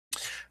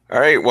All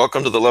right,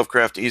 welcome to the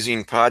Lovecraft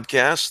eZine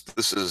podcast.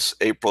 This is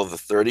April the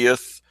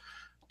 30th,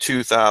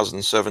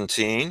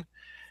 2017,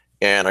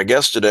 and our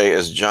guest today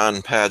is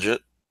Jon Padgett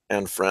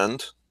and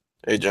friend.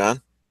 Hey,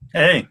 Jon.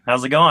 Hey,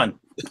 how's it going?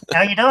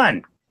 How you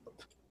doing?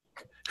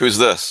 Who's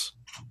this?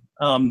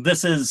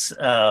 This is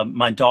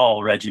my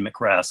doll, Reggie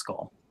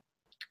McRaskell.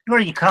 Who are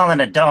you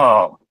calling a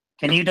doll?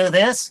 Can you do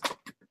this?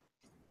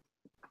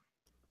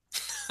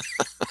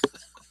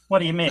 What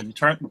do you mean?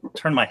 Turn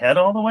my head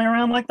all the way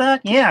around like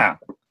that? Yeah.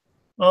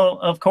 Well,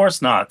 of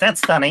course not.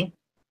 That's funny.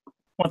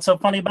 What's so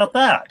funny about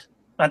that?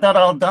 I thought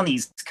all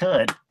dummies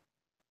could.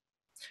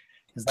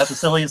 Is that the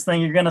silliest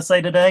thing you're going to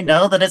say today?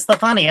 No, that it's the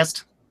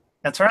funniest.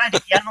 That's right.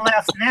 If you haven't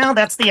laughed now,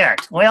 that's the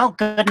art. Well,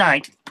 good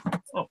night.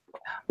 Oh,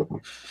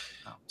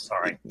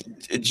 sorry.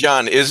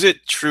 Jon, is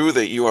it true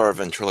that you are a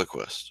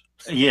ventriloquist?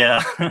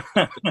 Yeah.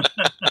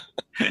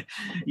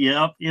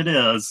 Yep, it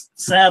is.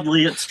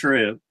 Sadly, it's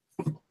true.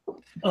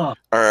 All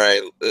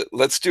right,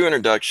 let's do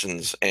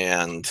introductions,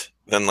 and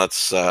then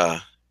let's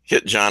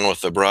hit Jon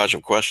with a barrage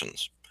of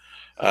questions.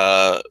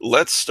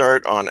 Let's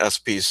start on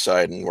SP's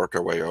side and work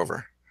our way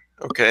over.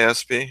 Okay,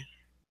 SP?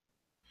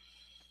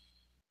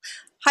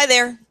 Hi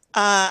there.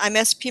 I'm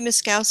SP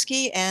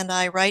Miskowski, and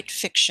I write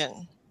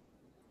fiction.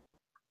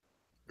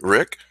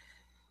 Rick?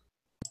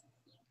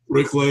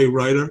 Rick Lay,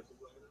 writer.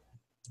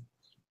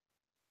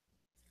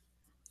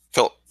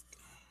 Phil?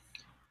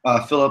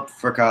 Philip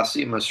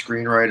Fracassi. I'm a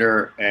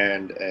screenwriter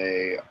and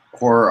a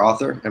horror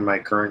author, and my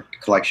current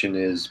collection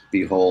is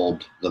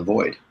Behold the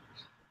Void.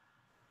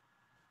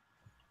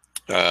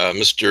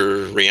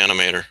 Mr.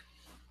 Reanimator?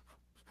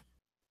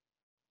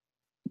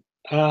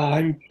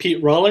 I'm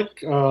Pete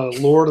Rollick,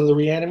 Lord of the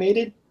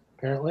Reanimated,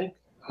 apparently.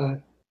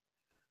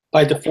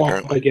 By default,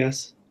 Apparently. I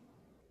guess.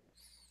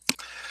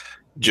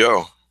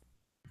 Joe?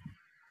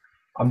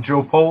 I'm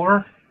Joe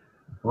Polar,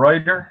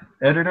 writer,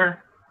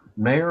 editor,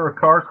 mayor of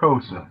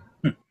Carcosa.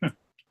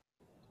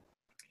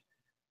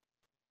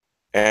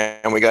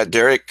 And we got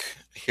Derek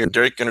here.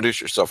 Derek,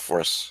 introduce yourself for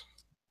us.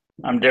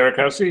 I'm Derek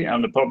Hussey.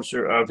 I'm the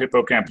publisher of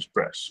Hippocampus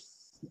Press.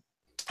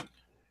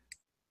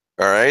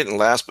 All right, and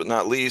last but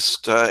not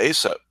least,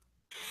 ASAP.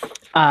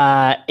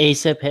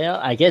 ASAP Hale.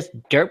 I guess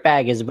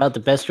dirtbag is about the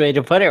best way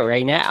to put it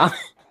right now.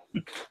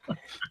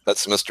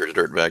 That's Mr.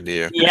 Dirtbag to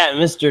you. Yeah,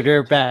 Mr.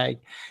 Dirtbag.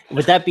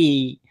 Would that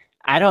be?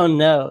 I don't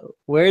know.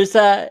 Where's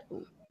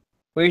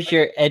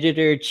your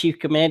editor, chief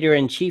commander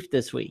in chief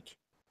this week?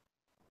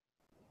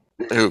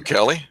 Who,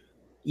 Kelly?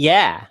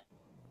 Yeah.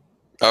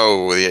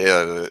 Oh,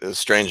 yeah,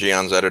 Strange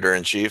Eon's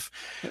editor-in-chief.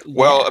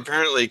 Well,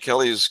 apparently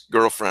Kelly's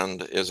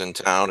girlfriend is in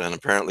town, and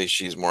apparently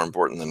she's more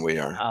important than we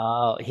are.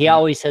 Oh, he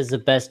always has the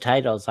best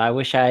titles. I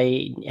wish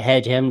I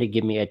had him to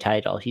give me a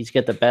title. He's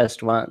got the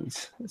best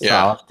ones. So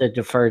Yeah. I'll have to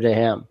defer to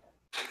him.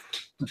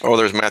 Oh,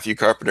 there's Matthew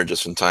Carpenter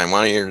just in time.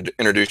 Why don't you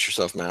introduce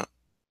yourself, Matt?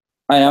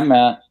 Hi, I'm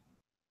Matt.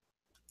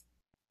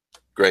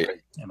 Great.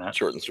 Yeah, Matt.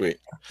 Short and sweet.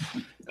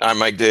 I'm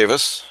Mike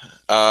Davis.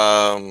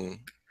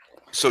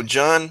 So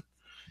Jon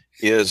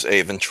is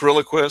a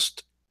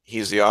ventriloquist.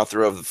 He's the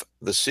author of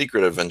The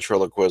Secret of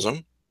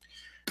Ventriloquism.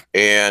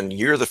 And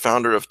you're the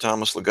founder of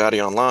Thomas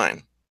Ligotti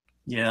Online.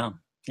 Yeah,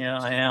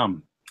 I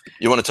am.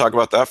 You want to talk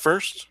about that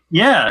first?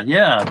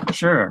 Yeah,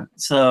 sure.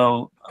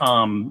 So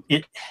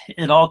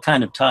it all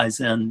kind of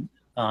ties in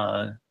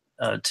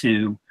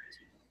to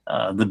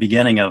the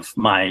beginning of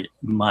my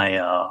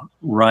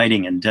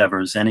writing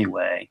endeavors.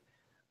 Anyway,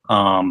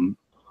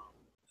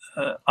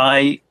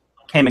 I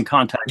came in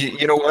contact.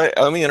 You know what?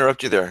 Let me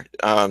interrupt you there.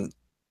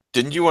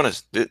 Didn't you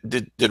want to?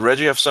 Did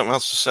Reggie have something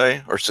else to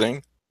say or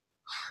sing?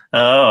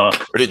 Oh,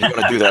 Or did you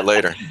want to do that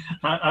later?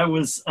 I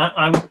was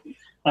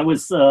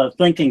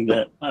thinking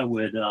that I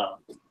would.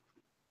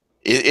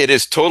 It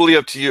is totally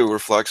up to you. We're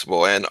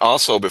flexible. And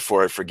also,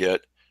 before I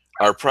forget,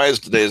 our prize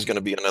today is going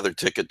to be another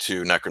ticket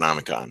to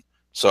Necronomicon.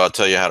 So I'll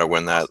tell you how to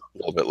win that a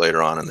little bit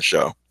later on in the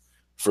show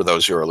for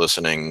those who are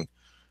listening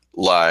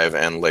live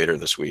and later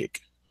this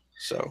week.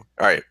 So,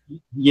 all right.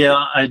 Yeah,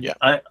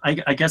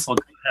 I guess I'll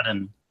go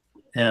ahead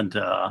and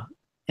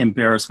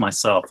embarrass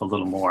myself a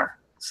little more.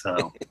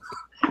 So.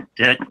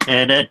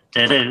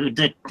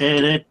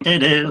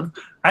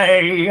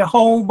 Hey,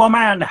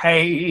 Hoberman,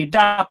 hey,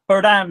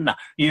 Dapper Dan,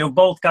 you've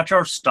both got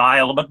your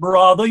style, but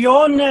brother,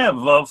 you're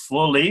never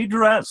fully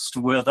dressed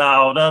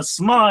without a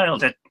smile.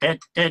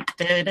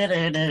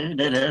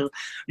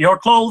 Your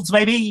clothes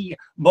may be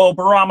Beau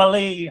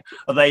Bromley,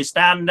 they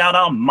stand out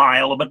a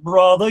mile, but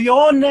brother,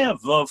 you're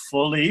never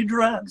fully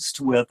dressed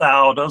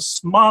without a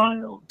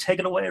smile. Take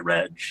it away,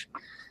 Reg.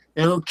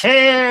 Who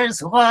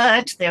cares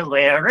what they're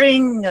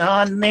wearing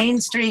on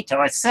Main Street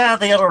or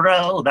Savile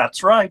Row?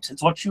 That's right,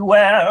 it's what you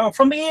wear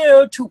from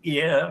ear to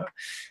ear.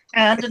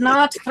 And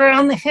not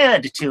from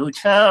head to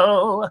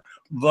toe.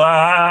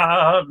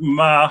 That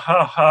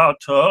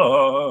matters.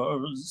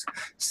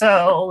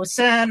 So,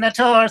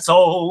 Senator,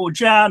 So,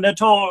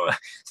 janitor,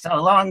 so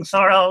long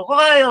for a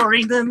while,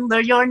 remember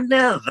you're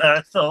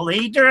never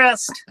fully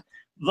dressed.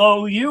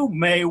 though you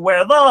may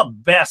wear the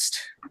best,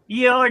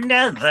 You're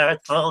never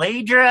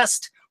fully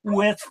dressed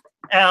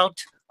without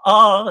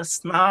Oh,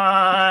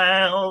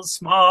 smile,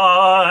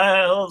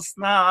 smile,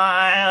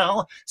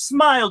 smile.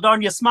 Smile,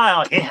 darn you,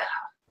 smile. Yeah.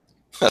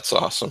 That's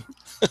awesome.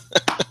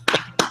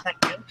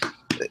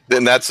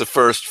 Then that's the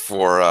first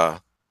for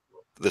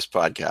this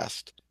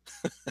podcast.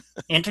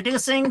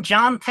 Introducing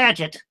Jon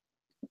Padgett,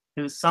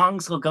 whose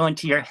songs will go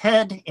into your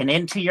head and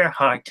into your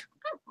heart.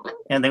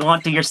 And they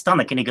won't do your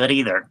stomach any good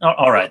either. Oh,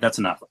 all right, that's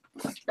enough.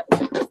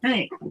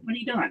 Hey, what are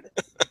you doing?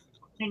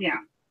 Hang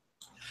on.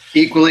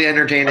 Equally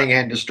entertaining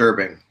and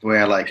disturbing, the way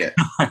I like it.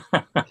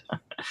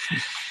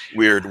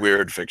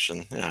 Weird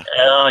fiction. Yeah.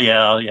 Oh,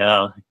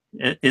 yeah.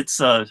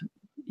 It's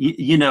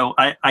you know,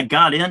 I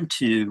got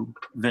into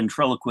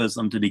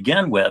ventriloquism to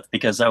begin with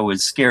because I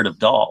was scared of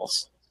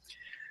dolls.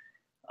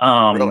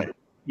 Really?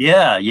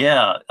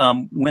 Yeah.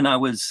 When I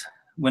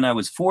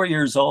was 4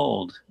 years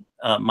old,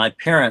 my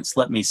parents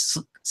let me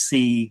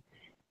see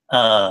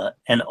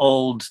an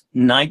old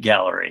Night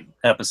Gallery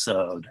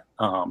episode.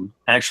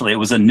 Actually, it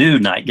was a new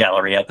Night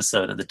Gallery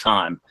episode at the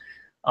time,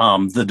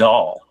 The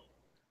Doll.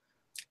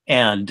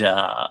 And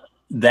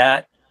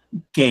that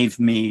gave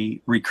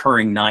me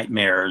recurring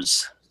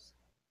nightmares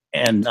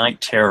and night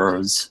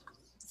terrors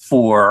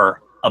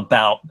for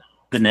about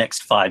the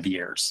next 5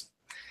 years.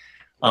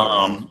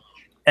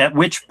 At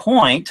which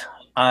point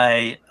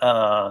I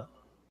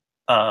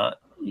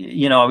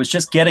was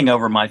just getting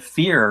over my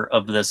fear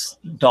of this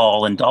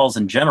doll and dolls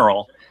in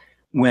general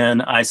when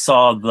I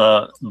saw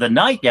the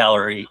Night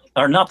Gallery,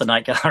 or not the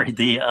Night Gallery,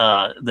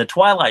 the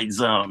Twilight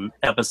Zone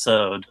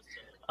episode,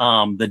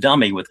 The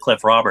Dummy with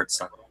Cliff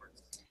Robertson.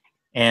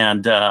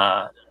 And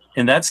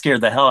that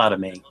scared the hell out of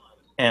me.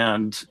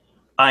 And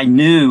I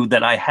knew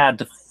that I had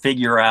to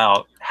figure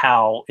out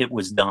how it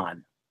was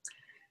done.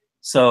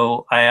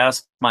 So I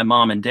asked my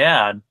mom and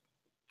dad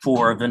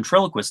for a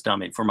ventriloquist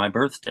dummy for my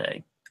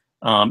birthday.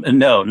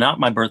 No, not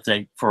my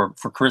birthday, for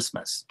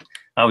Christmas.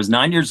 I was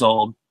 9 years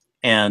old,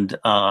 and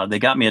they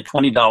got me a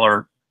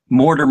 $20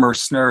 Mortimer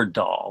Snurd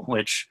doll,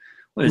 which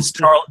was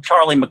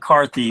Charlie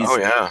McCarthy's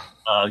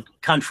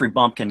country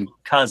bumpkin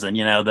cousin.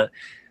 You know,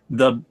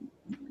 the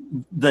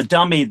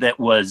dummy that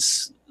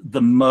was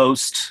the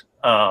most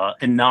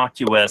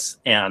innocuous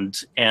and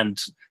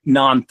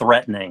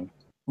non-threatening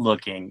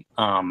looking.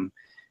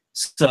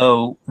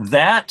 So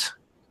that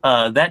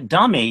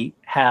dummy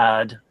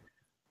had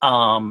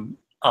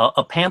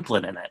a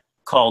pamphlet in it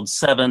called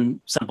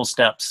 7 Simple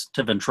Steps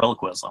to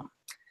Ventriloquism.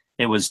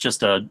 It was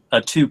just a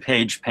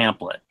 2-page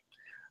pamphlet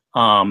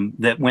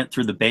that went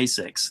through the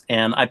basics.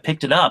 And I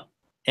picked it up,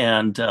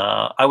 and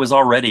I was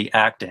already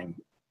acting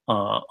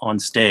on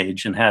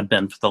stage and had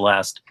been for the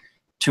last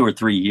 2 or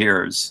 3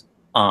 years.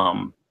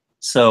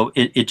 So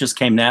it just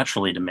came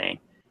naturally to me.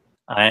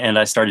 And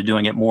I started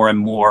doing it more and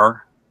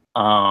more.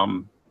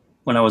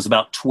 When I was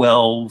about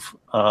 12,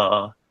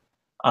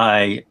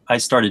 I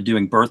started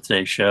doing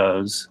birthday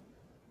shows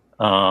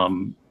with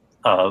an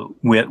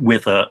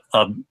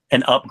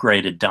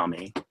upgraded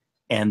dummy.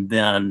 And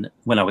then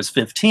when I was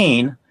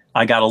 15,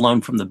 I got a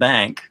loan from the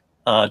bank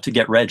to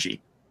get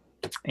Reggie.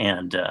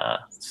 And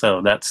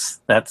so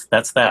that's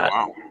that. Oh,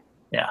 wow.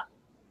 Yeah.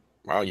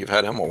 Wow, you've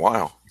had him a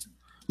while.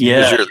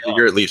 Yeah.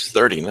 You're at least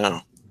 30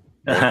 now.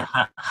 Right?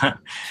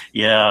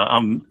 Yeah,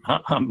 I'm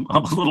a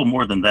little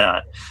more than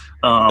that.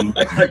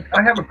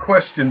 I have a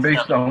question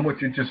based on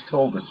what you just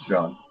told us,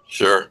 John.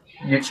 Sure.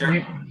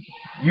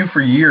 You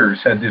for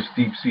years had this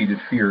deep-seated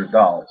fear of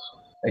dolls,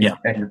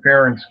 and your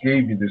parents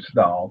gave you this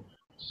doll.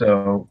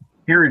 So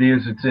here it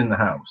is; it's in the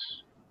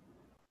house,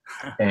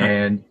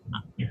 and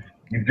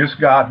you've just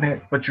gotten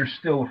it, but you're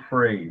still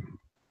afraid.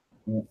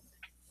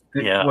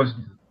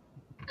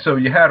 So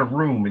you had a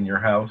room in your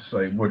house,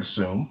 I would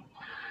assume,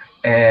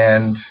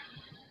 and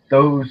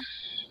those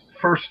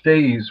first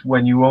days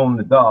when you owned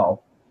the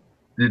doll,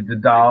 did the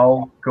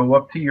doll go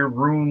up to your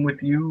room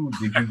with you?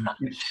 Did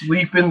you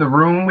sleep in the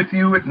room with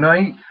you at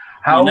night?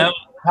 How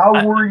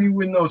were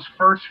you in those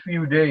first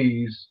few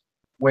days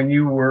when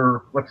you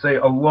were, let's say,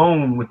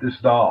 alone with this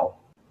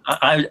doll?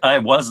 I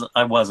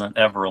wasn't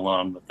ever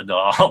alone with the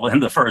doll in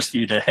the first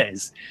few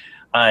days.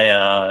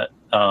 I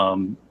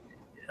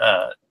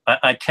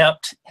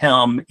kept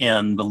him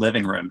in the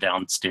living room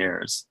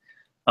downstairs.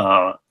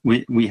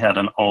 We had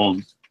an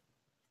old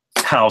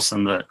house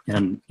in the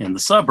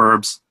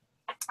suburbs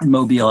in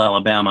Mobile,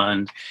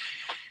 Alabama,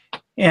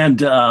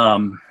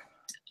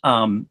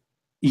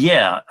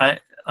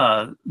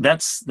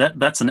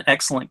 that's an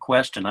excellent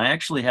question. I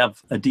actually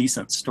have a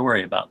decent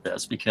story about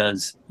this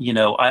because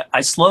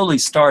I slowly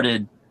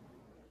started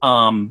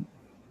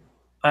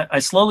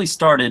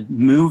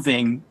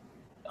moving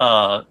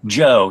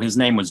Joe. His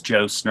name was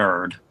Joe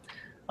Snurd.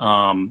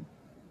 Wait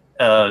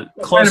a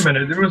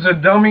minute, there was a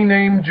dummy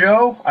named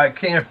Joe? I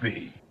can't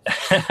be.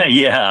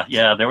 yeah.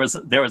 There was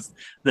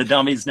the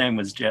dummy's name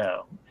was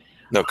Joe.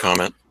 No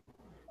comment.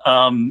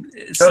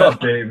 Shut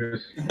up,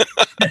 Davis.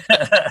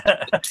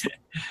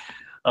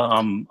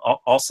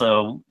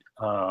 Also,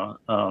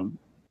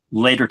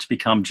 later to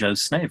become Joe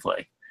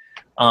Snavely.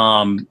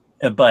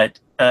 But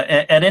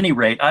at any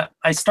rate,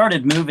 I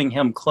started moving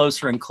him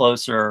closer and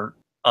closer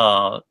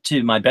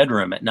to my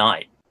bedroom at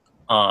night.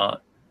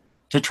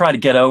 try to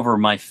get over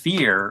my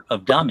fear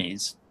of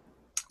dummies.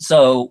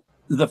 So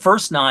the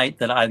first night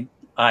that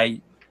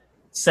I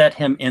set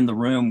him in the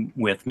room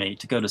with me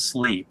to go to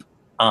sleep,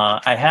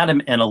 I had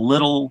him in a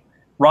little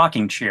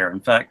rocking chair. In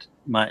fact,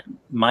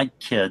 my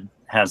kid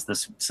has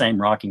this same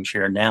rocking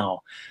chair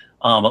now,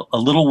 a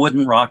little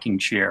wooden rocking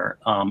chair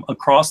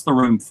across the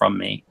room from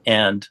me.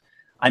 And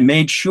I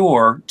made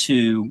sure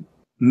to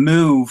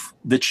move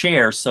the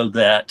chair so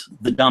that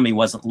the dummy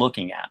wasn't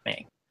looking at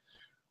me.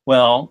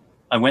 Well,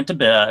 I went to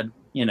bed,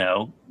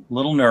 a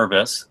little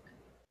nervous,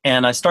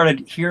 and I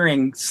started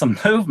hearing some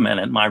movement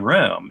in my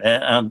room.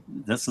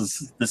 This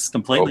is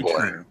completely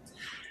true.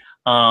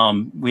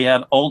 We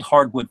had old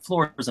hardwood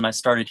floors, and I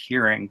started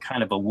hearing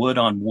kind of a wood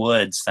on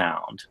wood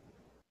sound.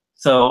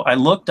 So I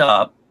looked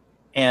up,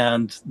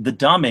 and the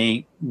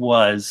dummy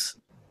was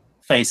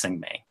facing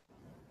me,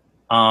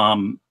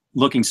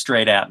 looking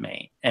straight at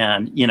me.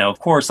 And, of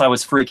course I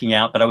was freaking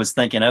out, but I was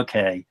thinking,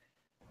 okay,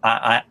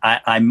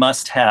 I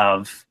must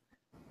have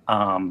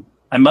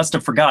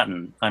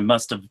forgotten. I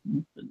must have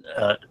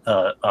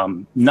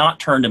not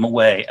turned him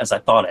away as I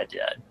thought I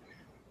did.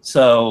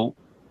 So,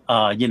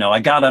 I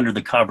got under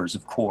the covers,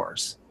 of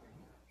course,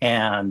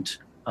 and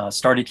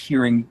started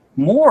hearing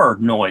more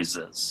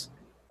noises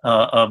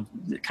of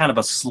kind of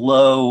a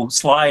slow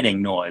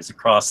sliding noise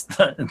across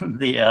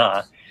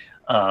the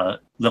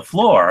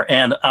floor.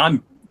 And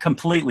I'm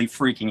completely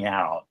freaking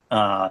out.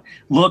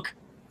 Look,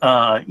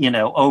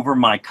 over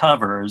my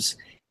covers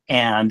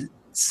and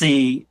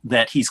see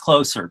that he's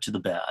closer to the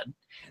bed.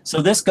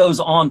 So this goes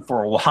on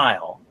for a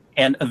while,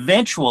 and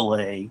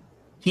eventually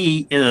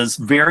he is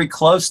very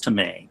close to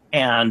me,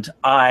 and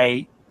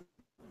I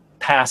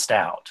passed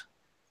out.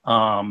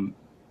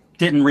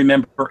 Didn't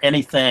remember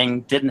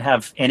anything, didn't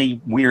have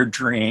any weird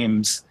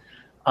dreams.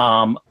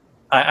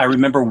 I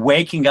remember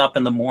waking up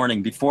in the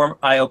morning before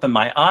I opened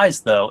my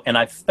eyes, though, and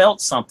I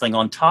felt something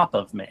on top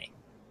of me.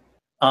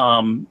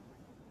 And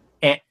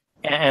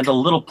a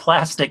little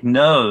plastic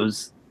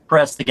nose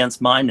pressed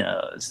against my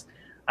nose.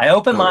 I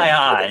opened my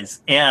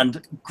eyes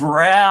and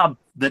grabbed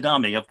the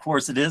dummy. Of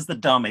course, it is the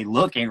dummy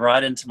looking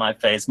right into my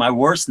face, my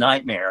worst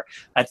nightmare.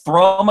 I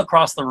throw him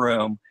across the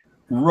room,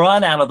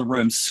 run out of the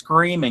room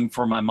screaming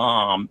for my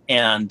mom,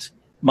 and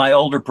my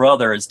older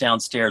brother is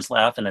downstairs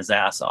laughing his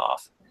ass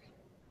off.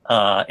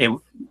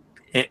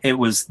 It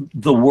was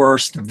the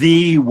worst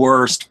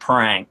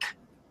prank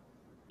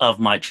of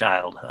my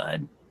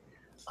childhood.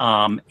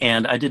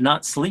 And I did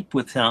not sleep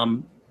with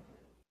him,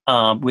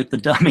 with the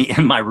dummy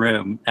in my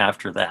room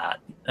after that,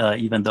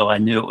 even though I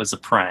knew it was a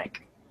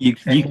prank. I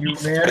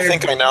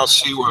think I now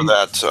see where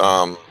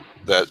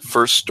that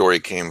first story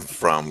came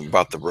from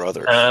about the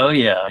brother. Oh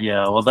yeah.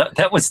 Well,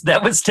 that was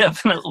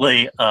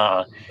definitely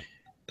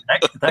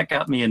that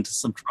got me into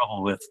some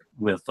trouble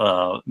with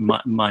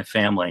my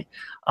family.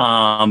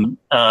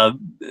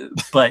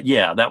 But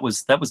yeah, that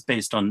was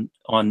based on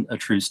a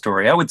true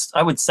story. I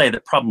would say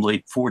that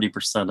probably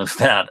 40% of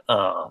that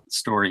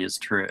story is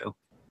true.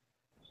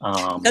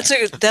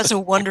 That's a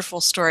wonderful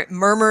story.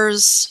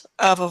 Murmurs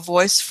of a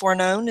Voice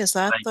Foreknown, is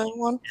that the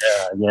one?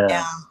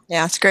 Yeah,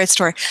 it's a great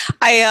story.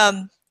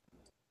 I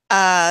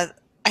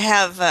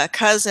have a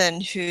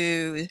cousin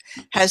who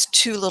has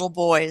 2 little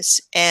boys,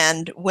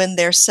 and when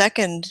their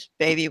second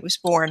baby was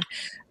born,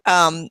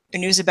 and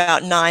he was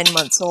about 9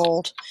 months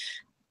old,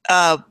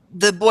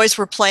 the boys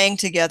were playing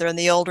together, and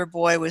the older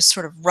boy was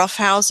sort of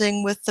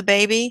roughhousing with the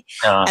baby,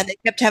 and they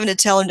kept having to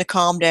tell him to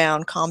calm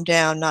down,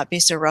 not be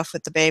so rough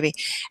with the baby.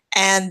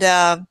 And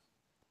at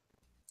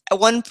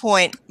one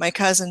point, my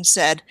cousin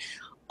said,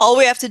 all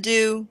we have to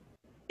do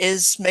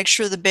is make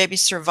sure the baby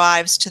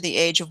survives to the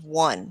age of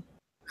 1.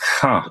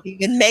 If you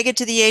can make it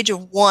to the age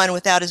of 1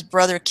 without his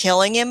brother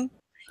killing him,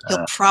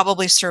 he'll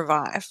probably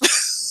survive.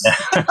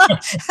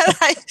 And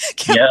I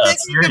kept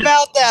thinking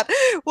about that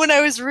when I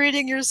was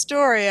reading your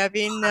story. I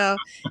mean,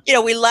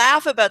 we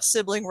laugh about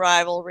sibling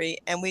rivalry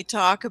and we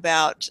talk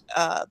about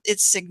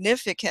its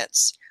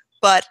significance,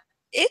 but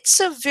it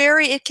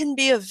can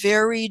be a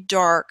very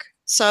dark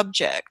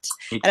subject.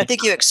 And I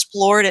think you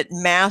explored it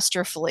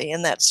masterfully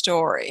in that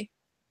story.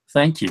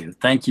 Thank you.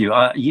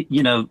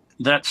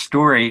 That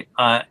story,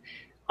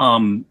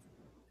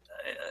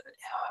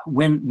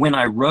 when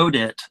I wrote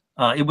it,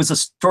 it was a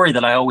story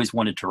that I always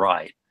wanted to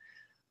write.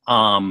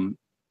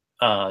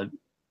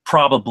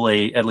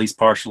 Probably, at least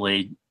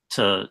partially,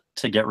 to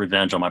get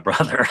revenge on my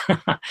brother.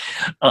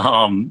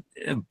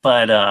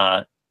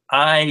 That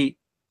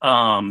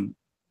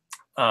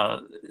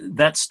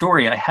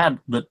story, I had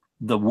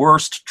the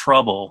worst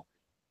trouble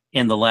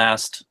in the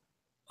last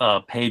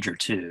page or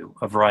 2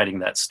 of writing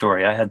that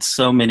story. I had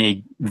so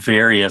many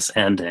various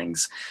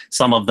endings,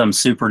 some of them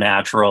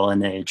supernatural in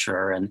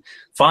nature, and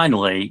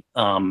finally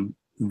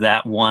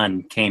that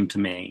one came to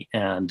me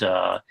and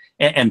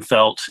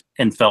felt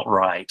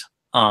right.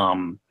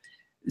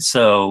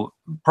 So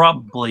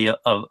probably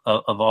of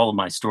all of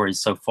my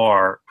stories so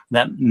far,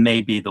 that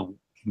may be the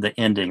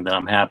ending that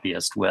I'm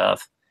happiest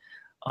with.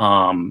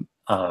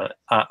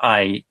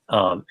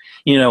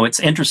 It's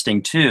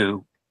interesting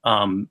too,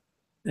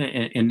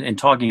 in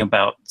talking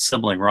about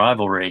sibling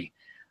rivalry.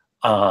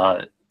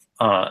 I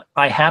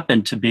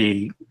happened to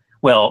be,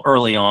 well,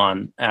 early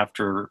on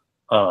after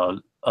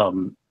the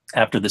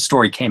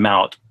story came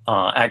out,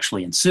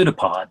 actually in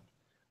Pseudopod,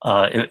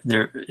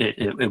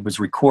 it was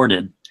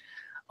recorded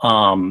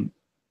by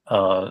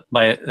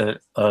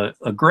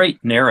a great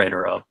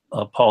narrator,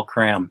 Paul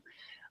Cram,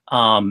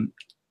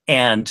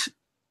 and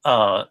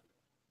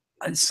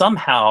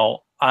somehow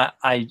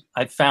I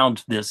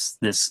found this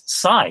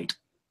site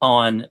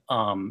on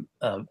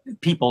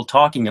people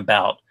talking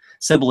about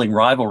sibling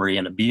rivalry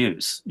and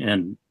abuse,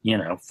 and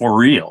for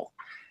real.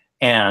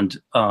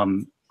 And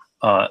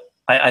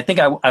I think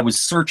I was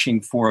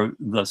searching for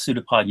the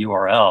Pseudopod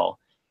URL,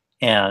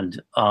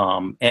 and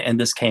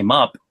this came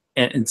up,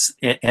 and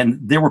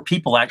there were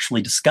people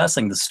actually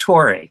discussing the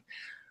story,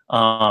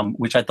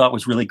 which I thought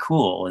was really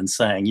cool, and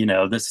saying,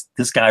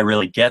 this guy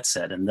really gets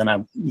it. And then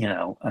I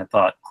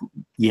thought,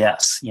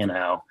 yes,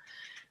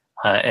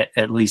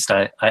 at least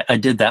I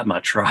did that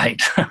much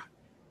right.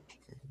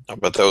 I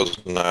bet that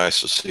was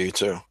nice to see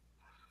too.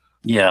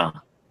 Yeah.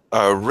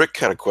 Rick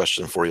had a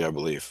question for you, I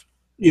believe.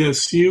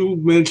 Yes, you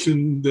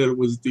mentioned that it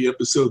was the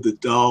episode The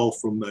Doll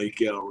from Night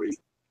Gallery.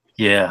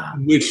 Yeah.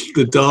 In which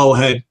the doll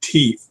had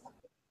teeth.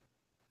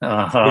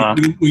 Uh-huh.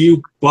 Were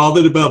you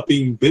bothered about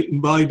being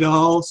bitten by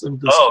dolls?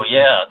 Oh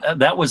yeah,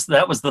 that was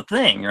the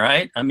thing,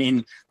 right? I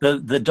mean,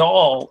 the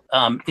doll,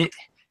 it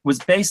was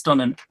based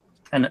on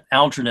an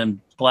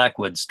Algernon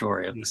Blackwood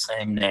story of the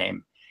same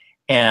name,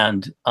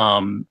 and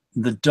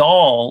the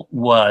doll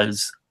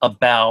was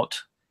about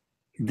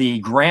the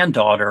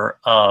granddaughter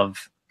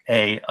of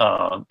a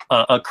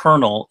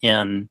colonel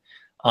in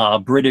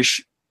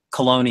British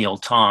colonial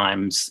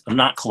times,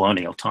 not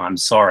colonial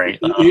times, sorry,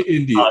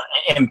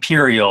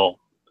 imperial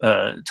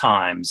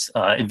times,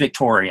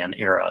 Victorian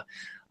era,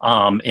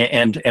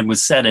 and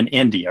was set in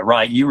India,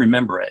 right? You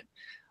remember it.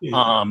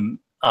 Yeah.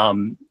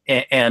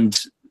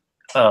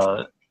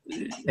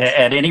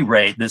 At any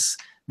rate,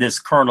 this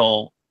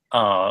colonel,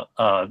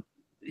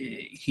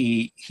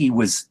 he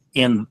was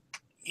in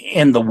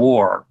the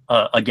war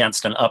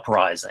against an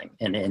uprising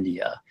in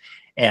India,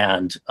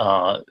 and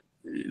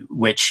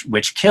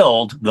which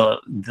killed the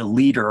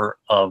leader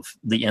of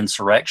the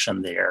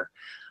insurrection there,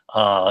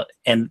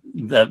 and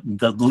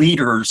the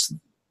leader's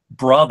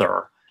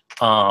brother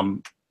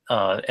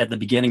at the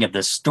beginning of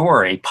this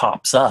story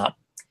pops up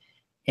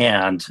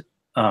and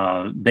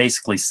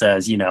basically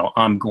says,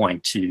 I'm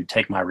going to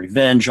take my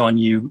revenge on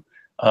you,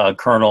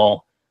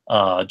 Colonel.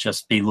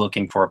 Just be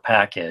looking for a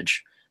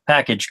package.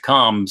 Package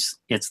comes.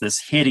 It's this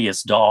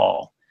hideous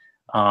doll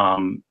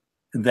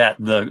that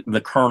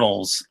the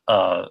colonel's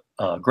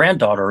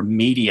granddaughter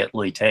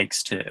immediately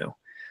takes to,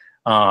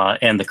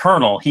 and the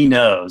colonel, he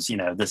knows,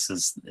 this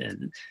is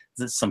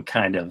some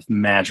kind of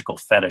magical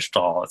fetish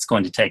doll. It's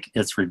going to take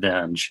its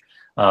revenge.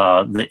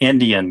 The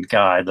Indian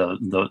guy,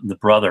 the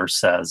brother,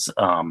 says,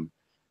 the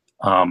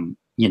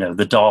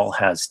doll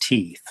has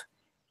teeth,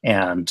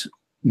 and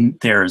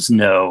there's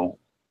no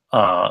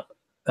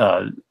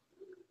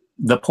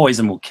the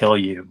poison will kill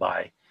you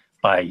by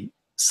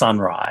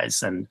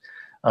sunrise, and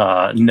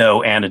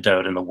no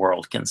antidote in the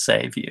world can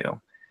save you.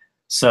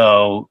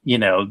 So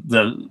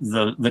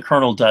the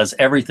colonel does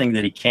everything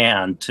that he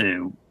can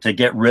to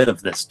get rid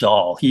of this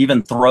doll. He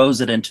even throws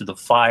it into the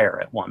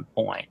fire at one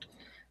point,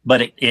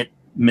 but it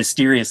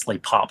mysteriously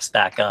pops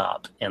back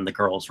up in the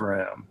girl's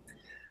room.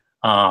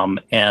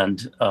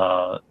 And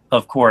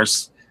of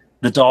course,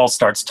 the doll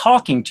starts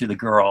talking to the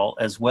girl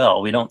as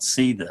well. We don't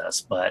see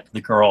this, but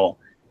the girl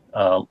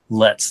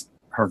lets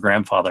her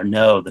grandfather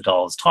know the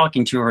doll is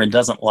talking to her and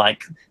doesn't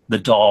like the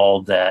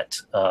doll that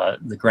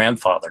the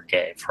grandfather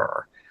gave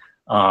her,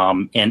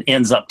 and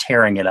ends up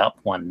tearing it up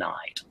one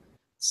night.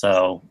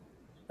 So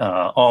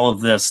all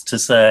of this to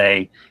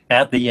say,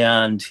 at the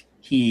end,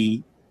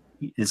 he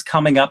is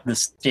coming up the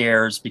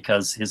stairs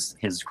because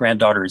his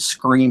granddaughter is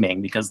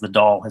screaming because the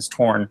doll has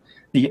torn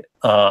the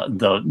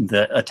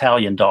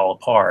Italian doll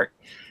apart,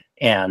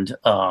 and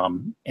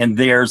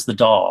there's the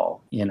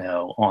doll,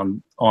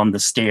 on the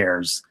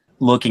stairs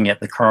looking at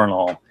the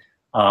colonel.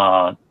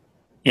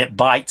 It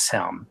bites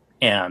him,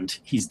 and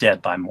he's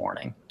dead by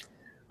morning.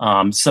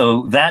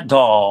 So that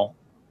doll,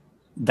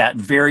 that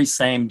very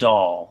same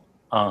doll,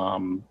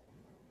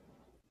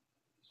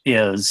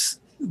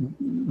 is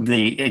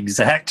the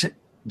exact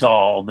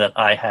doll that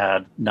I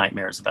had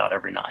nightmares about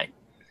every night.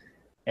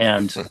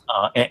 And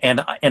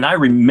I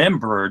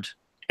remembered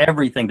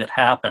everything that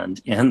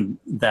happened in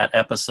that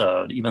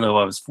episode. Even though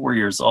I was 4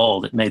 years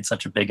old, it made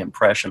such a big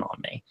impression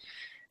on me.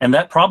 And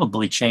that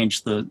probably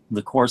changed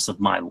the course of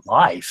my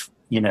life,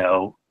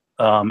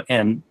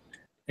 and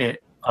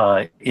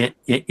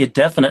it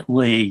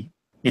definitely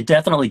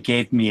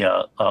gave me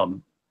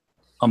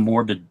a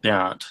morbid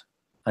bent,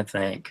 I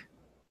think,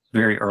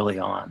 very early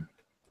on.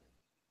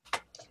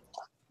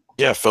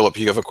 Yeah, Philip,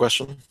 you have a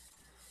question?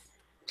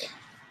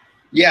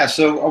 Yeah,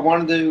 so I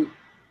wanted to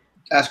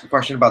ask a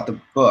question about the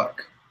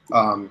book,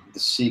 The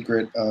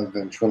Secret of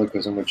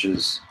Ventriloquism, which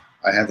is,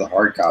 I have the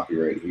hard copy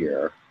right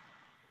here,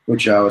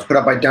 which was put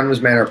out by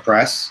Dunham's Manor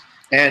Press.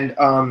 And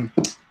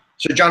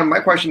So, John, my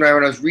question when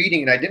I was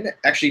reading, and I didn't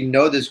actually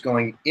know this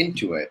going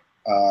into it,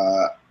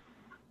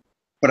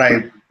 but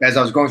as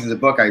I was going through the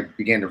book, I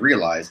began to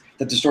realize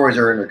that the stories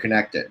are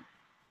interconnected.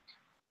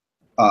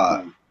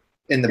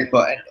 In the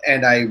book,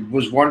 and I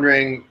was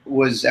wondering,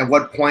 at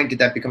what point did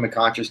that become a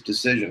conscious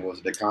decision? Was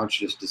it a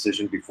conscious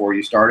decision before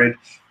you started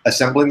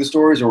assembling the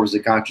stories, or was it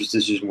a conscious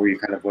decision where you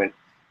kind of went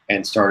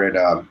and started,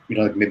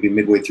 like maybe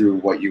midway through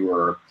what you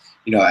were,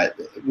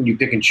 when you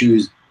pick and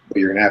choose what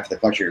you're gonna have for the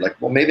collection, you're like,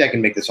 well, maybe I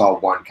can make this all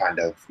one kind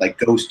of, like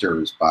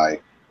Ghosters by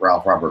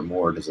Ralph Robert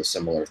Moore does a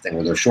similar thing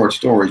where they're short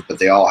stories, but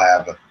they all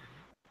have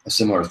a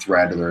similar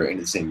thread, or they're in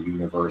the same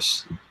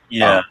universe.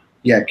 Yeah.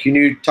 Yeah, can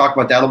you talk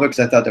about that a little bit?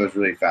 Because I thought that was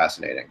really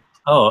fascinating.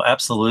 Oh,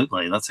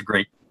 absolutely. That's a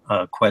great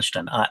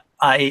question.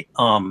 I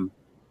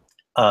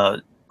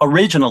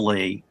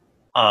originally,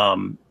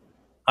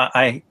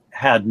 I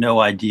had no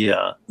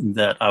idea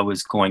that I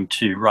was going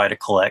to write a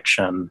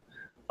collection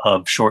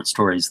of short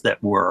stories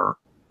that were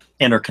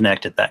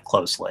interconnected that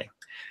closely.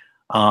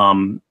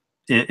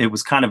 It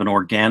was kind of an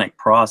organic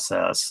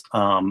process.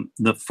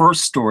 The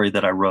first story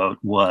that I wrote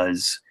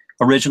was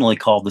originally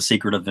called The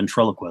Secret of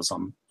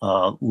Ventriloquism,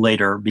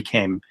 later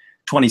became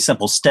 20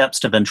 Simple Steps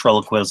to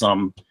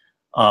Ventriloquism,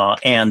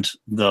 and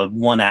the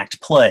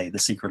one-act play, The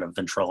Secret of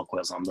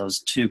Ventriloquism. Those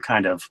two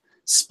kind of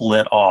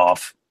split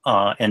off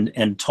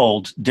and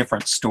told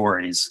different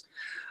stories,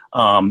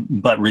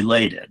 but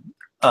related.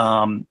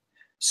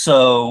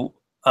 So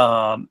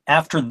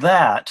after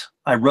that,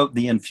 I wrote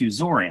The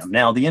Infusorium.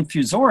 Now, The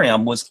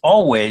Infusorium was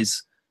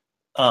always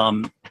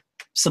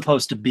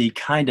supposed to be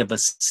kind of a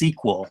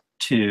sequel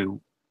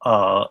to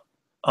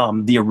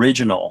the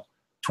original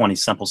 20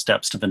 Simple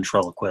Steps to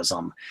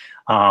Ventriloquism.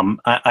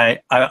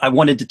 I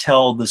wanted to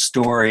tell the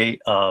story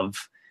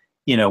of,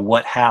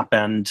 what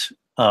happened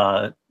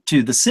to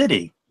the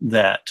city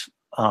that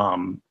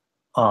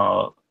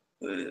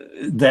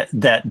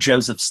that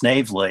Joseph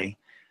Snavely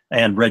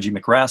and Reggie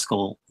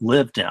McRaskill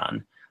lived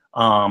in,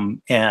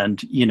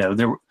 and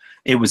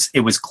it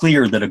was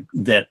clear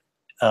that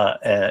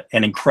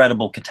an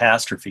incredible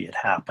catastrophe had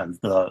happened.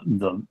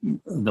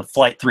 The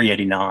Flight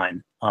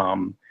 389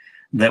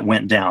 that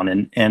went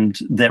down, and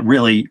that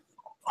really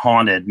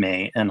haunted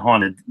me and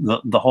haunted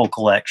the whole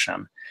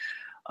collection.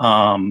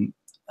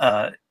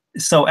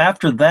 So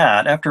after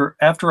that,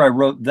 after I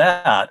wrote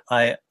that,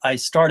 I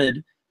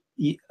started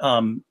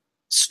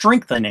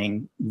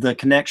strengthening the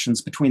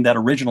connections between that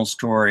original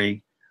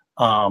story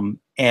and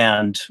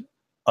The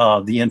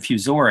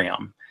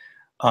Infusorium.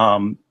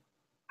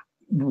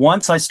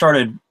 Once I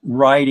started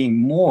writing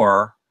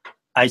more,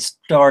 I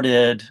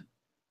started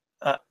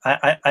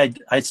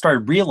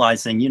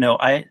realizing,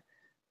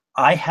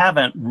 I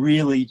haven't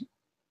really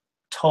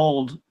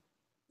told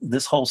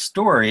this whole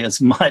story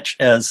as much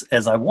as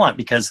I want,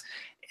 because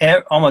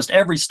almost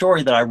every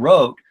story that I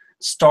wrote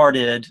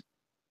started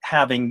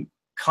having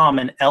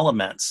common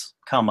elements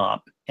come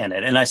up in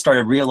it, and I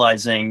started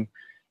realizing,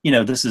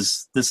 this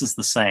is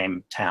the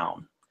same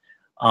town.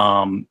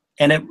 And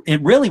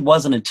it really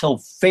wasn't until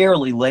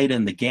fairly late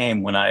in the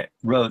game, when I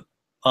wrote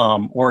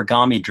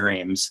Origami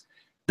Dreams,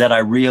 that I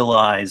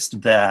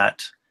realized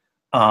that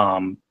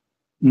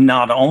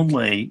not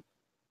only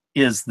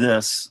is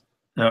this,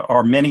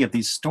 are many of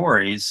these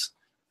stories,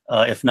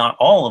 if not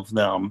all of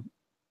them,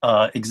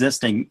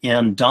 existing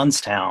in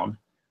Dunstown,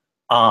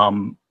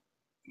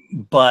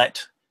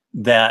 but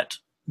that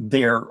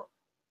there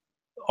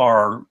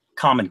are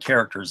common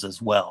characters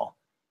as well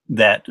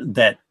that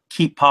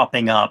keep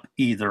popping up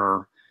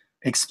either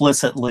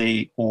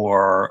explicitly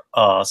or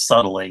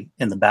subtly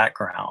in the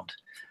background.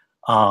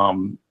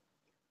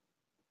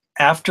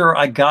 After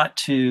I got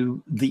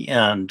to the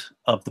end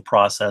of the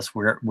process,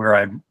 where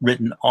I'd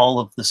written all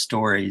of the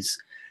stories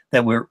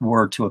that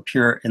were to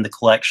appear in the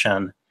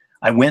collection,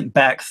 I went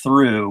back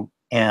through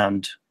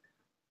and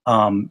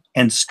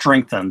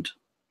strengthened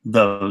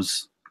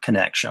those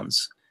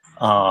connections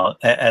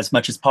as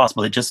much as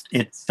possible.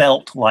 It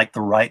felt like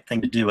the right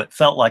thing to do. It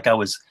felt like I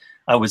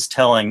was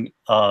telling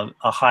a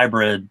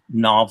hybrid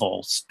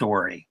novel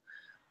story,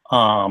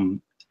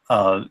 and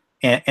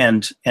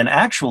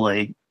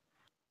actually,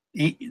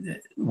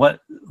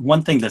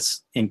 one thing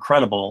that's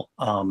incredible,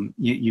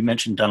 you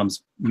mentioned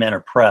Dunham's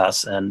Manor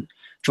Press, and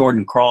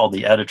Jordan Krall,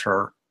 the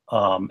editor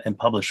and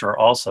publisher,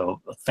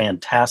 also a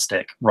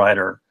fantastic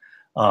writer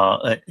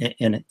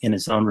in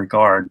his own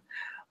regard.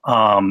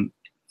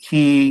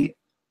 He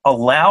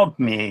allowed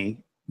me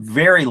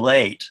very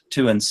late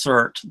to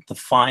insert the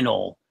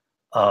final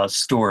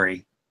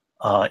story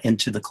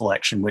into the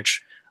collection,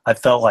 which I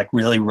felt like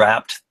really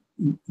wrapped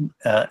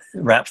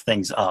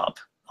things up,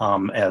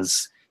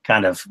 as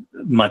kind of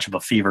much of a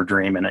fever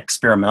dream and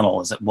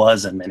experimental as it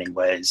was in many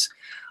ways.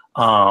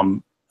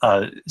 So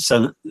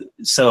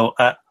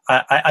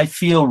I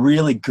feel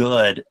really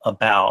good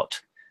about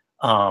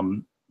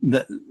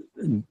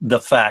the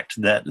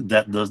fact that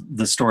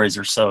the stories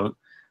are so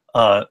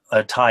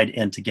tied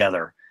in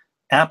together.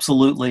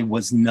 Absolutely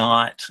was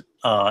not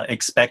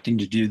expecting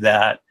to do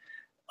that.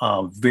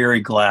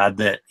 Very glad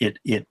that it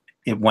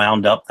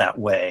wound up that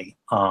way.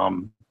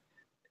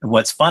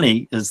 what's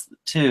funny is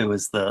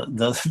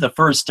the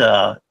first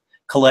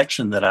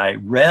collection that I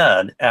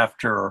read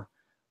after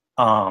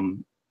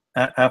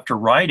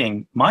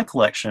writing my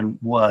collection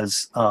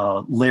was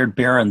Laird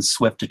Barron's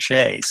Swift to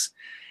Chase,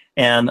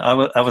 and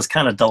I was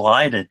kind of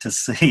delighted to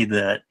see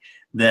that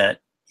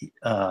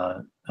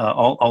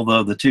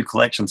although the two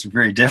collections are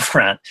very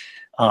different,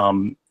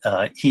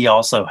 he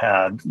also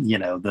had, you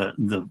know,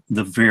 the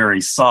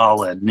very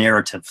solid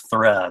narrative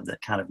thread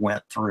that kind of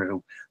went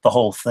through the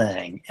whole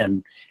thing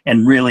and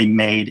really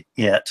made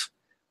it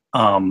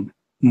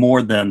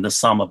more than the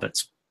sum of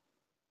its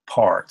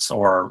parts,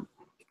 or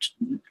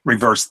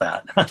reverse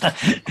that,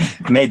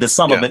 made the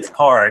sum of its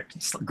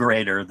parts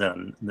greater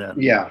than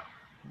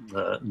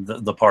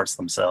the parts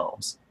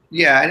themselves.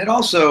 Yeah, and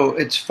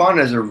it's fun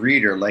as a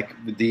reader, like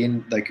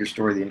your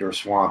story, The Indoor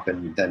Swamp,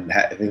 and then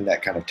having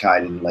that kind of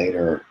tied in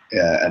later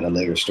at a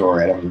later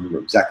story. I don't remember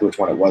exactly which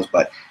one it was,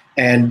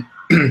 and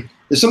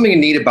there's something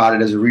neat about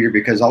it as a reader,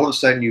 because all of a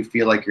sudden you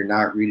feel like you're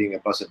not reading a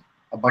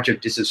bunch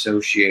of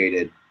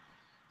disassociated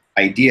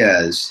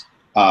ideas,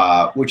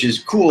 which is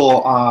cool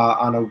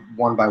on a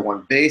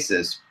one-by-one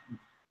basis,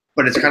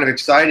 but it's kind of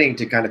exciting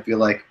to kind of feel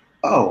like,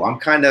 oh, I'm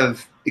kind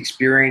of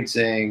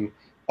experiencing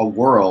a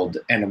world,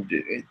 and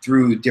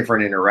through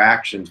different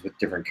interactions with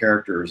different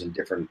characters and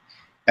different,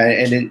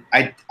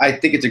 I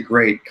think it's a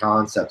great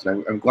concept,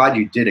 and I'm glad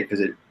you did it,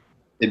 because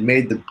it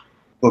made the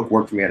book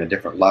work for me on a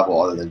different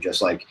level, other than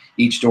just like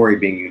each story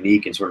being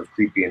unique and sort of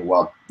creepy and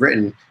well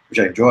written, which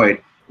I enjoyed.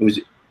 It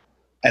was,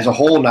 as a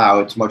whole now,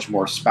 it's much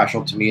more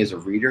special to me as a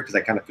reader, because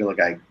I kind of feel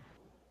like I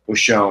was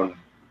shown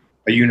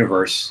a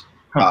universe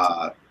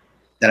that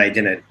I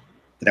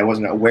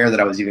wasn't aware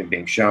that I was even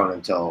being shown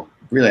until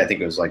really I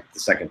think it was like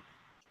the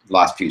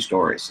last few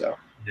stories. So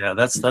yeah,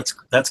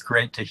 that's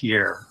great to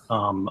hear.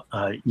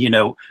 You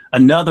know,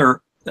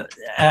 another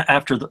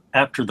after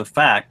the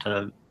fact,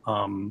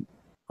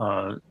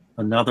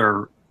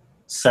 another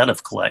set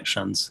of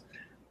collections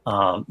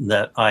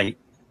that I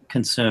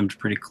consumed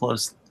pretty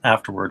close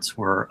afterwards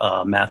were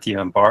Matthew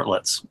and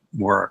Bartlett's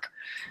work,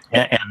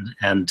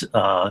 and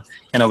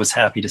I was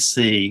happy to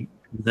see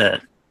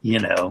that, you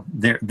know,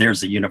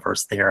 there's a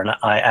universe there, and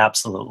I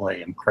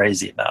absolutely am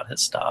crazy about his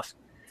stuff.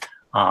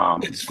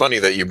 It's funny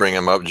that you bring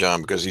him up,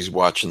 John, because he's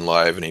watching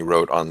live, and he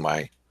wrote on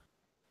my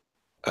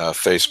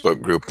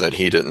Facebook group that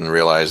he didn't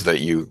realize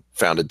that you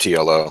founded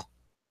TLO.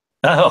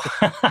 Oh,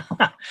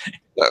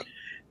 So.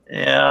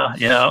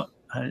 yeah,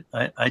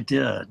 I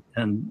did,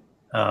 and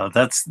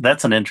that's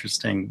an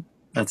interesting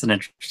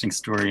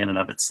story in and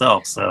of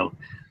itself. So,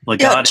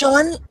 yeah,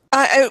 John,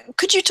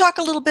 could you talk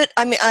a little bit?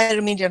 I mean, I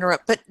don't mean to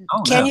interrupt, but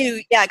can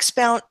you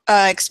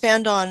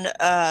expand on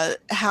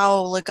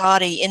how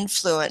Ligotti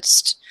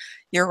influenced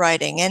your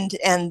writing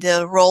and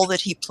the role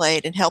that he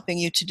played in helping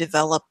you to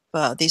develop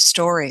these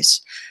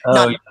stories?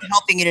 Not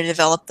helping you to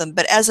develop them,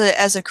 but as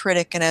a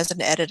critic and as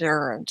an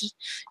editor, and,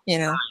 you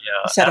know,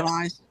 a set of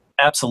eyes.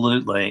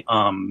 Absolutely.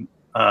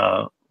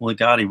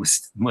 Ligotti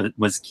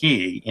was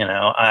key. You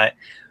know,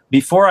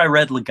 before I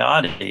read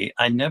Ligotti,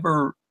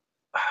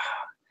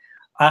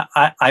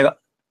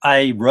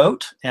 I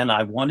wrote, and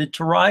I wanted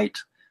to write,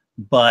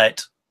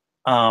 but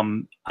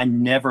I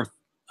never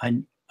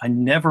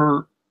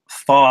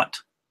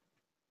thought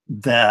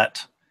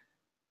that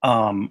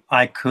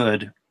I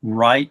could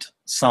write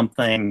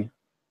something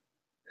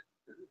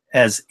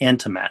as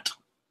intimate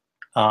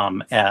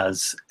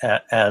as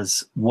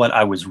what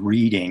I was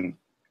reading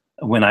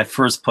when I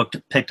first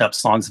picked up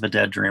Songs of a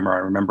Dead Dreamer. I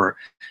remember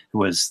it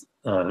was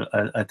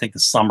I think the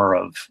summer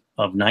of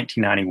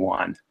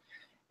 1991,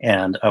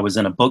 and I was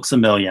in a Books A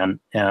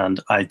Million, and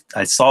I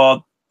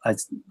saw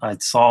the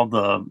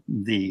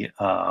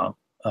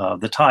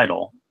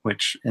title,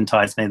 which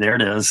enticed me. There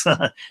it is.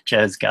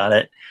 Joe's got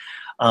it.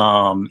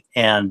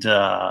 And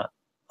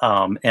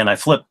I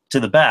flipped to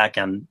the back,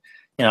 and,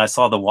 you know, I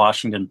saw the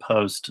Washington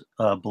Post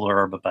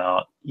blurb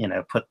about, you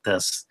know, put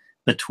this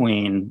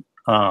between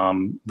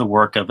the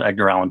work of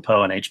Edgar Allan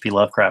Poe and H.P.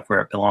 Lovecraft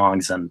where it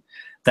belongs, and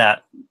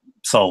that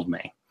sold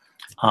me.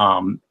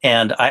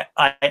 And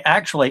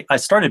I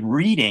started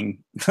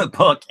reading the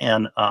book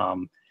in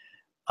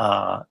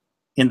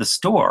the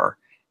store,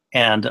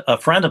 and a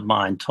friend of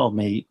mine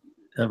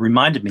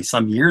reminded me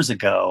some years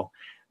ago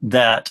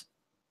that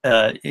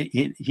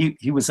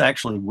he was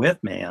actually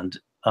with me, and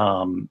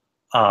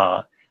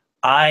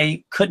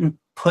I couldn't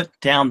put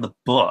down the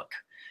book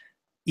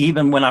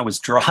even when I was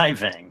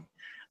driving,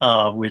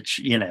 which,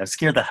 you know,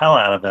 scared the hell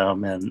out of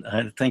him. And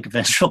I think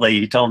eventually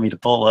he told me to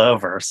pull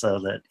over so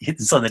that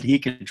he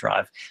could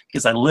drive,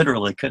 because I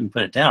literally couldn't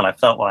put it down. I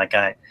felt like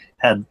I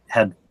had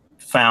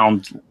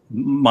found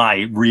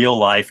my real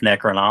life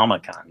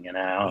Necronomicon, you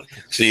know.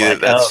 See,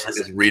 like,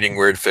 reading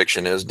weird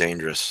fiction is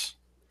dangerous.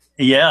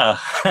 Yeah,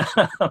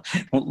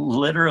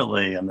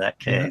 literally in that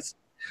case.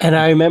 And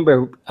I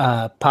remember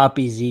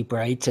Poppy Z.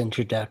 Bright's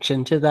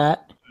introduction to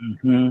that.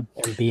 Mm-hmm.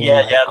 And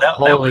being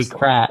holy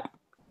crap.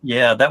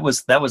 Yeah, that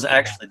was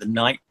actually the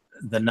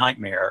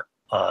Nightmare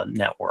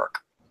Network.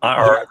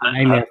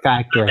 Nightmare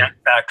Factory.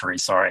 Factory,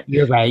 sorry.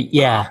 You're right.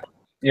 Yeah.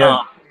 It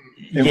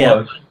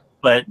was.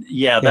 But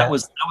yeah, Yeah. that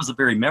was a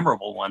very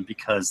memorable one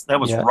because that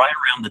was Yeah. right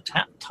around the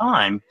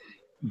time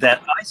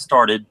that I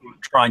started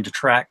trying to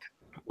track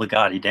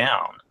Legati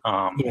down.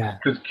 Yeah,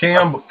 Because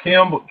Campbell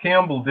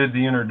did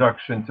the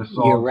introduction to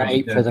Songs you're of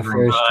right Dead for the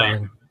Dreams. first Right.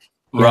 one.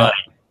 Right.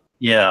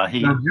 Yeah.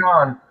 He. Now,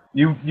 John,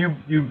 you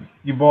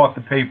bought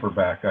the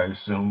paperback, I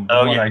assume, the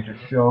Oh, one yeah. I just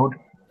showed,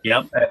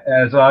 Yep.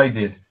 as I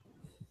did.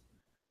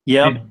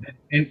 Yep.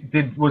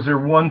 Was there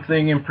one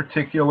thing in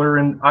particular?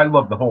 And I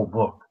love the whole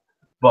book,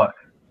 but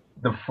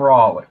the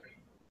frolic.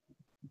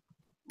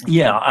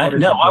 Yeah.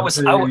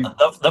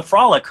 The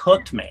frolic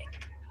hooked me.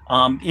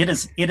 It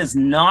is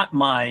not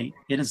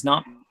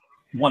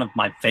one of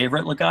my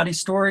favorite Legati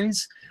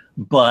stories,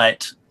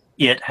 but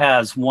it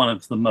has one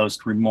of the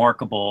most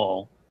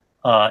remarkable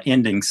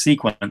ending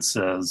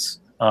sequences,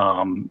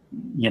 in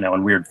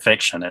weird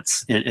fiction.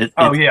 It's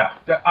yeah,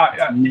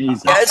 amazing.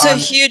 It's a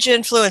huge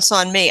influence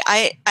on me.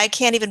 I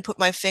can't even put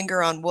my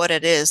finger on what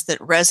it is that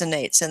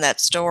resonates in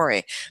that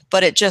story,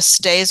 but it just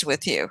stays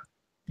with you.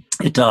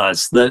 It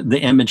does. The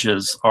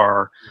images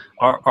are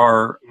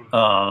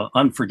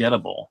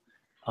unforgettable.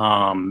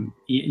 I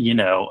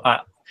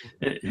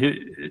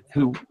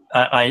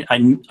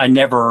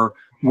never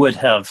would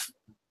have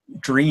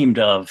dreamed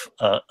of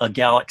a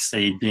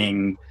galaxy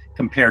being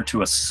compared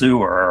to a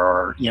sewer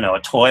or a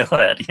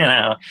toilet.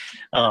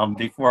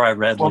 Before I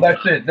read. Well,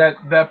 that's it.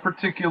 That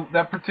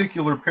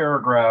particular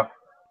paragraph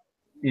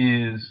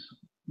is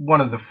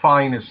one of the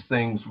finest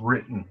things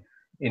written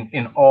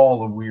in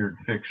all of weird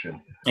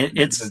fiction.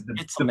 It's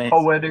the amazing.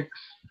 Poetics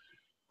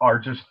are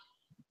just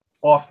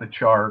off the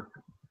chart,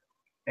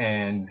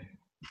 and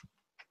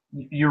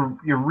you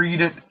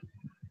read it,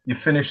 you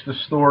finish the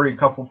story. A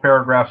couple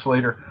paragraphs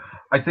later,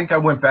 I think I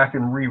went back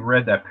and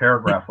reread that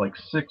paragraph like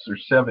 6 or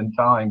 7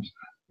 times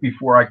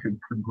before I could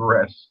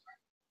progress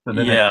to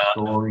the next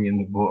story in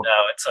the book.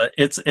 No,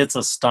 it's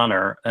a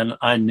stunner, and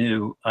I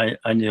knew I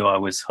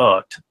was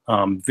hooked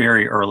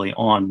very early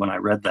on when I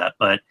read that.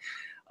 But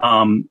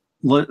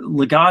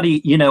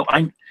Legati,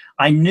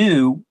 I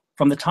knew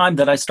from the time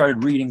that I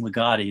started reading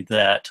Legati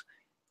that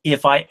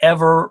if I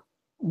ever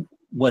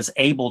was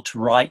able to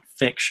write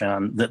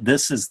fiction, that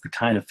this is the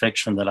kind of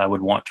fiction that I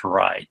would want to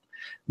write.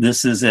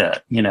 This is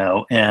it,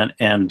 and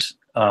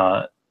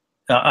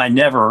I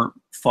never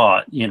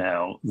thought,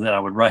 that I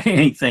would write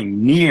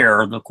anything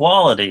near the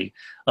quality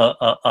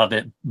of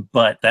it,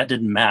 but that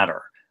didn't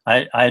matter.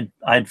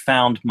 I'd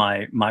found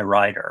my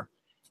writer,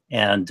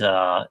 and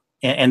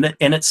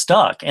it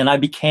stuck, and I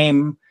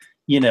became,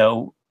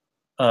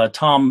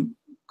 Tom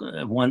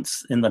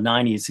once in the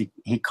 90s,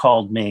 he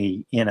called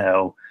me,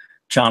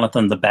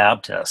 Jonathan the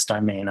Baptist. I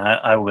mean,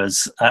 I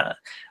was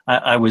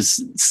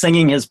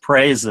singing his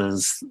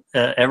praises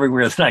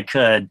everywhere that I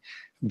could,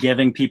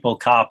 giving people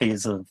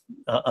copies of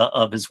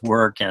his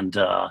work, and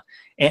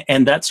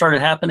that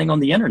started happening on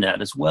the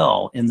internet as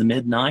well in the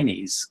mid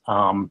 90s.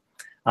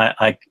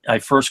 I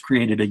first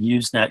created a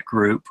Usenet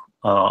group,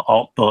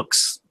 Alt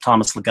Books,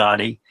 Thomas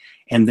Legati,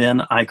 and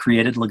then I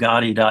created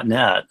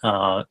Legati.net,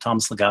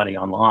 Thomas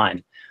Legati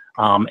Online.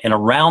 And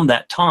around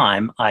that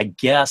time, I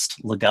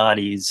guessed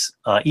Legati's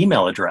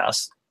email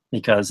address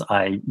because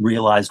I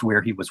realized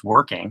where he was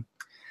working.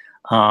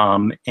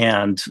 And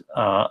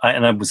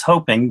I was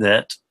hoping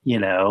that,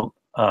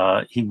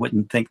 he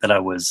wouldn't think that I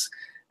was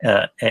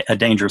a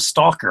dangerous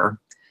stalker.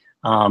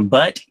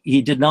 But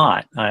he did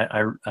not.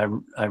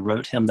 I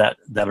wrote him that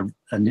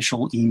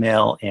initial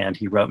email, and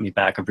he wrote me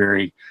back a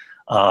very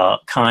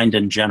kind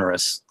and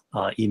generous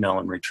email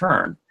in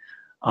return.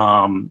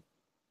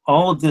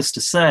 All of this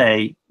to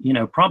say,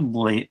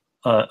 probably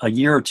a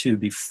year or two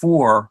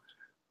before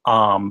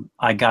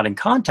I got in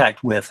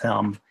contact with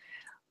him,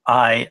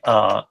 I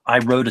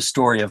wrote a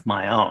story of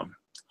my own.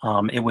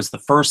 It was the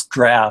first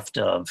draft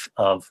of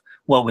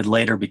what would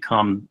later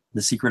become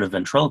The Secret of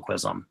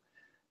Ventriloquism.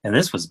 And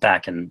this was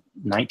back in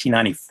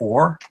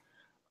 1994.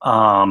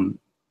 And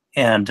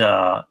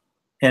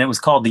it was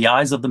called The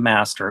Eyes of the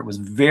Master. It was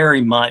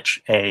very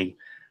much a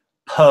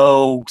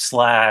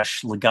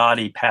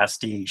Poe/Legati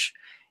pastiche.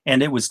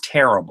 And it was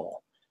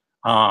terrible.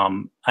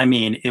 I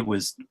mean, it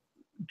was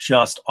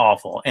just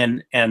awful.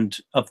 And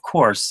of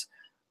course,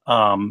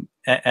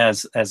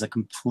 as a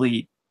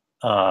complete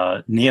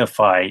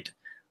neophyte,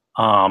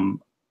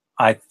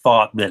 I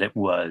thought that it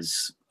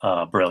was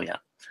brilliant.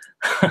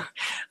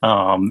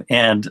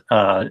 And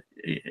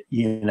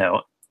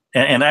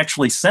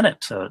actually sent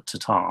it to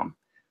Tom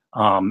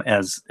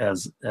as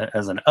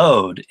an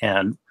ode.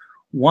 And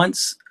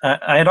once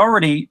I had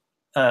already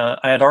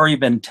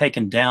been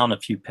taken down a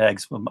few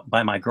pegs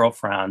by my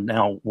girlfriend,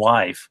 now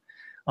wife,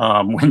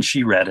 when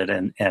she read it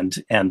and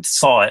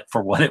saw it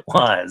for what it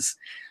was,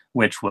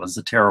 which was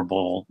a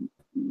terrible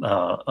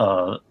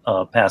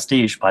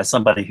pastiche by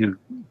somebody who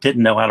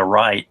didn't know how to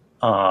write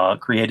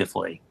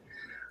creatively.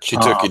 She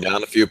took you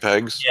down a few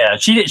pegs? Yeah,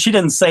 she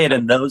didn't say it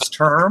in those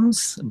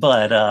terms,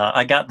 but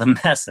I got the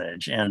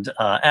message. And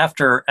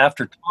after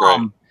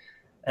Tom,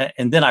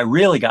 and then I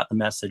really got the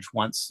message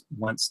once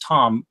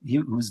Tom, he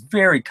was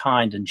very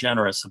kind and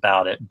generous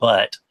about it,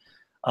 but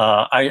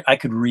I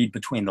could read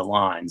between the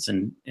lines,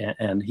 and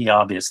he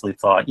obviously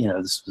thought,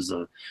 this was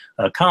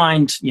a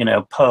kind,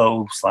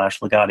 Poe /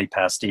 Legati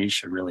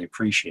pastiche. I really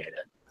appreciate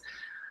it.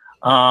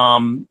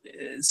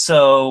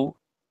 So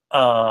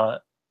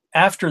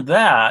after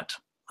that,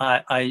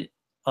 I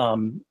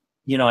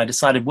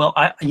decided, well,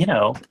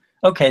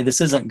 okay,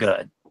 this isn't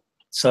good.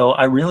 So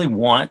I really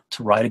want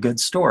to write a good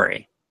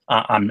story.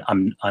 I'm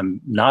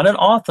not an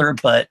author,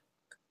 but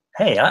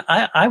hey,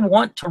 I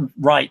want to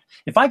write.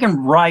 If I can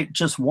write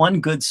just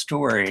one good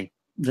story,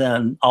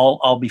 then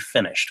I'll be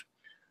finished.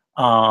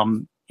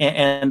 And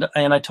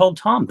I told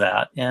Tom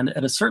that, and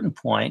at a certain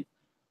point,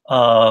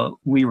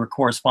 we were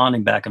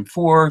corresponding back and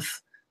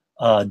forth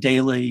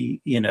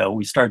daily.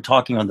 We started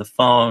talking on the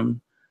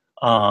phone,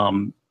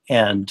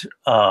 and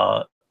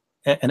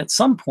at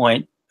some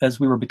point, as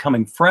we were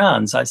becoming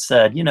friends, I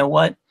said, you know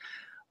what?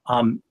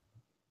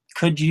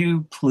 Could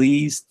you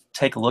please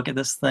take a look at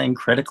this thing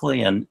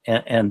critically and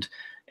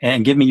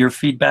give me your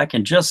feedback,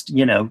 and just,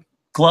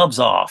 gloves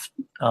off.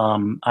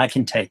 I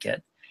can take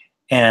it.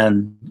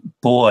 And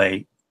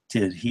boy,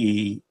 did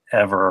he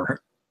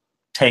ever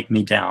take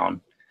me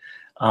down.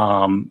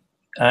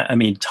 I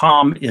mean,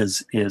 Tom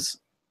is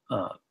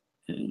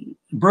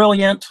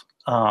brilliant,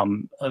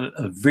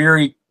 a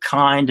very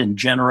kind and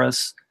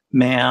generous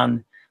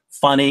man,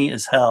 funny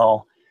as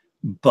hell,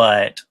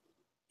 but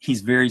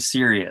he's very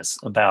serious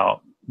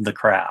about the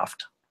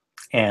craft.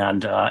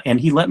 And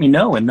he let me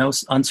know in no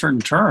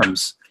uncertain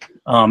terms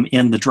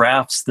in the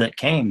drafts that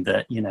came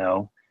that,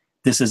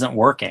 this isn't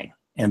working,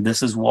 and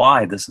this is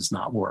why this is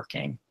not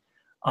working.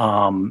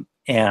 And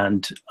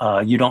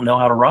you don't know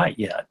how to write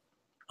yet.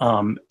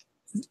 And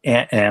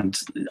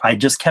I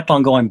just kept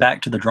on going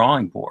back to the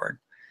drawing board.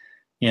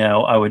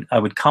 I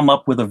would come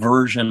up with a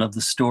version of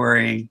the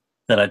story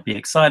that I'd be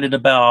excited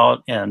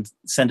about and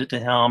send it to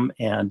him,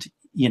 and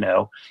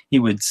he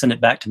would send it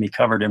back to me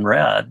covered in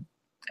red,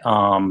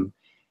 and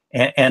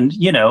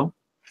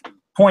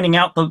pointing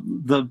out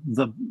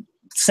the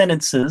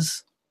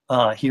sentences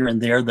here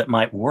and there that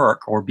might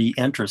work or be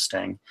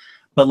interesting,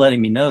 but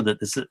letting me know that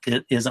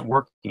it isn't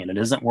working, and it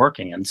isn't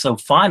working. And so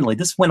finally,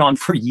 this went on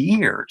for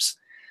years.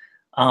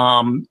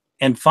 And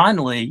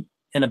finally,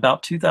 in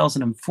about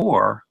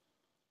 2004,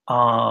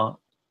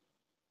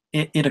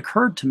 it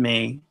occurred to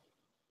me,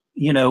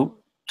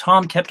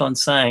 Tom kept on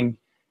saying,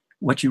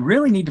 what you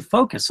really need to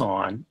focus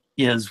on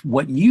is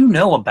what you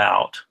know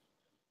about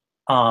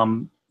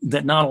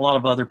that not a lot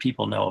of other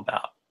people know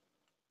about.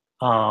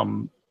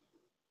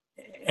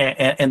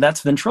 And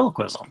that's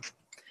ventriloquism.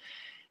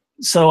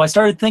 So I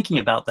started thinking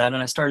about that,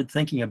 and I started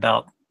thinking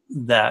about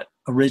that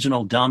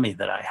original dummy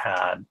that I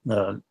had,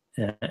 the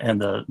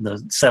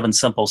 7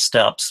 Simple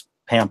Steps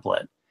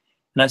pamphlet.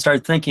 And I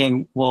started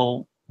thinking,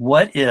 well,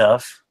 what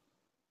if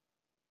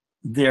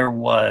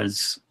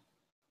that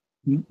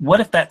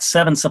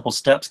 7 Simple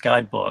Steps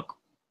guidebook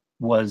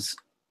was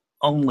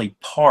only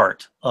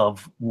part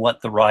of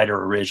what the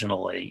writer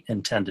originally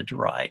intended to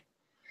write?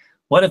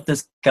 What if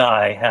this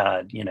guy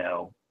had,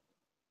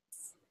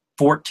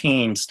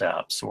 14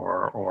 steps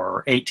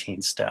or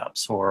 18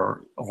 steps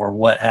or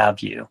what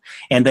have you,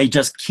 and they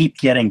just keep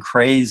getting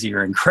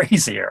crazier and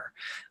crazier,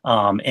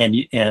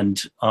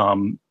 and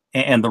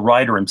the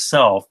writer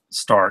himself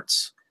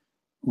starts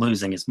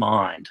losing his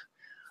mind,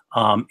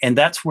 and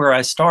that's where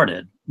I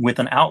started with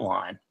an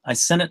outline. I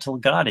sent it to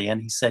Legati,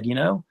 and he said,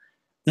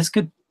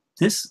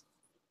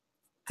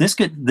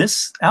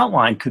 this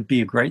outline could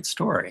be a great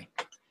story.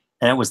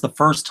 And it was the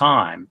first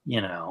time,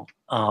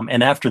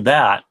 and after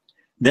that,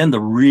 then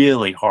the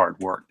really hard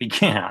work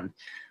began,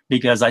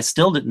 because I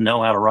still didn't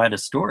know how to write a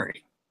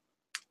story.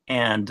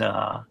 And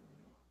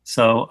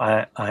so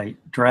I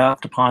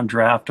draft upon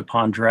draft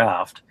upon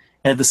draft.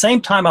 And at the same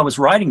time I was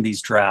writing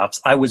these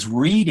drafts, I was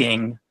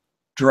reading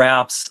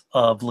drafts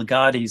of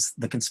Legati's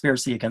The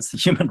Conspiracy Against the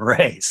Human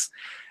Race,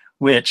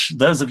 which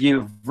those of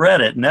you who've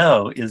read it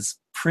know is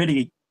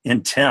pretty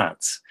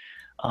intense.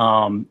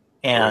 And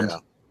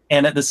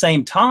at the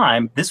same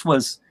time, this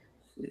was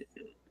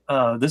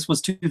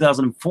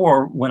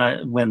 2004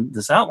 when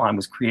this outline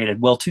was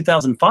created. Well,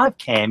 2005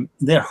 came,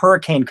 then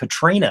Hurricane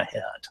Katrina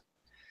hit.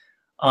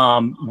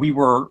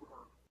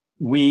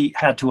 We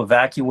had to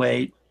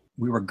evacuate.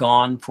 We were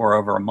gone for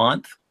over a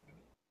month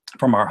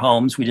from our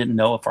homes. We didn't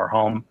know if our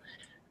home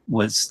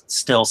was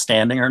still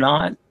standing or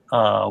not.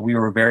 We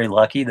were very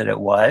lucky that it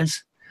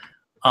was.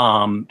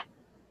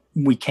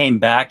 We came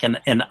back, and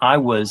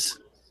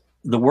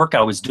the work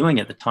I was doing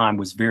at the time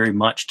was very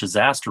much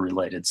disaster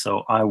related.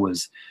 So I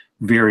was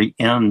very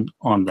in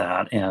on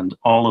that and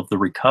all of the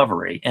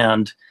recovery.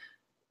 And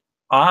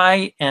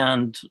I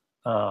and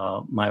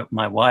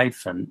my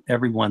wife and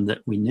everyone that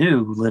we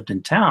knew who lived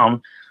in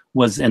town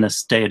was in a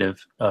state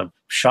of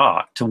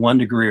shock to one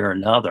degree or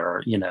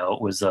another.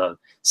 It was a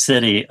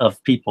city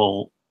of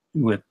people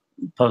with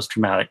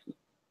post-traumatic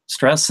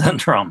stress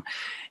syndrome.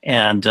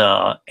 And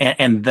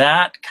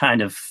that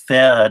kind of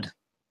fed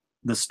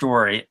the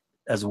story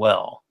as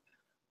well.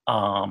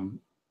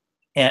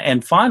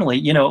 And finally,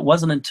 it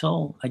wasn't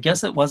until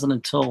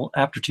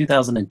after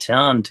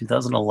 2010,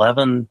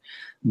 2011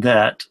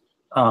 that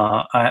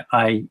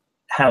I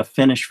had a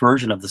finished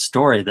version of the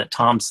story that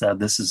Tom said,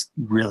 this is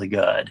really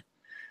good.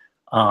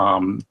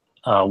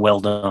 Well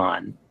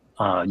done.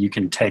 You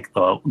can take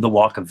the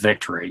walk of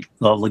victory.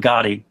 The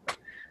Legati,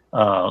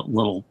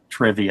 little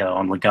trivia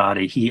on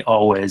Legati, he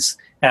always,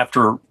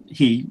 after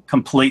he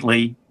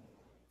completely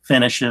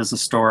finishes a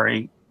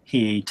story,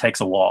 he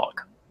takes a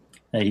walk.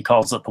 He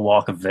calls it the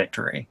walk of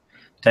victory.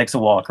 Takes a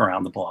walk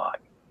around the block.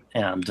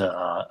 And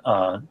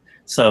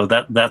so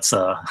that's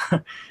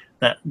a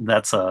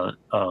that's a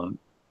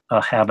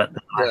habit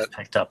that I've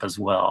picked up as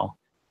well.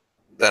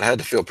 That had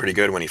to feel pretty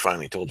good when he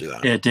finally told you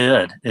that. It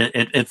did.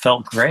 It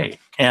felt great,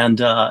 and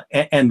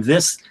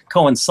this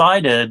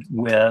coincided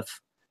with,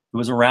 it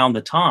was around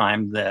the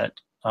time that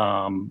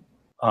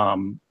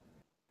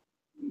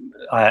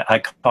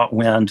I caught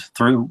wind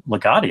through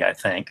Legati, I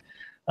think,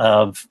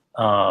 of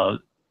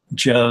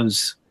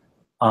Joe's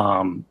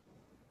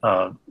Legati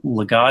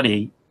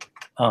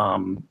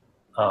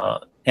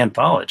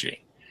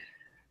anthology,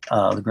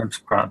 the Grimps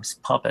Grubs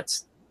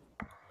Puppets.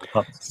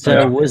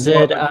 So was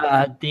it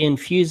the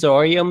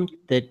Infusorium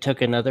that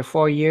took another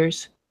 4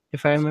 years,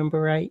 if I remember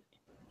right?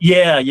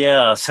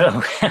 Yeah.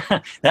 So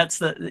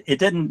it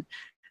didn't,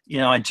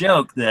 I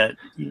joke that,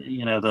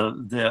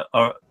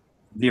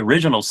 the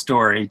original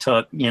story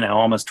took,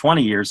 almost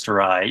 20 years to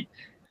write.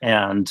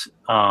 And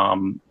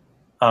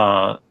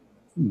the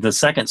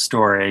second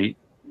story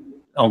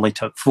only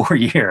took 4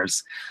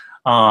 years.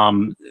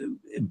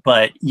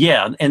 But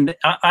yeah, and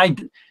I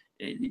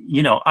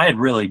had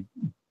really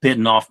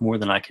bitten off more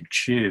than I could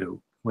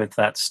chew with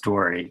that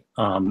story,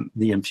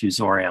 the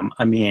Infusorium.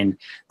 I mean,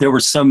 there were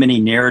so many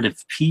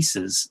narrative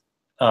pieces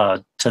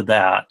to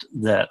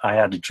that I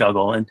had to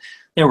juggle, and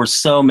there were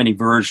so many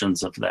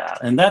versions of that.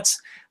 And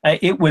I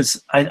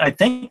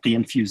think the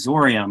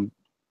Infusorium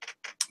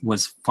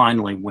was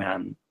finally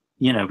when,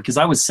 because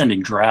I was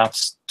sending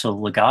drafts to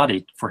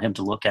Legati for him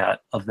to look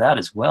at of that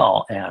as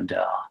well. And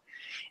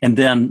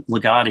then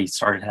Legati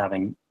started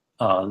having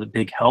the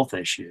big health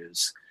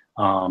issues.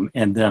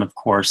 And then, of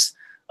course,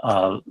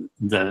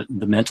 the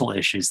mental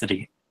issues that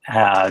he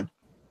has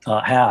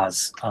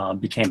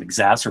became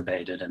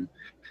exacerbated, and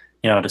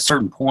at a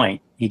certain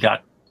point he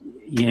got,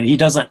 he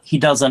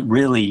doesn't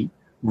really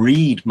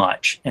read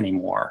much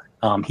anymore.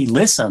 He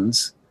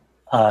listens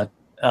and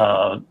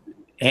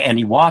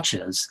he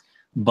watches,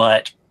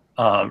 but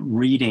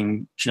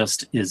reading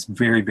just is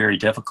very, very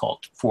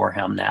difficult for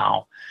him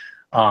now.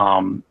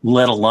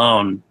 Let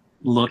alone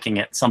looking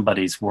at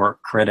somebody's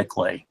work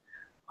critically.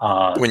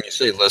 When you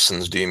say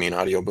listens, do you mean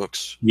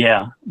audiobooks?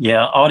 Yeah,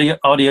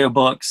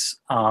 audiobooks,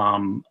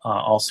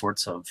 all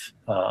sorts of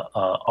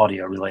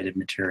audio-related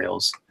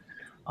materials,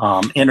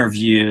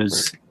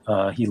 interviews.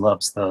 He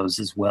loves those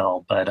as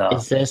well. But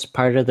is this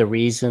part of the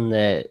reason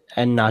that,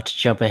 and not to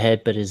jump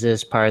ahead, but is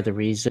this part of the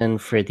reason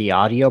for the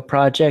audio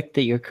project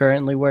that you're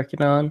currently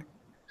working on?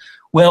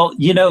 Well,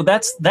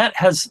 that's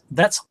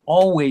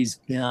always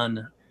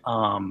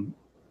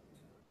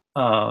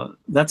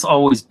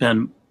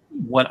been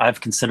what I've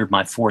considered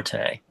my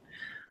forte.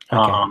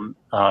 Okay.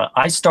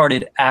 I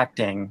started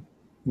acting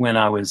when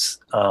I was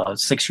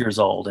 6 years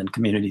old in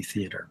community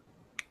theater.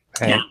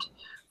 Okay. And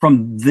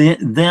from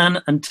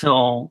then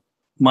until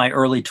my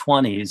early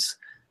 20s,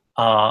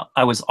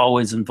 I was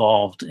always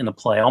involved in a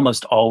play,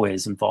 almost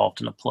always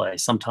involved in a play,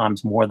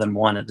 sometimes more than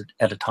one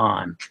at a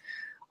time.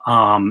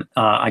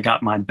 I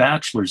got my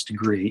bachelor's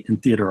degree in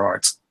theater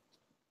arts.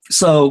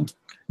 So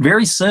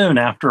very soon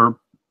after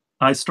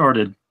I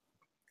started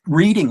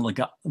reading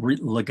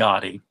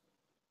Legati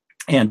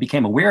and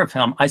became aware of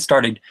him, I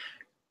started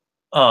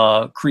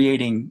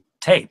creating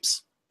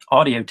tapes,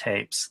 audio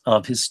tapes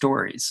of his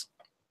stories,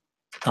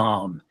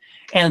 and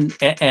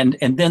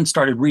then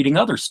started reading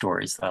other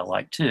stories that I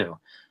like too.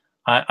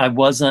 I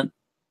wasn't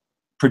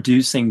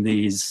producing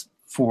these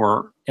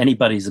for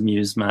anybody's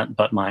amusement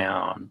but my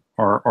own,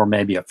 or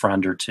maybe a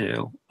friend or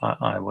two.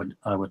 I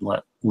would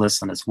let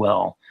listen as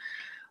well.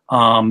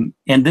 And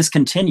this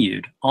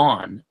continued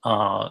on.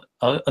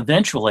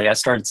 Eventually, I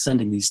started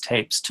sending these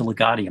tapes to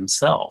Legati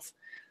himself,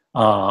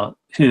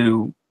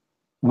 who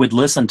would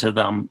listen to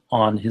them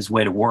on his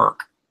way to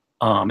work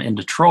in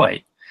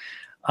Detroit,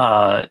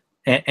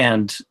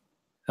 and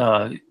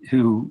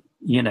who,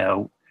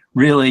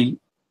 really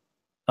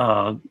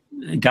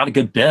got a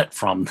good bit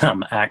from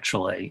them,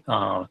 actually.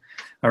 I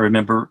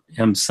remember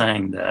him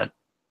saying that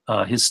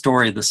his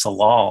story, The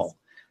Salal,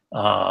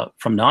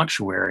 from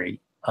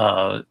Noctuary,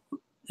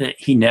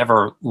 he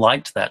never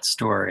liked that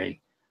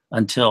story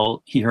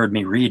until he heard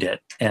me read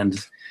it. And,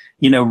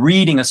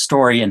 reading a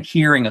story and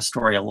hearing a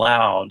story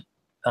aloud,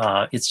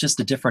 it's just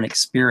a different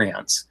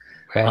experience.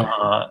 Right.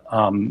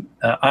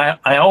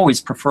 I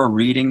always prefer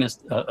reading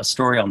a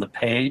story on the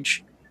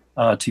page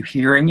to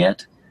hearing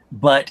it,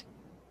 but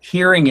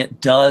hearing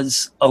it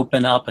does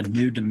open up a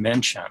new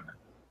dimension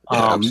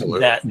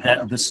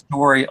that the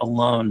story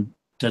alone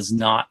does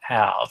not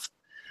have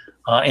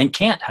and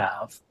can't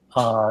have.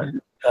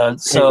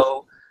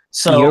 So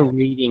your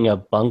reading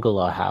of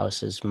Bungalow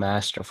House is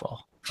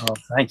masterful. Oh,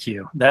 thank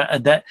you.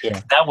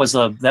 That was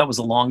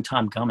a long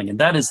time coming, and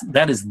that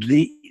is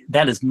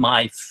that is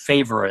my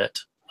favorite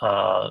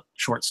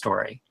short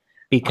story.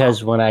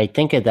 Because when I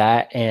think of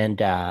that, and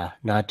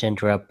not to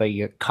interrupt, but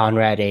your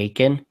Conrad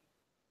Aiken,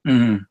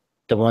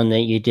 the one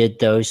that you did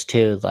those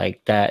two,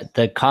 like that,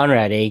 the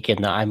Conrad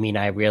Aiken, I mean,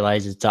 I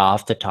realize it's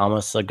off the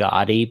Thomas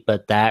Ligotti,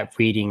 but that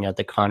reading of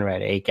the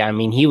Conrad Aiken, I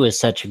mean, he was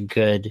such a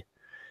good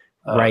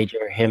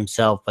writer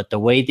himself, but the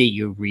way that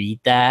you read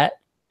that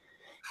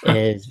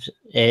is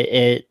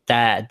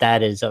that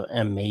is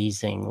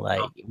amazing.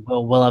 Like,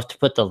 we'll have to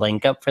put the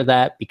link up for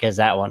that, because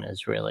that one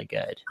is really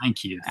good.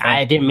 Thank you.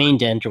 I didn't mean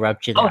to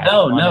interrupt you there.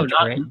 Oh, no,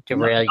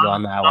 derail you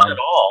on that not one. at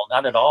all.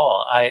 Not at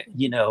all.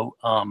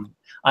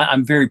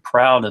 I'm very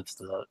proud of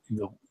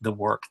the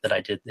work that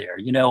I did there.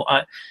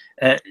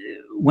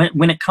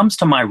 When it comes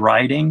to my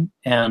writing,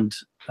 and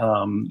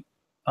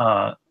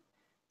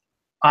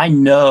I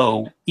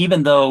know,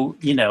 even though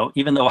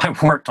I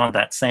worked on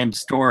that same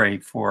story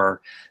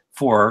for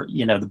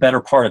the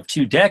better part of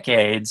 2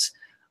 decades,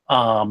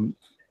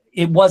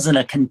 it wasn't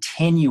a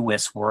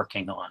continuous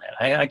working on it.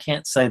 I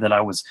can't say that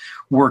I was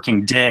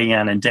working day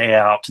in and day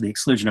out to the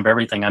exclusion of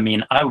everything. I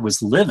mean, I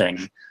was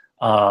living,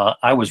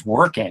 I was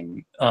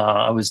working,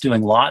 I was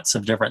doing lots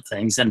of different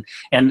things, and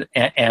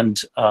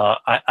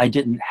I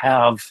didn't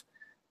have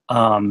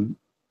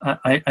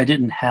I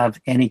didn't have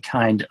any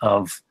kind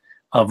of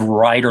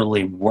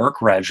writerly work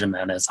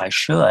regimen as I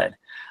should.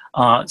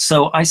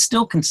 So I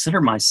still consider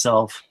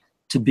myself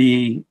to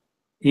be,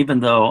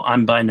 even though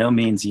I'm by no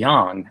means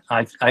young,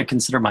 I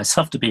consider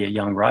myself to be a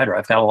young writer.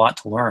 I've got a lot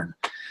to learn,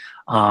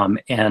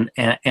 and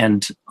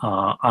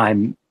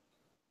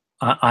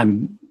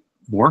I'm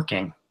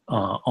working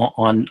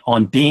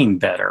on being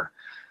better.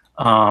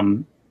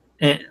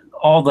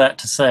 All that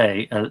to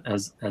say,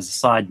 as a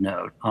side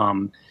note,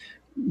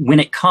 when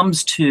it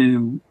comes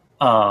to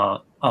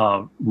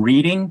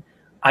reading,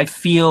 I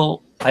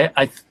feel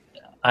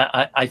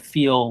I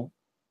feel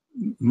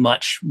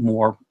much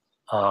more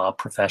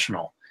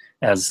professional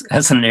as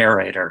a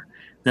narrator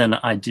than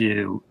I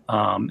do,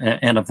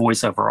 and a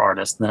voiceover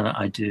artist than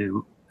I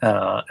do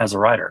as a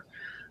writer.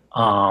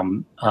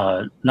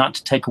 Not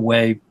to take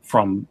away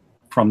from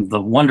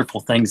the wonderful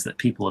things that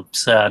people have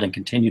said and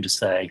continue to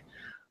say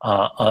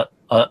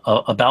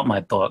about my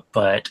book,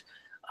 but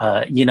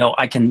I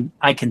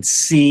can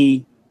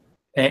see,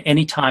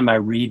 anytime I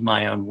read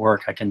my own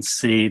work, I can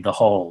see the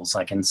holes,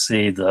 I can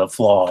see the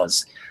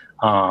flaws,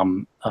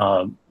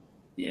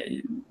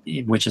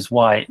 which is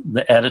why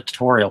the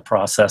editorial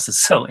process is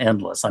so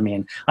endless. I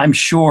mean, I'm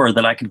sure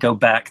that I could go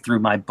back through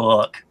my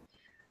book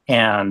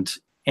and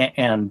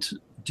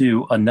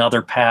do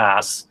another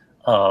pass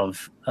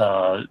of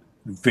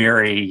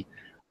very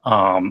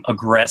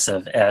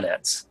aggressive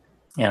edits,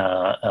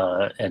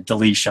 and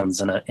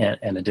deletions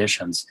and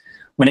additions.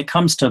 When it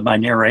comes to my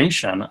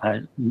narration,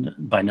 I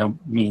by no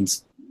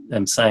means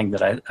am saying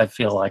that I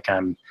feel like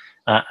I'm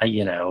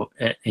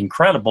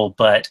incredible,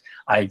 but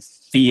I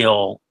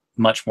feel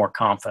much more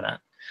confident.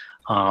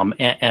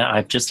 And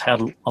I've just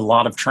had a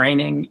lot of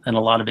training and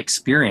a lot of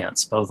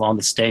experience, both on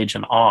the stage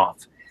and off.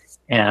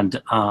 And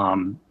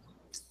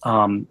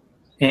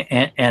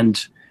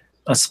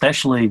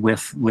especially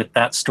with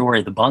that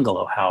story, The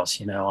Bungalow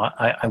House,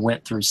 I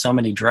went through so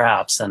many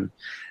drafts, and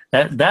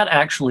that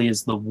actually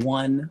is the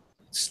one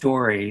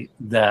story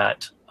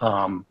that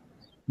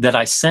that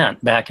I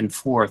sent back and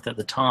forth at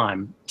the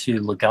time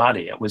to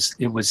Ligotti. It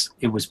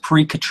was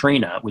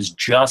pre-Katrina. It was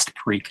just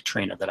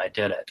pre-Katrina that I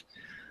did it.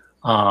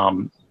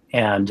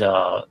 And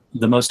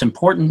the most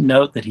important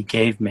note that he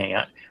gave me,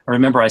 I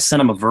remember I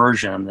sent him a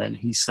version, and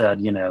he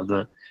said,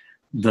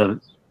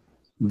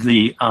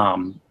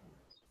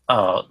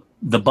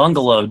 the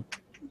Bungalow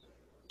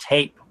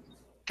tape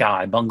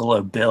guy,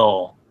 Bungalow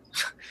Bill,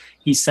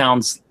 he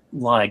sounds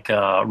like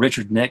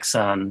Richard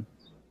Nixon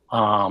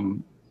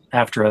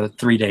after a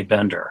 3-day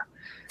bender.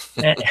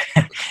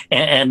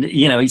 and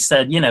he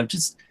said,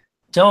 just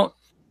don't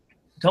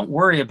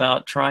worry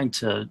about trying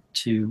to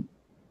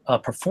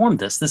perform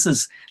this. This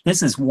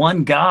is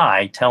one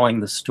guy telling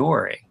the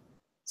story.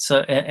 So,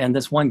 and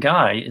this one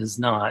guy is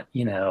not,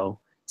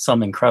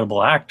 some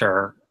incredible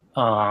actor.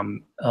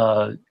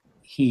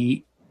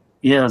 He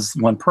is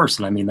one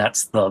person. I mean,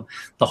 that's the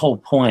whole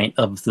point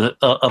of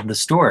the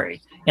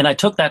story. And I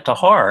took that to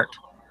heart,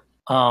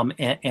 and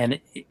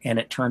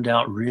it turned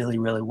out really,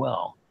 really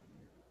well.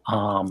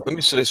 Let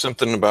me say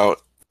something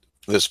about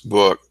this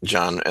book,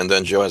 John, and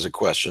then Joe has a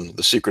question.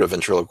 The Secret of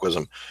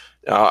Ventriloquism.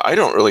 I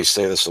don't really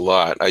say this a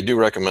lot. I do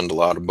recommend a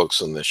lot of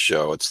books on this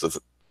show. It's the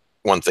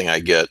one thing I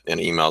get in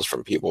emails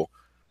from people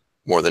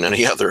more than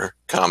any other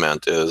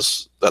comment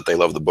is that they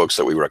love the books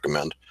that we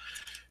recommend.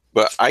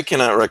 But I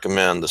cannot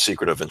recommend The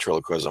Secret of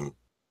Ventriloquism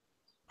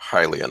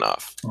highly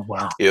enough. Oh,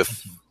 wow.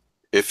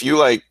 If you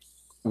like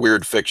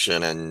weird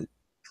fiction, and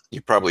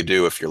you probably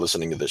do if you're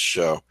listening to this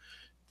show,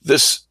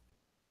 this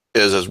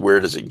is as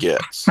weird as it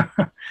gets.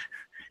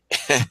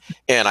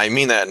 And I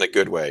mean that in a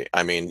good way.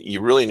 I mean,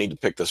 you really need to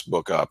pick this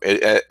book up.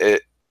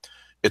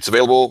 It's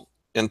available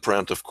in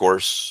print, of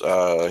course.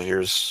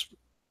 Here's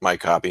my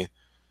copy.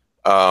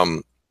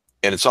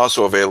 and it's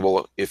also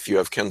available if you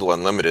have Kindle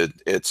Unlimited.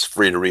 It's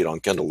free to read on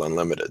Kindle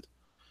Unlimited.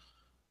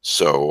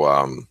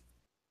 So,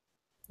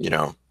 you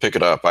know, pick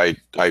it up. I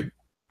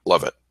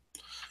love it.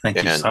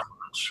 Thank you so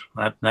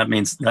much. That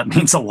means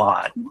a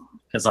lot,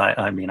 because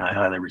I mean, I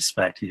highly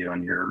respect you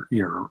and your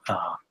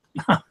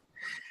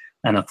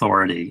an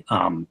authority.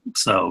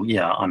 So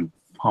yeah, I'm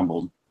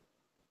humbled.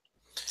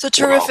 It's a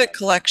terrific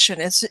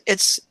collection.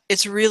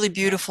 It's really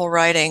beautiful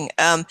writing,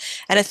 and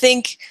I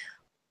think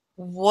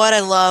what I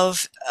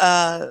love,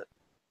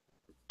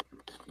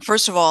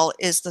 first of all,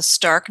 is the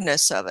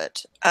starkness of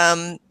it.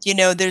 You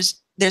know,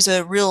 there's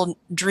a real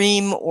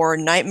dream or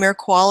nightmare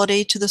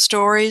quality to the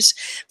stories,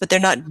 but they're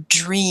not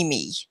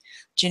dreamy.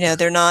 You know,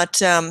 they're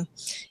not.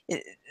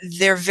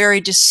 They're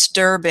very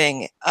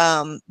disturbing,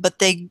 but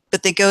they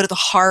go to the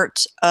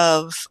heart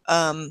of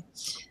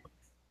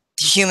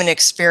human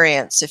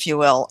experience, if you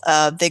will.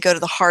 They go to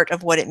the heart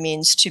of what it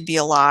means to be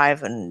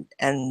alive, and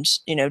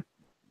you know,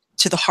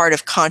 to the heart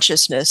of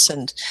consciousness,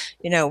 and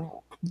you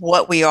know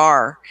what we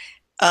are.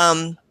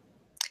 And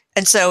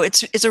so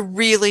it's a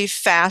really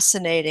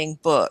fascinating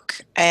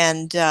book,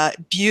 and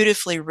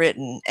beautifully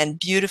written and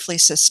beautifully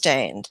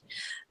sustained.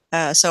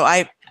 So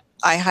I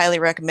highly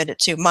recommend it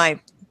too.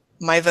 My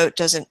vote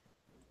doesn't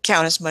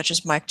count as much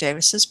as Mike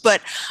Davis's, but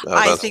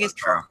I think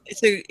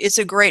it's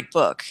a great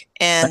book,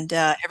 and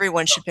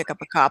everyone should pick up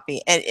a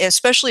copy, and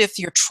especially if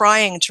you're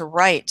trying to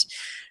write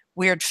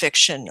weird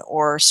fiction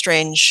or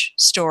strange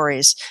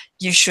stories,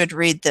 you should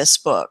read this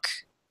book.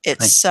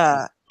 It's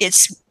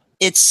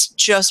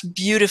just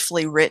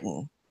beautifully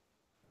written.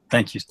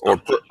 Thank you.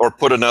 Or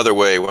put another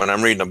way, when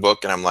I'm reading a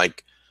book and I'm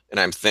like, and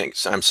I'm saying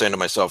to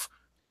myself,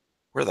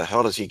 where the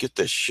hell does he get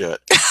this shit?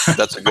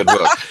 That's a good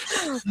book.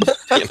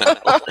 You know?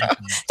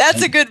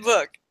 That's a good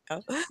book.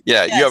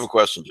 Yeah, yes. You have a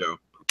question, Joe.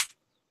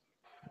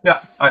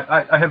 Yeah,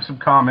 I have some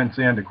comments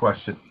and a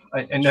question.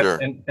 Sure.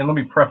 And let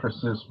me preface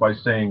this by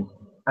saying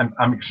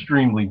I'm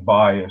extremely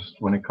biased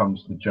when it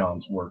comes to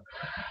Jon's work.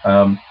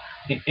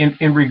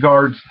 In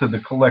regards to the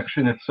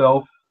collection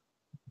itself,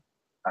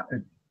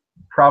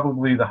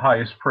 probably the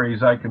highest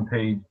praise I can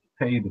pay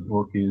the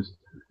book is,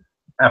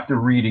 after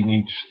reading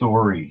each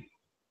story,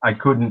 I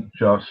couldn't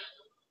just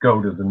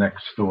go to the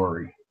next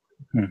story.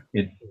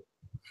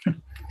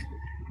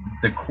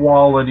 The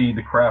quality,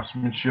 the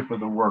craftsmanship of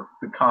the work,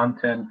 the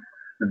content,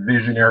 the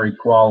visionary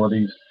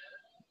qualities,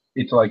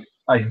 it's like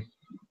I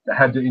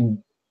had to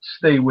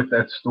stay with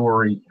that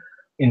story,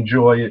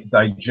 enjoy it,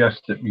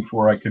 digest it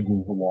before I could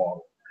move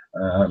along.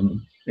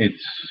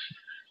 It's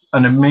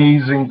an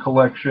amazing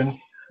collection,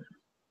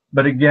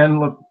 but again,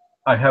 look,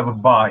 I have a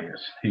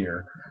bias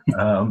here.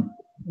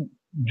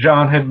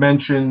 Jon had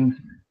mentioned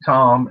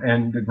Tom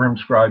and the Grim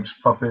Scribe's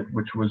Puppet,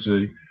 which was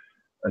a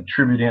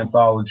tribute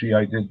anthology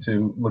I did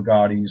to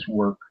Legati's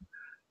work,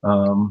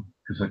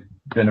 because I've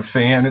been a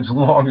fan as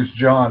long as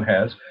Jon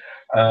has.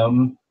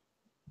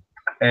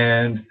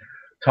 And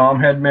Tom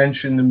had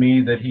mentioned to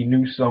me that he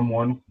knew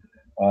someone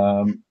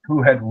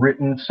who had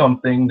written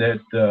something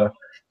that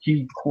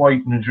he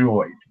quite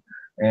enjoyed.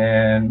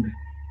 And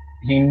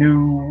he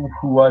knew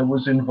who I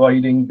was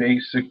inviting,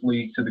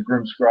 basically, to the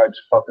Grim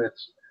Scribe's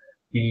Puppets.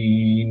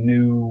 He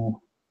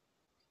knew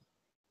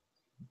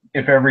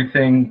if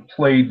everything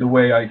played the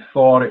way I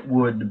thought it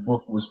would, the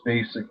book was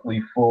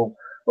basically full,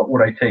 but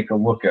would I take a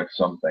look at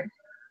something?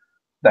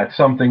 That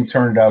something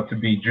turned out to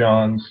be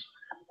Jon's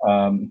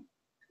 20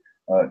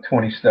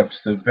 Steps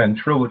to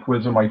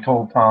Ventriloquism. I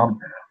told Tom,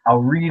 I'll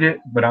read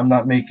it, but I'm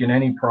not making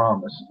any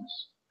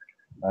promises.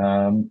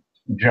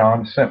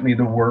 Jon sent me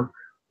the work,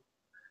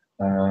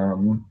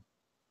 and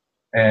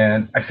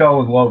I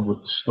fell in love with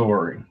the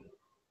story.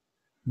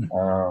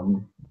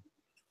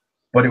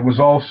 But it was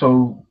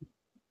also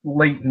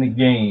late in the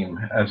game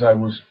as I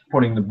was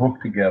putting the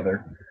book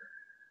together.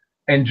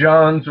 And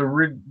Jon's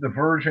the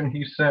version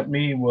he sent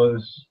me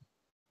was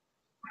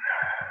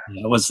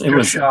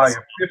shy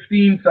of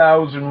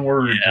 15,000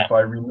 words, if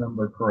I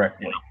remember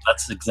correctly. Yeah,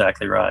 that's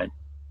exactly right.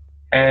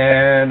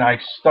 And I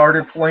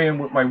started playing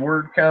with my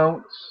word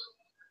counts,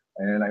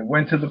 and I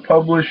went to the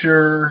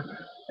publisher,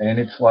 and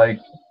it's like,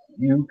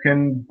 you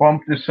can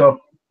bump this up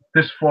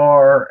this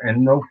far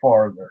and no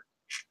farther.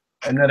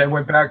 And then I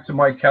went back to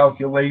my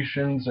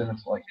calculations, and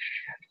it's like,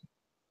 shit.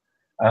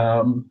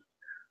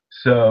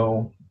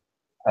 So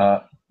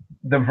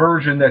the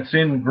version that's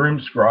in Grim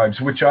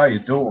Scribes, which I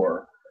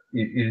adore,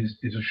 is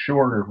a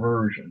shorter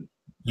version.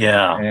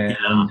 Yeah.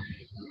 And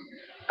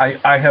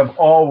I have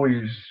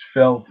always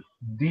felt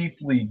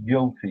deeply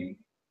guilty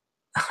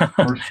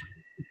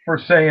for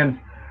saying,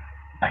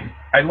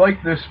 I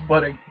like this,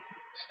 but it's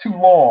too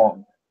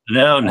long.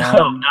 No,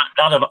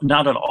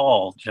 not at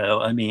all,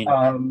 Joe. I mean,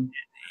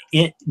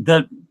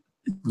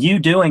 you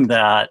doing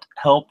that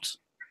helped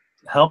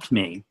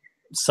me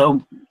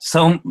so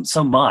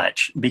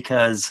much,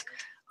 because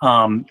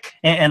and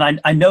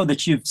I know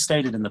that you've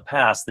stated in the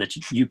past that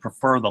you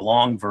prefer the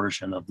long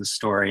version of the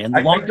story, and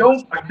I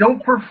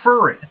don't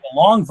prefer it. The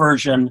long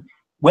version,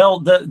 well,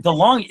 the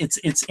long,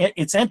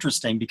 it's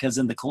interesting because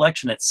in the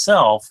collection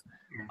itself,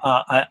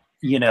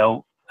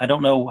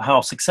 don't know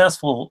how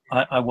successful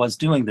I was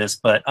doing this,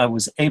 but I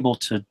was able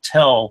to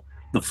tell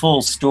the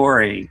full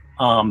story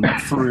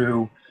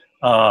through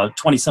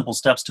 20 Simple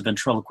Steps to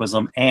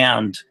Ventriloquism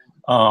and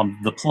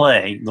the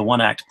play, the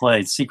one-act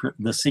play,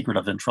 The Secret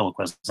of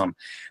Ventriloquism.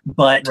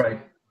 But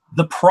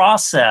the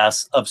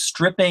process of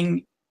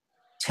stripping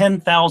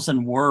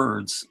 10,000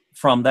 words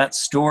from that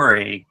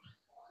story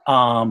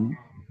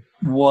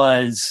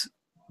was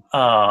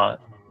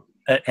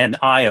an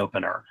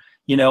eye-opener.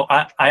 You know,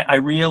 I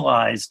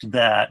realized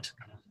that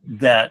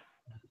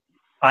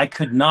I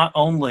could not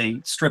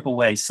only strip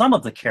away some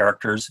of the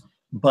characters,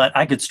 but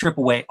I could strip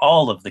away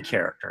all of the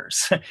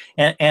characters,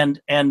 and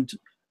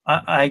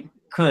I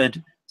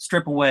could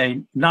strip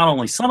away not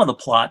only some of the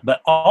plot,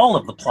 but all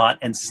of the plot,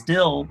 and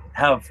still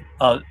have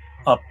a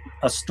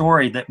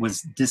story that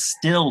was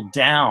distilled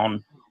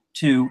down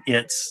to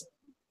its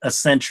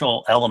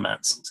essential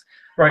elements.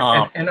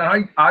 Right, and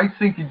I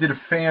think you did a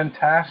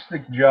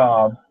fantastic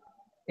job.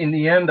 In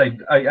the end,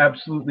 I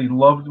absolutely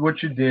loved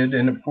what you did,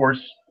 and of course,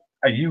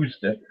 I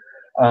used it.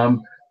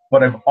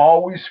 But I've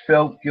always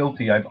felt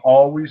guilty. I've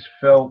always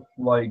felt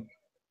like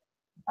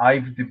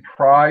I've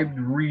deprived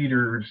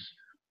readers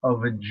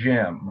of a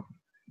gem.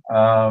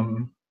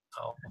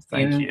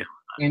 Thank you.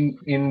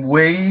 In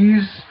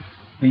ways,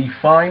 the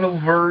final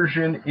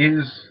version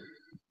is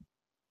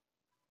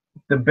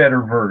the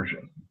better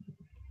version.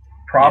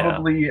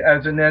 Probably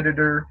as an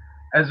editor,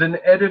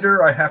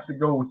 I have to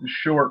go with the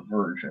short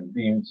version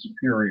being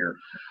superior.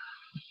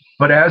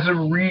 But as a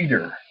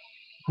reader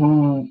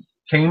who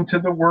came to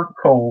the work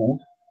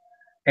cold,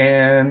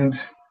 and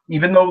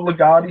even though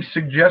Ligotti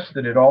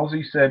suggested it, all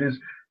he said is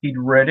he'd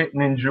read it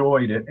and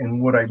enjoyed it and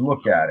would I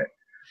look at it.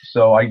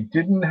 So I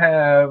didn't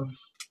have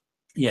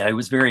it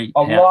was very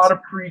a lot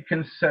of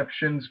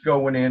preconceptions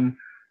going in.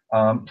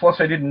 Plus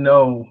I didn't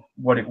know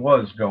what it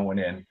was going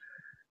in.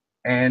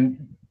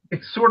 And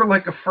it's sort of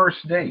like a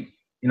first date.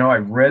 You know, I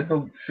read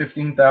the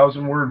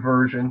 15,000 word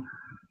version.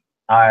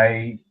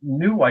 I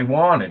knew I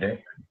wanted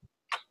it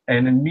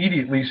and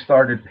immediately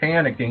started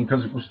panicking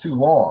because it was too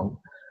long.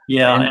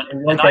 Yeah.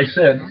 And like I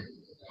said,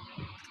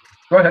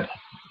 go ahead.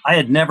 I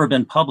had never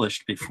been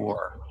published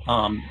before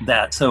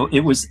that. So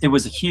it was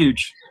a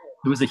huge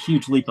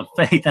leap of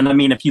faith. And I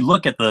mean, if you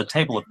look at the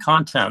table of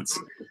contents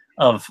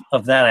of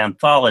that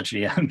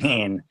anthology, I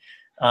mean,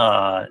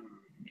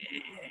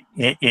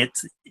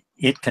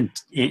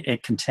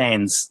 it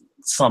contains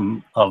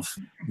some of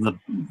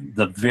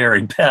the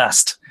very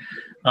best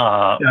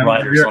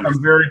writers.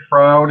 I'm very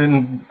proud,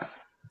 and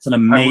it's an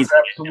amazing. I was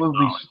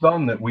absolutely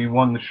stunned that we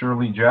won the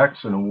Shirley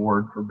Jackson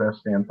Award for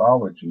Best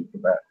Anthology for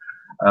that.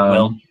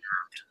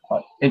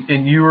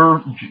 And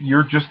you're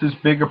just as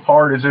big a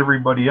part as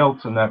everybody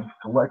else in that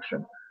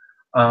collection.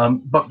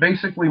 But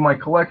basically, my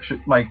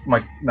question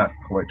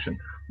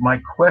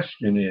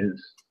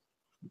is,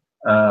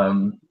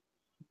 do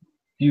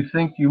you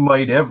think you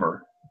might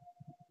ever,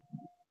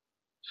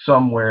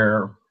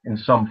 somewhere in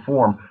some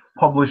form,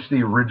 publish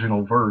the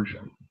original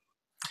version?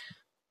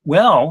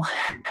 Well,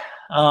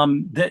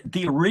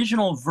 the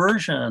original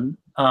version,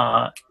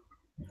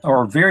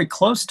 or very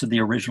close to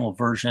the original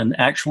version,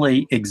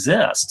 actually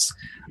exists.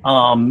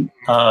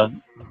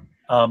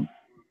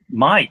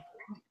 Mike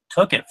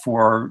took it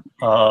for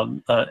a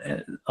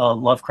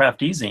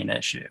Lovecraft eZine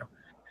issue.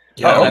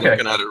 Yeah, I'm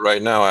looking at it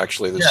right now.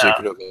 Actually, The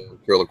Secret of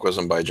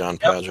Ventriloquism by Jon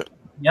Padgett.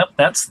 Yep,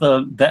 that's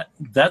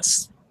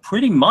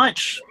pretty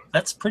much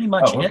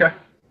it.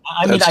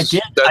 I mean,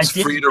 That's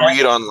free to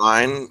read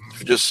online.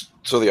 Just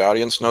so the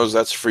audience knows,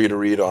 that's free to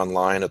read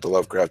online at the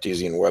Lovecraft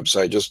eZine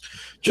website. Just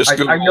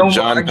Google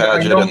Jon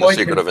Padgett and The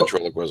Secret of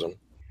Ventriloquism.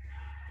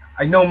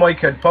 I know Mike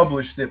had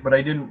published it, but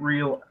I didn't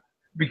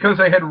because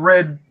I had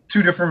read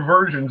two different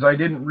versions. I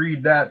didn't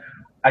read that.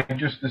 I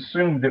just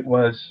assumed it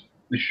was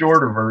the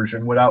shorter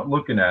version without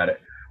looking at it.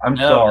 I'm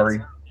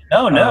sorry.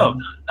 No, not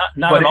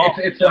but at all.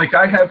 It's like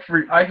I have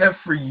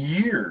for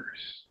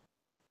years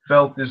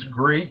felt this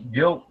great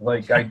guilt,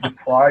 like I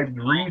deprived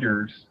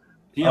readers.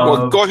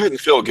 Well, go ahead and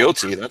feel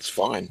guilty. That's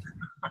fine.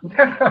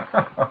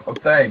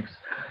 Thanks.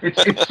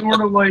 It's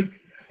sort of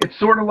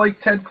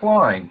like Ted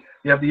Klein.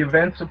 You have the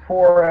events of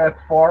Poor Ass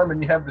Farm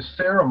and you have the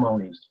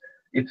ceremonies.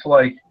 It's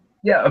like,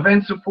 yeah,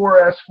 events of Poor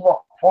Ass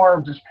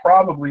Farms is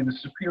probably the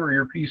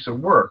superior piece of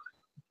work.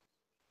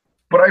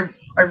 But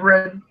I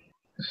read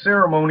the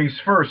ceremonies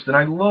first, and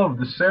I love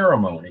the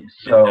ceremonies.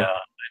 So yeah, I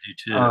do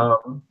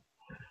too.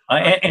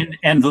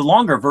 And the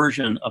longer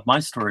version of my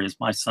story is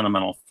my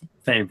sentimental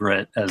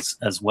favorite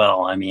as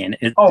well. I mean,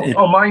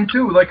 mine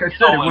too. Like I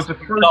said, it was the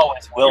first. It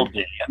always will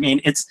be. I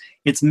mean, it's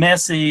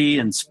messy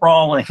and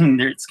sprawling.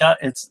 It's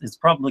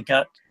probably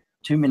got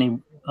too many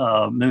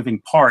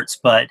moving parts,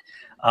 but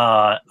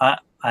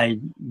it's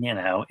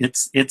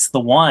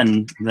the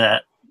one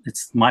that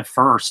it's my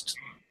first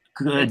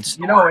good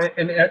story.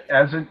 You know,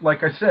 and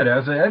like I said,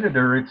 as an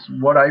editor, it's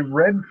what I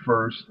read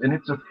first, and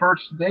it's a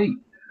first date.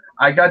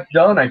 I got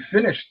done. I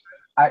finished.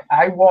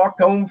 I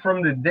walked home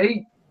from the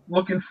date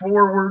looking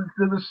forward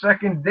to the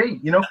second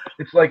date. You know,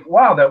 it's like,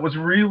 wow, that was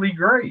really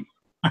great.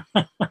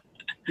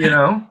 You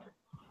know?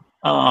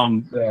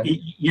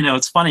 You know,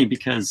 it's funny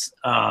because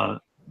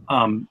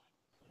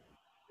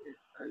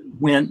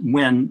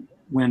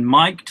when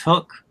Mike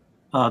took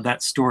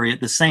that story, at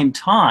the same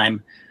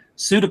time,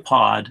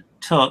 Pseudopod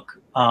took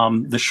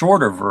the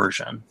shorter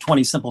version,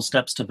 20 Simple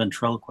Steps to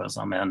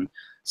Ventriloquism, and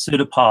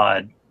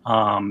Pseudopod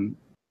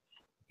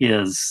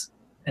is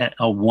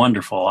a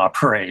wonderful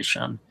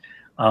operation.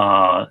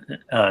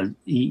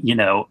 You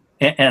know,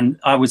 and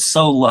I was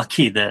so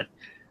lucky that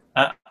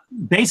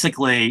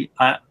basically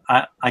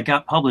I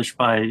got published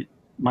by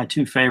my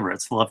two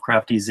favorites,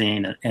 Lovecraft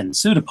eZine and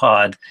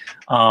Pseudopod,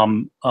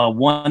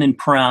 one in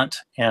print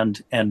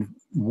and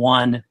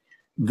one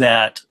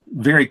that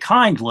very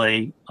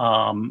kindly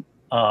Sean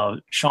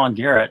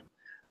Garrett,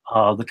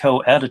 the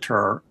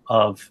co-editor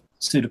of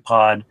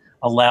Pseudopod,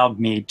 allowed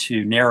me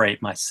to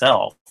narrate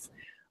myself.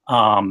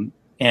 And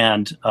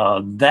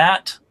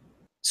that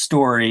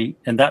story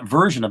and that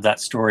version of that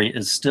story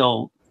is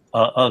still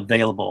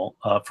available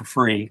for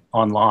free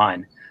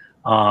online.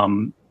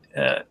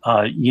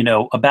 You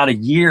know, about a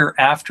year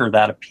after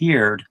that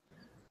appeared,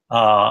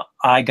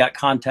 I got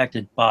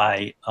contacted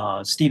by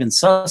Steven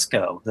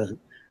Susko,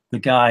 the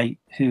guy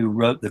who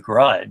wrote The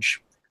Grudge,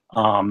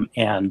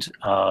 and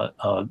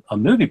a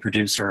movie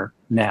producer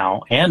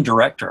now and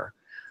director.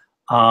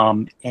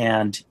 And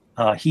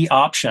he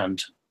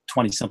optioned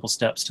 20 Simple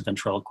Steps to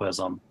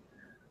Ventriloquism,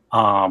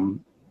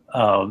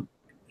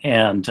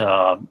 and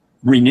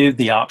renewed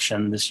the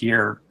option this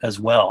year as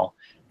well.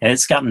 And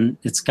it's gotten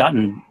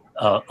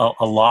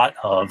a lot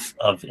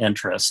of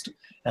interest.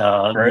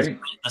 The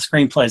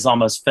screenplay is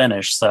almost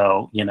finished,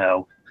 so you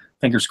know,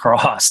 fingers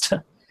crossed.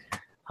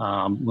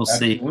 We'll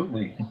see.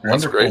 Absolutely,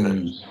 that's great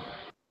news.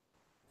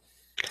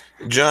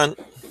 John,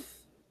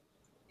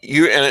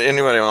 you and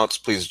anybody else,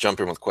 please jump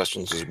in with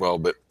questions as well.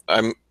 But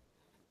I'm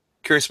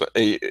curious about.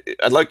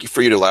 I'd like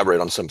for you to elaborate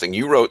on something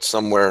you wrote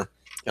somewhere,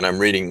 and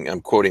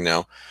I'm quoting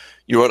now.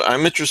 You wrote,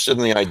 "I'm interested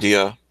in the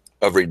idea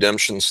of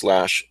redemption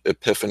 /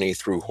 epiphany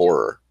through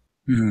horror."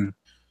 Mm-hmm.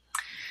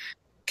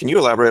 Can you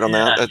elaborate on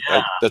that?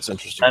 That's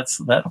interesting. That's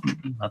a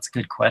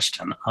good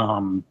question.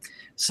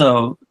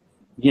 So,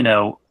 you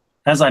know,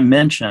 as I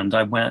mentioned,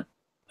 I went,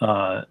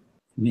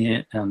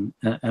 me and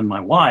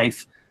my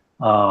wife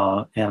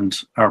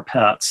and our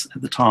pets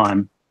at the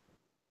time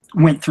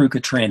went through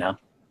Katrina,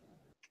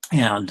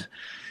 and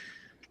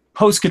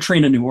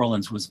post-Katrina New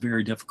Orleans was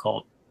very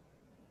difficult.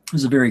 It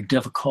was a very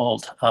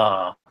difficult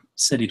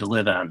city to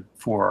live in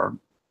for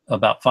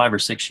about 5 or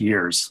 6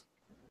 years.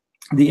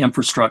 The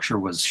infrastructure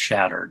was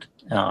shattered,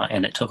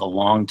 and it took a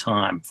long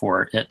time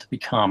for it to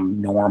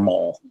become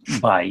normal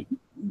by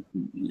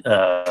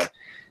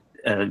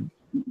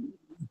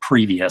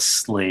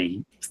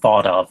previously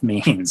thought of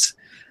means.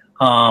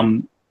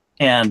 And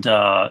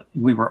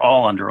we were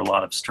all under a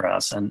lot of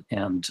stress, and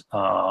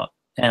at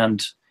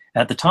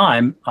the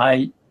time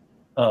I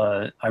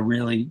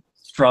really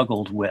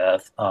struggled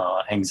with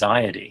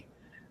anxiety,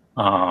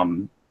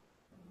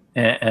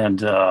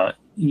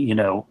 you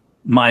know,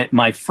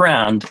 my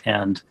friend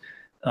and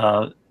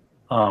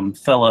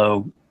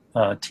fellow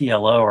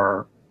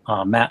TLOer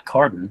Matt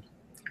Carden,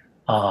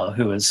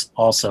 who is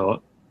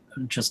also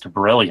just a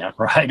brilliant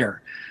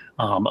writer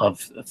of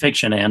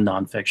fiction and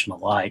nonfiction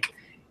alike,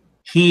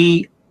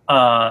 he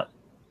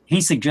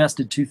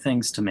suggested two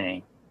things to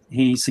me.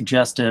 He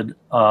suggested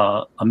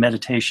a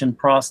meditation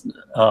process,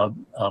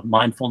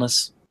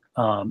 mindfulness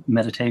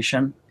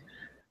meditation,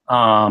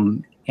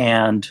 and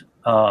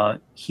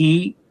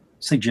he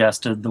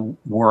suggested the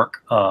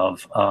work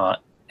of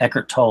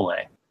Eckhart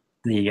Tolle,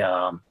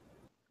 the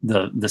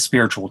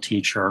spiritual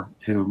teacher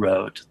who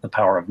wrote The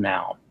Power of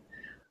Now,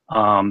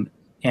 and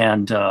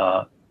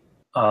that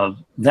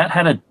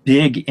had a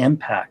big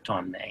impact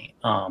on me.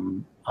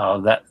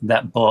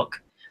 That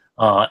book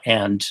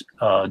and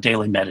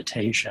daily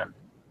meditation,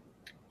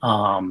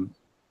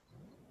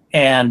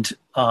 and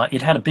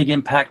it had a big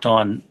impact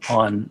on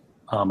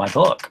my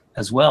book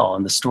as well,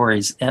 and the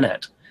stories in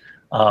it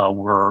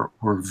were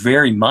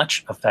very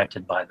much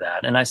affected by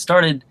that. And I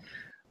started,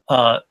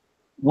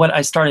 what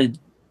I started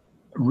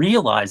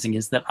realizing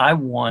is that I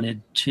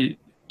wanted to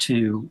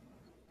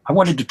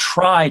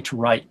try to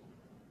write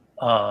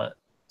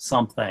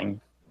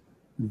something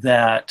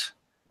that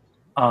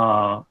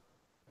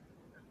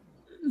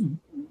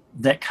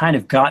that kind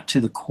of got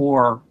to the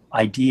core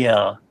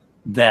idea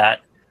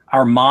that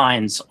our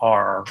minds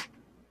are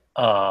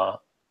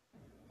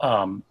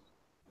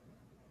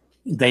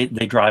they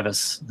drive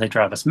us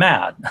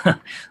mad.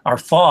 Our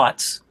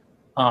thoughts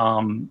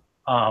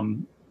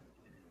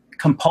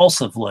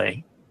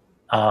compulsively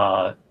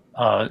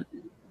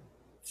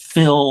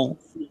fill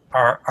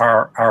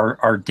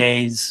our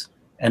days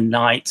and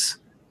nights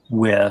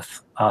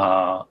with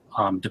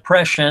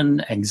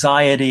depression,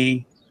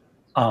 anxiety,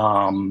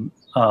 and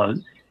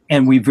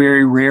we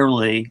very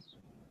rarely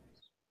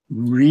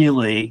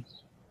really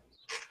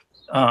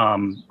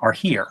are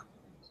here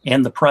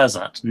in the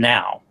present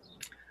now.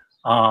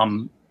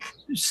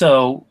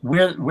 So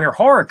where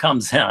horror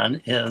comes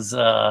in is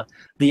the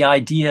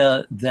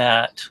idea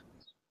that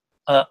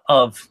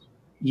of,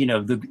 you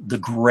know, the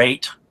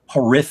great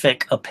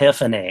horrific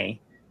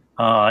epiphany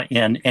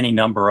in any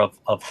number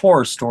of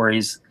horror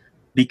stories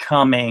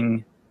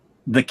becoming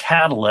the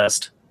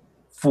catalyst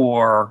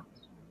for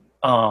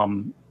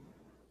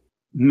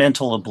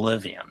mental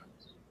oblivion.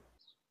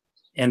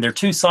 And there are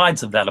two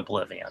sides of that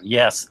oblivion.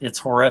 Yes, it's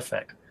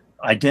horrific.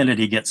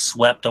 Identity gets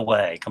swept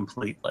away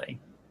completely.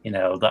 You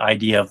know, the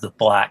idea of the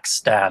black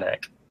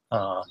static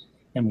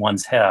in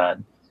one's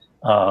head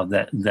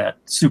that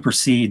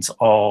supersedes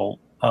all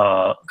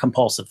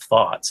compulsive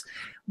thoughts.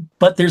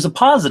 But there's a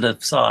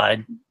positive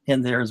side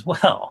in there as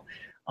well.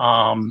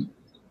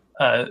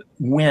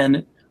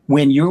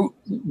 When you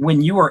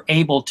are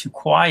able to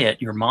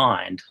quiet your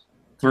mind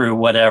through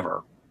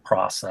whatever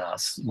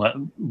process,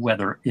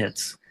 whether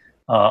it's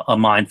a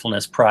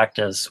mindfulness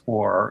practice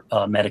or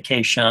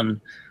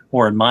medication,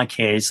 or in my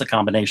case, a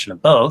combination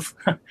of both,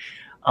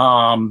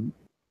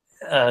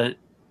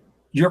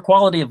 your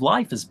quality of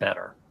life is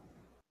better.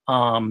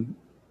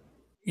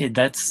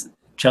 That's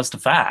just a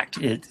fact.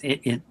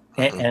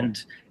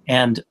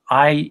 And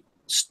I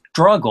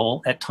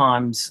struggle at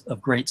times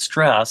of great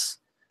stress,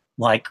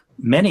 like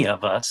many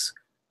of us,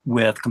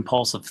 with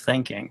compulsive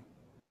thinking.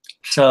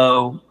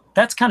 So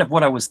that's kind of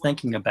what I was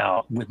thinking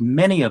about with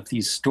many of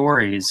these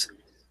stories.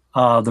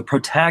 The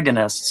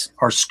protagonists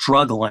are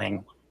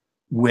struggling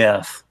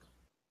with,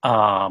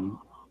 they're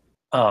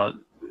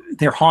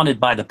haunted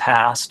by the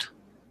past.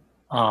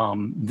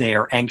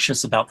 They're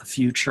anxious about the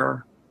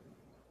future.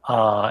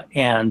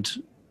 And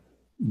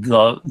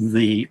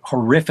the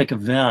horrific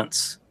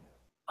events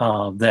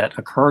that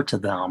occur to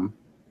them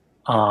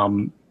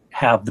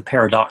have the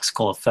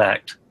paradoxical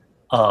effect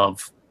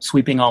of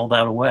sweeping all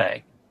that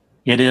away.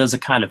 It is a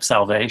kind of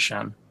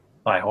salvation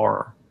by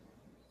horror.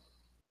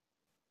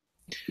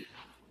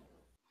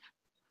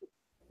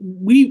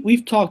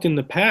 We've talked in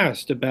the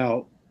past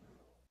about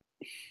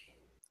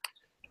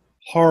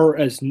horror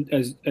as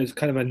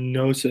kind of a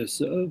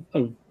gnosis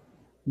of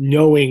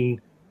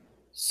knowing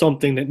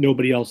something that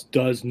nobody else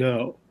does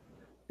know.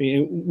 I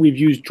mean, we've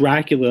used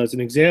Dracula as an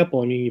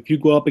example. I mean, if you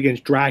go up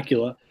against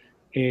Dracula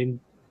and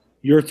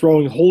you're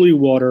throwing holy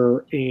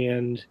water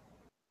and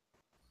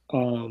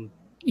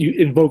you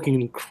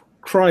invoking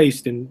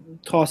Christ and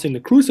tossing the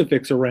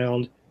crucifix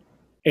around,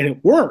 and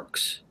it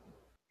works,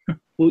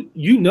 well,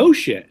 you know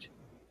shit.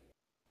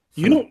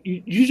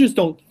 You just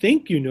don't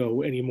think you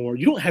know anymore.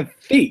 You don't have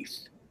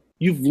faith.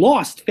 You've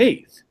lost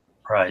faith.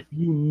 Right.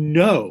 You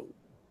know.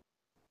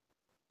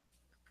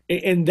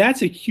 And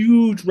that's a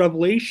huge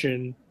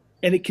revelation,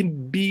 and it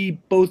can be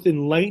both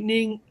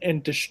enlightening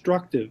and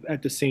destructive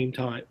at the same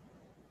time.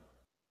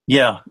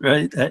 Yeah,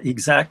 right.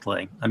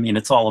 Exactly. I mean,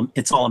 it's all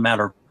a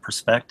matter of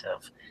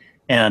perspective,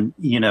 and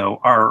you know,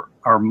 our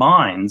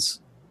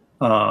minds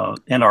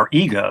and our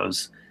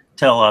egos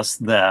tell us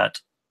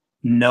that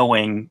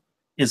knowing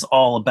is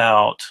all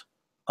about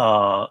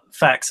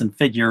facts and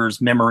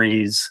figures,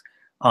 memories,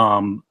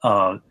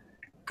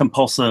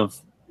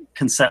 compulsive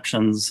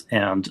conceptions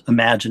and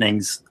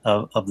imaginings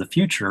of the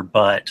future.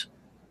 But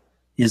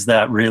is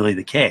that really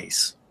the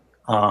case?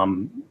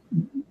 And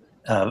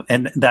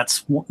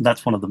that's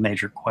one of the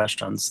major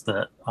questions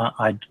that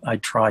I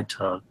try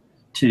to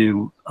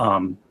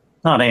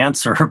not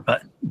answer,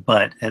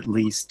 but at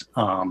least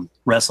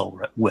wrestle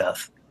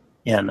with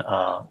in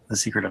The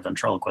Secret of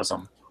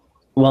Ventriloquism.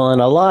 Well, in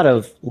a lot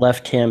of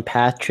left-hand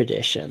path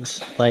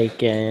traditions,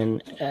 like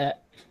in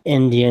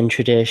Indian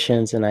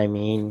traditions, and I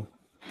mean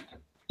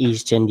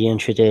East Indian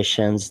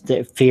traditions,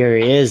 the fear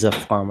is a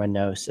form of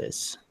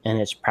gnosis, and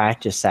it's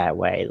practiced that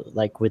way.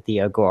 Like with the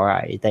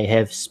Agori, they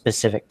have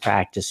specific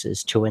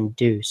practices to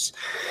induce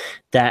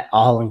that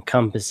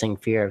all-encompassing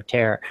fear of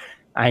terror.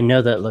 I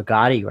know that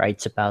Ligotti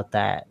writes about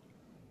that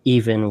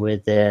even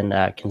within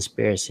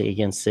Conspiracy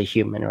Against the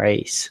Human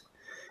Race.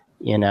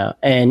 You know,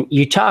 and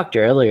you talked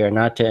earlier,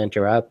 not to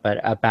interrupt, but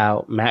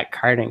about Matt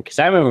Cardin, because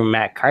I remember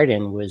Matt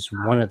Cardin was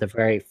one of the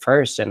very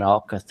first in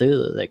All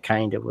Cthulhu that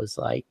kind of was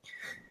like,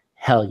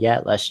 hell yeah,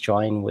 let's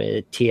join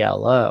with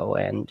TLO.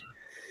 And,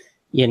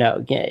 you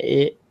know,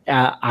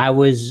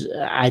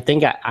 I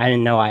think I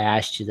know I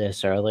asked you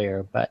this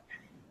earlier, but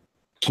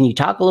can you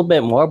talk a little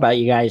bit more about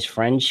you guys'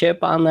 friendship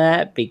on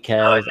that?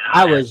 Because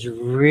I was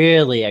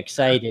really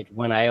excited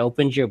when I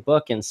opened your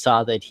book and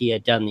saw that he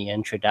had done the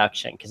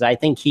introduction, because I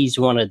think he's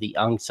one of the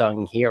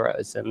unsung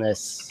heroes in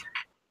this.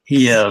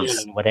 He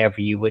is.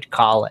 Whatever you would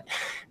call it.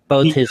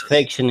 Both his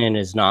fiction and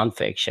his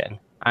nonfiction.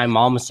 I'm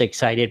almost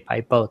excited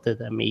by both of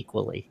them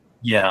equally.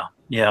 Yeah,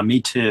 me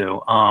too.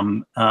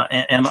 And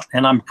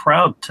I'm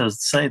proud to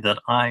say that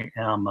I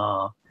am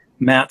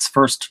Matt's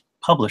first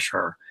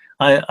publisher.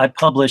 I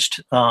published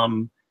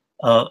an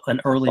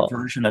early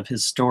version of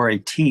his story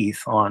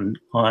Teeth on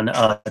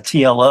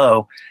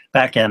TLO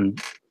back in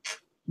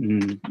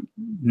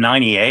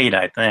 '98,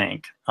 I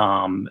think,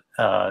 and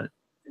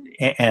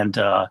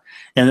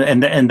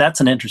that's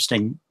an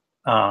interesting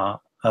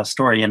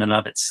story in and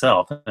of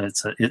itself.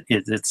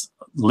 It's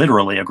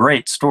literally a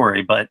great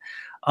story, but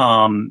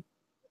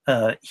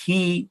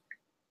he,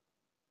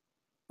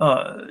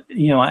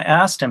 you know, I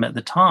asked him at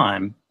the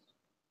time.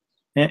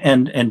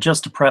 And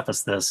just to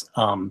preface this,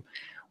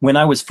 when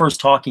I was first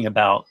talking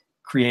about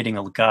creating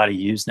a Legati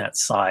Usenet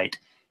site,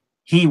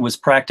 he was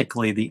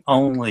practically the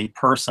only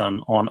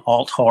person on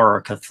Alt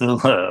Horror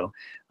Cthulhu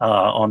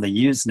on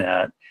the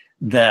Usenet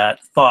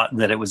that thought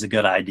that it was a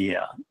good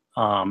idea.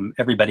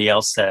 Everybody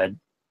else said,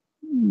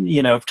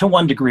 you know, to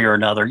one degree or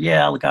another,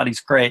 yeah, Legati's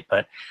great,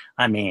 but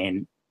I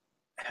mean,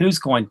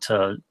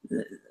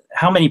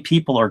 how many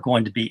people are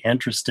going to be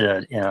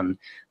interested in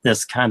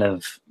this kind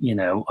of, you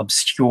know,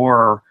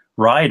 obscure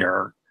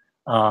writer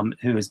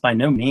who is by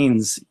no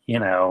means, you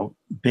know,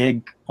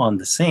 big on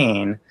the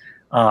scene?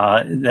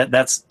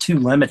 That's too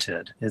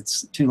limited.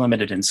 It's too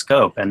limited in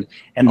scope. And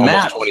almost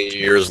Matt, 20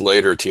 years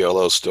later,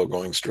 TLO is still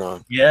going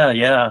strong.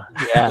 yeah.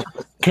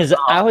 Because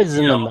I was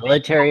in the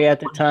military at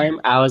the time.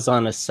 I was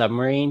on a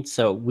submarine,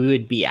 so we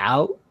would be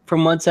out for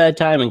months at a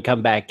time and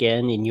come back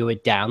in, and you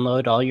would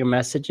download all your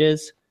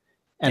messages.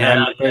 And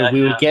I remember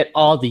we would get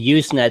all the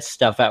Usenet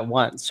stuff at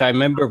once. So I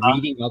remember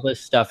reading all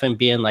this stuff and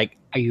being like,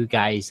 "Are you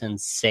guys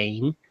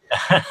insane?"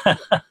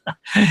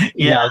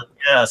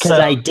 Because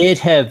I did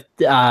have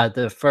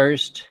the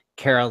first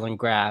Carolyn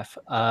graph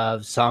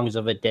of Songs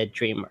of a Dead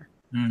Dreamer.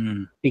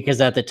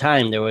 Because at the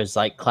time there was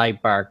like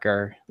Clive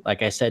Barker,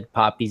 like I said,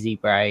 Poppy Z.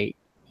 Bright.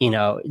 You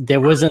know,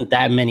 there wasn't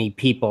that many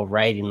people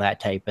writing that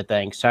type of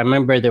thing. So I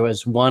remember there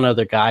was one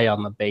other guy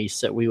on the base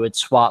that we would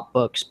swap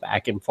books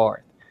back and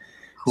forth.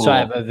 Cool. So I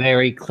have a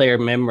very clear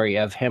memory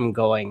of him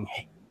going,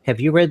 "Have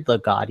you read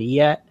Legati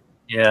yet?"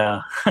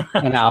 Yeah.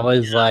 And I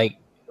was like,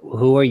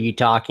 "Who are you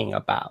talking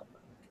about?"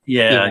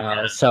 Yeah, you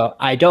know? So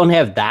I don't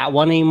have that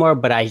one anymore,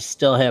 but I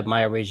still have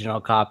my original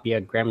copy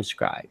of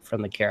Grimscribe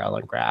from the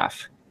Carolyn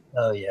graph.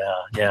 Oh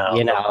yeah.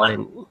 You know,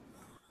 and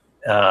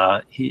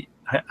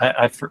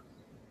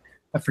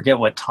I forget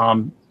what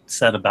Tom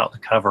said about the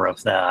cover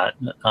of that.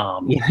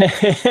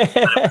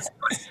 It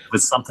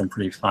was something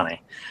pretty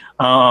funny.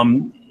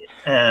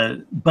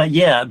 But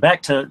yeah,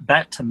 back to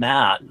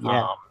Matt.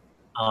 Yeah.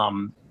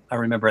 I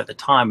remember at the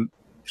time,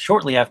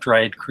 shortly after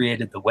I had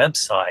created the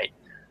website,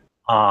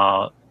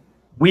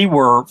 we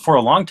were, for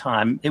a long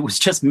time, it was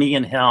just me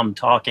and him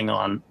talking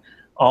on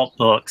alt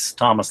books,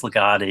 Thomas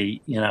Legati,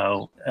 you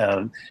know.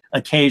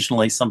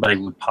 Occasionally somebody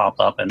would pop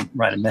up and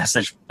write a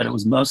message, but it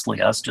was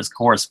mostly us just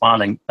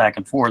corresponding back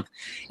and forth.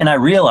 And I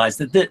realized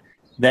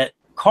that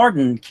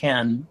Carden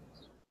can,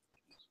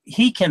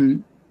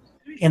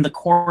 in the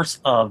course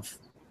of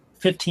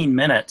 15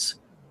 minutes,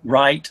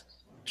 write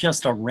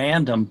just a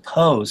random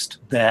post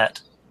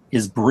that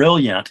is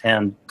brilliant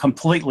and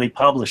completely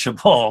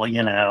publishable.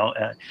 You know,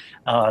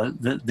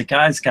 the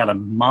guy's got a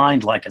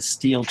mind like a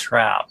steel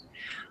trap.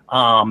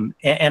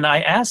 And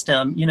I asked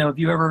him, you know, have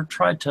you ever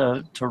tried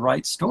to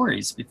write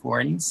stories before?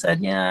 And he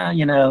said, yeah,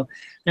 you know,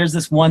 there's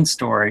this one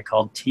story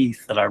called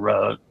Teeth that I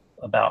wrote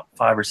about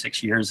 5 or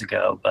 6 years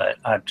ago, but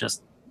I've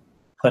just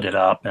put it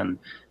up. And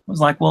I was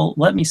like, well,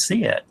 let me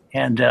see it.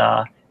 And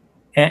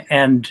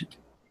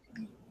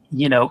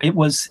you know, it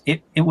was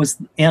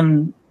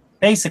in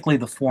basically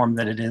the form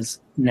that it is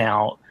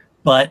now,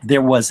 but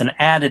there was an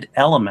added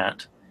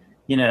element,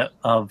 you know,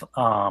 of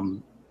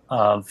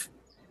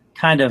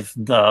kind of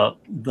the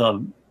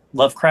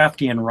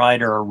Lovecraftian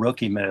writer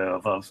rookie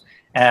move of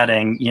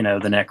adding, you know,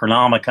 the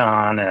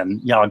Necronomicon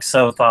and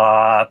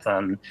Yog-Sothoth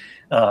and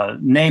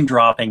name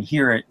dropping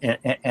here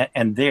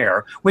and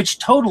there, which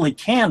totally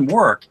can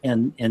work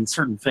in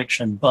certain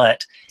fiction.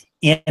 But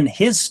in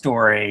his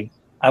story,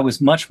 I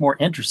was much more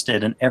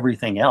interested in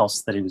everything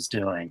else that he was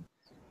doing.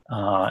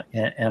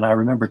 And I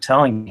remember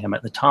telling him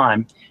at the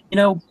time, you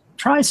know,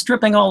 try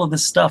stripping all of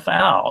this stuff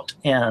out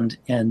and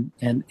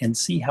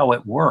see how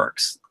it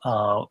works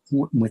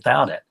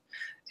without it.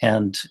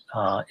 And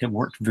it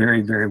worked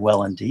very, very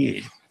well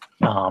indeed.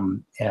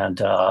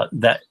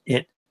 That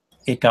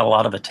it got a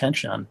lot of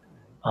attention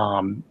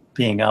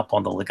being up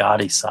on the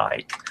Legati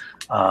site.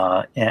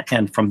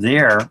 And from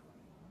there,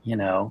 you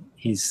know,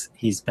 he's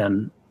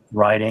been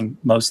writing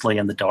mostly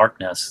in the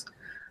darkness.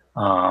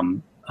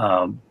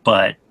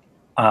 But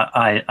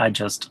I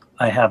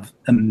have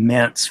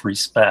immense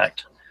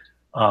respect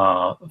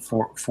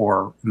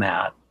for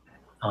Matt.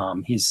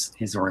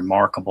 He's a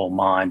remarkable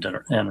mind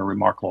and a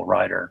remarkable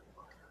writer.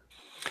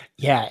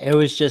 Yeah, it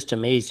was just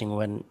amazing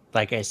when,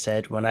 like I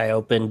said, when I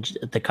opened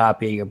the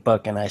copy of your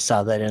book and I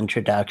saw that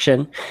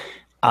introduction.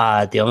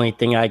 The only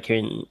thing I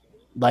can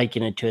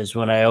liken it to is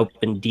when I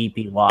opened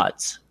D.B.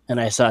 Watts and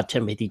I saw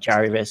Timothy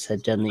Jarvis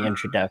had done the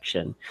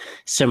introduction.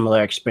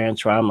 Similar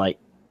experience where I'm like,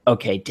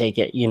 okay, take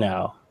it, you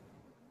know,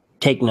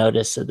 take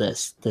notice of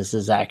this. This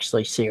is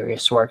actually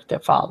serious work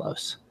that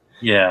follows.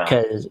 Yeah.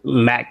 Because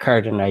Matt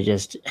Carden, I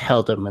just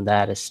held him in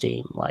that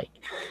esteem. Like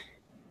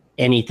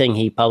anything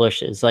he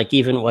publishes, like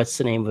even what's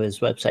the name of his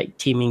website?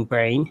 Teeming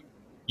Brain?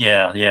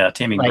 Yeah,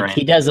 Teeming Brain. Like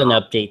he doesn't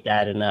update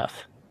that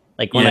enough.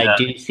 Like when I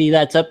do see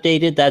that's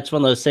updated, that's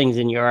one of those things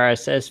in your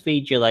RSS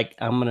feed. You're like,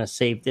 I'm going to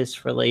save this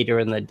for later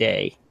in the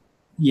day.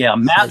 Yeah,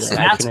 Matt's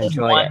can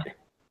enjoy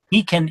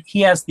it.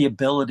 He has the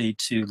ability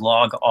to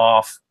log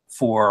off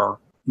for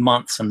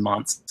months and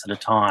months at a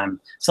time.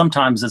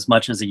 Sometimes as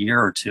much as a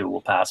year or two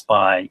will pass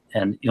by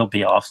and he'll be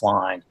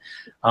offline,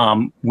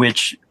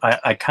 which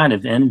I kind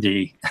of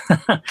envy.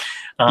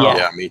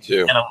 Yeah, me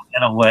too.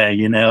 In a way,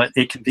 you know,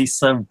 it can be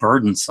so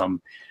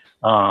burdensome.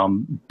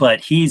 But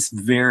he's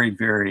very,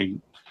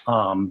 very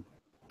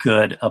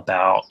good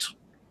about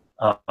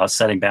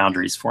setting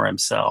boundaries for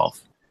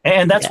himself.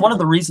 And that's one of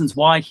the reasons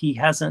why he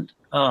hasn't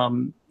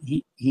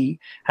he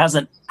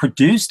hasn't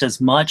produced as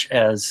much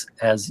as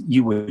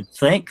you would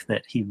think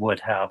that he would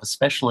have,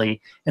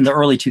 especially in the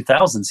early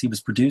 2000s. He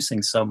was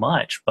producing so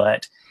much,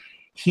 but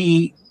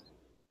he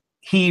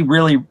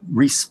really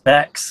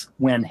respects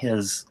when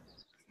his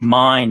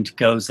mind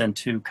goes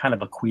into kind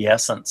of a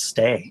quiescent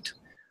state,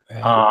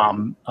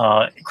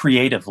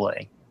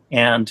 creatively,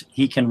 and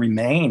he can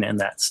remain in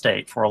that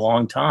state for a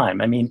long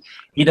time. I mean,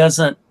 he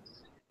doesn't.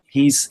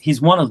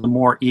 He's one of the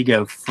more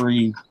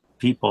ego-free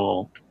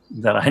people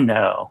that I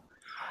know.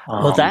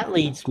 Well, that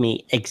leads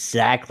me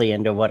exactly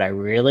into what I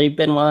really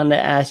been wanting to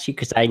ask you,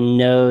 because I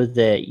know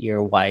that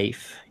your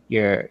wife,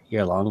 your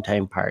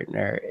longtime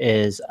partner,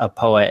 is a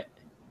poet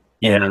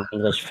and an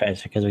English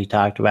professor, because we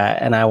talked about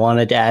it. And I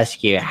wanted to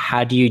ask you,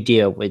 how do you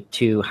deal with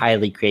two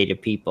highly creative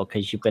people,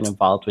 because you've been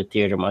involved with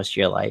theater most of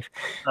your life,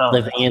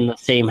 living in the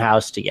same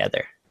house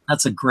together?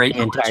 That's a great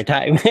the entire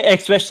time,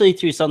 especially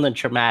through something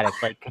traumatic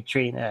like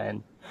Katrina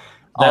and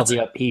all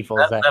the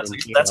upheavals.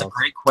 That's a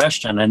great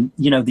question. And,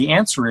 you know, the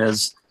answer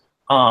is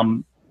a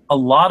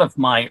lot of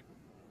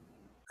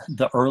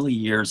the early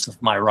years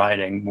of my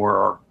writing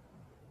were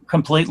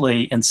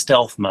completely in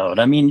stealth mode.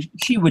 I mean,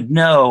 she would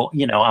know,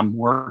 you know, I'm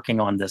working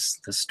on this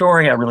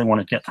story. I really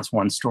want to get this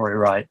one story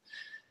right.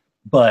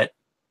 But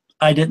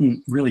I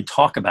didn't really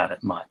talk about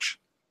it much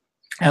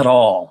at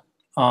all.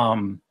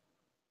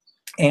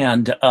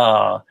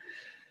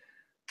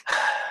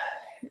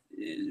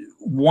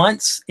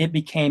 Once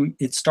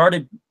it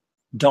started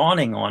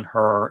dawning on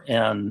her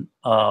in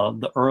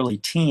the early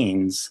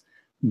teens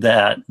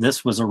that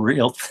this was a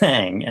real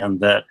thing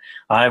and that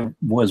I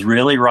was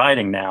really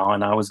writing now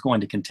and I was going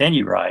to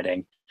continue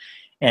writing.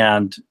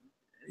 And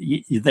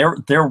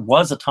there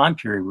was a time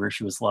period where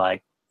she was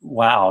like,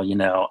 wow, you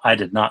know, I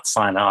did not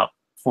sign up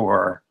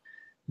for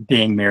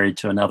being married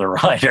to another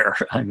writer.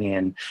 I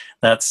mean,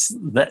 that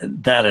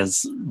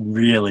is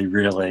really,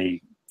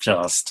 really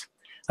just,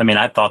 I mean,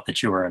 I thought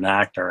that you were an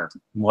actor.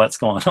 What's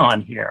going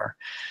on here?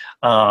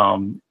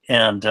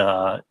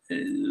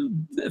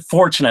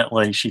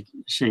 Fortunately,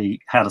 she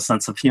had a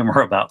sense of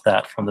humor about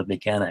that from the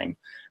beginning.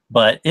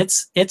 But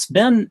it's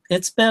been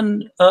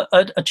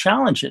a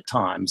challenge at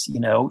times. You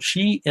know,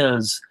 she's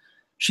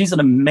an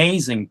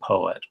amazing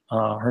poet.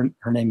 Her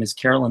name is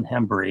Carolyn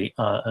Hembry,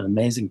 an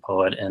amazing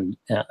poet and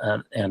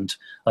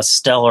a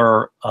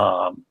stellar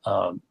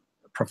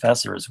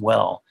professor as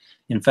well.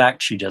 In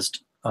fact, she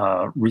just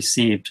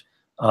received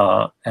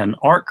an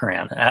art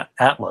grant at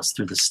Atlas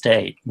through the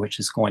state, which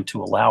is going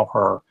to allow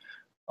her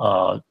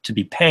to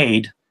be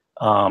paid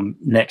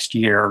next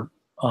year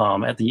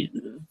at the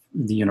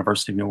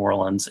University of New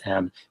Orleans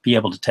and be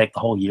able to take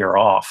the whole year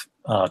off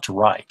to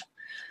write.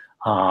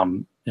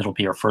 It'll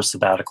be her first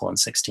sabbatical in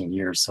 16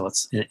 years, so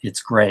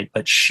it's great.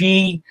 But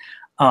she,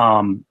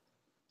 more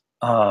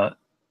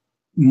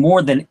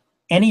than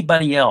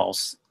anybody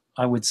else,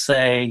 I would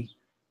say,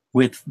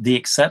 with the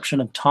exception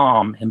of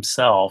Tom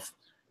himself,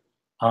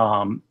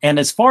 and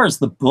as far as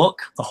the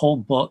whole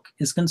book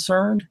is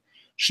concerned,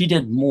 she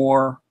did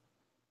more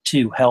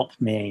to help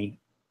me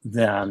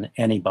than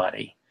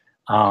anybody.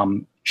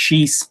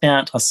 She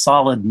spent a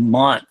solid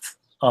month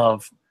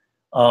of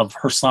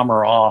her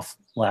summer off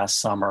last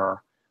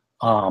summer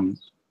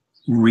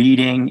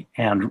reading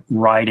and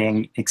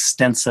writing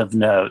extensive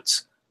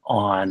notes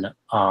on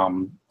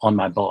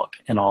my book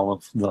and all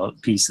of the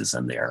pieces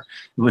in there.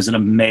 It was an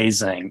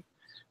amazing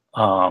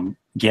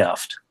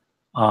gift.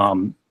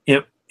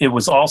 It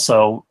was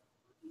also,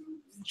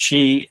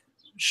 she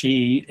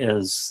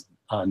is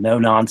no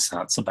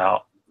nonsense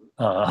about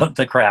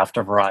the craft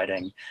of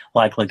writing,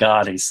 like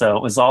Ligotti. So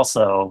it was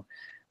also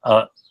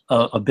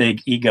a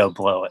big ego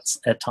blow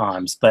at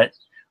times. But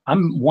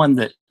I'm one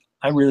that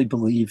I really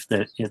believe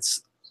that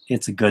it's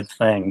a good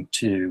thing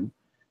to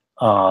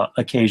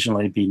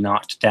occasionally be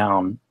knocked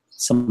down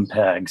some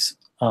pegs.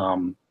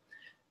 You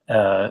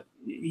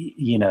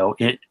know,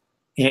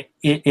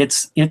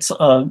 it's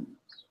a,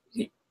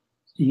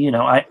 you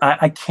know,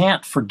 I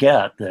can't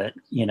forget that,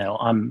 you know,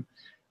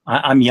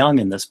 I'm young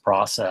in this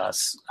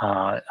process.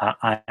 I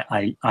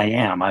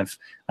am. I've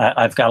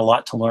got a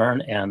lot to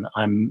learn, and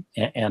I'm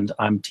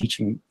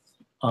teaching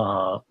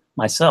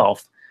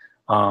myself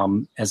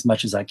as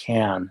much as I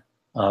can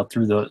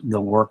through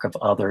the work of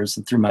others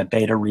and through my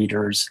beta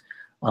readers,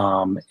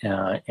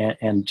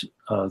 and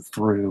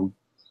through,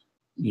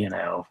 you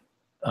know,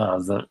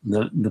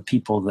 the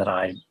people that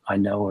I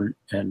know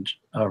and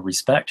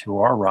respect who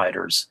are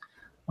writers.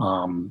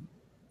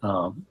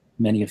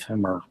 Many of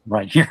whom are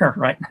right here,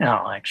 right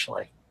now,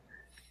 actually.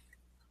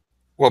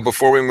 Well,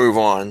 before we move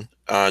on,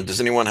 does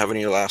anyone have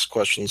any last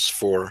questions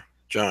for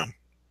Jon?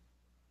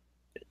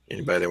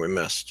 Anybody that we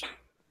missed?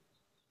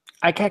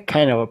 I got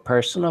kind of a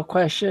personal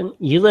question.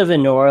 You live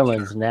in New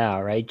Orleans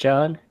now, right,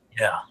 John?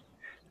 Yeah.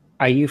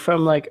 Are you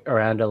from like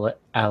around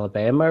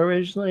Alabama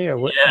originally, or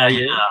what? Yeah, Are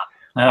you?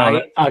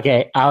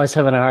 Okay, I was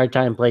having a hard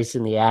time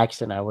placing the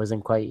accent. I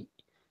wasn't quite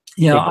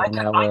figuring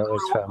out where it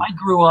was from. I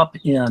grew up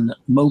in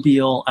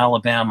Mobile,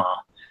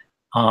 Alabama,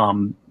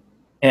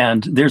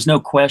 and there's no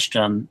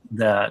question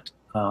that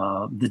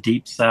the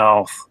Deep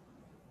South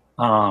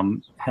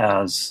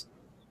has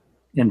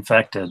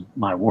infected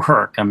my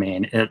work. I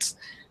mean, it's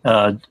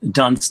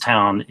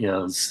Dunstown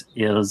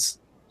is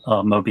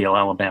Mobile,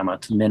 Alabama,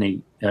 to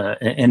many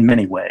in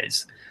many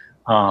ways.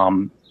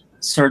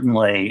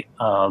 Certainly,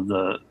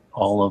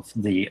 all of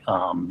the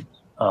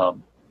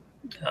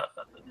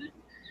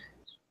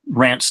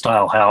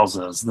ranch-style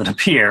houses that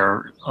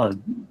appear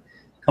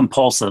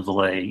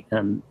compulsively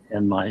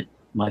in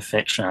my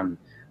fiction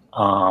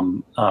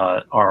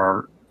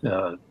are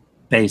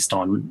based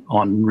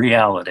on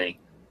reality,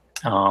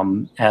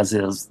 as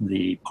is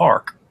the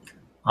park.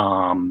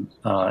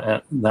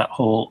 That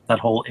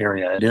whole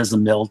area. It is a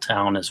mill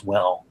town as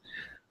well.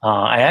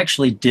 I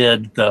actually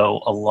did,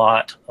 though, a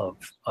lot of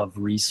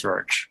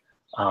research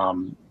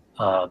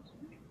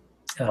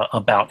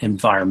about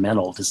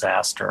environmental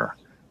disaster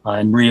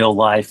and real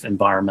life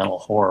environmental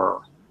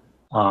horror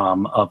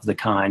of the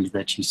kind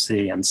that you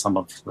see in some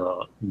of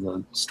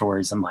the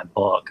stories in my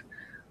book.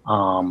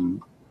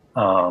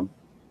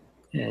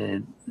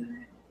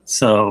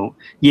 So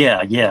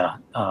yeah.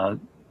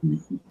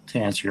 To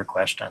answer your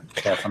question,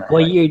 definitely.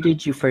 What year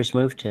did you first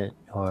move to New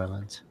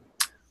Orleans?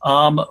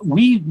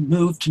 We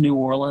moved to New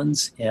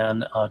Orleans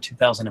in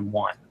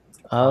 2001.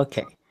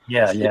 Okay.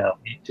 Yeah.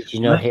 Did you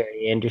know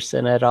Harry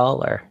Anderson at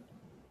all, or?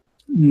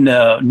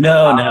 No.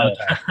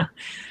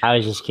 I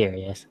was just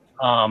curious.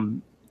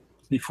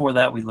 Before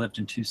that, we lived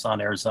in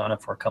Tucson, Arizona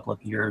for a couple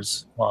of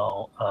years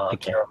while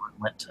Caroline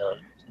went to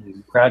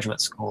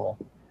graduate school.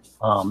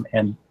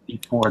 And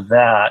before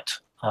that,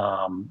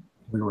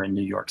 we were in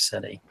New York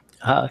City.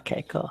 Oh,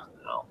 okay, cool.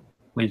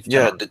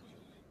 So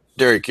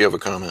Derek, you have a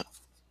comment?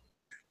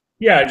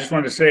 Yeah, I just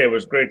wanted to say it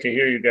was great to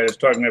hear you guys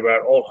talking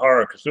about old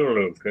horror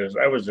Cthulhu, because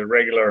I was a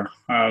regular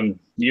on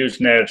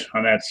Usenet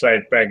on that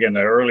site back in the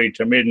early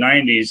to mid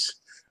 90s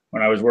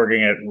when I was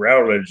working at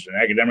Routledge, an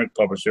academic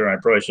publisher. I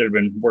probably should have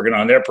been working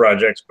on their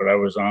projects, but I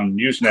was on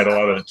Usenet a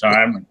lot of the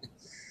time.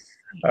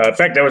 In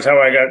fact, that was how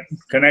I got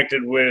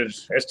connected with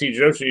S.T.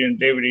 Joshi and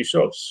David E.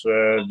 Schultz,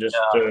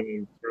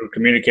 through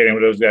communicating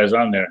with those guys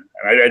on there.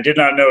 And I did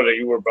not know that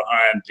you were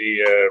behind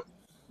the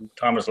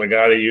Thomas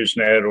Legati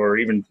Usenet, or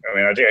even,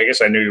 I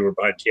guess I knew you were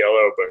behind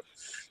TLO, but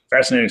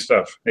fascinating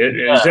stuff.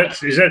 Is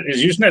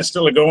Usenet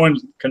still a going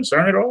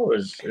concern at all?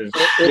 It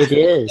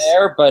is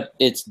there, but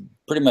it's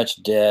pretty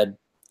much dead.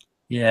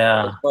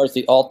 Yeah. As far as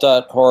the alt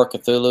horror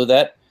Cthulhu,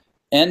 that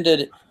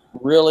ended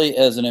really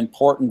as an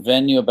important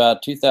venue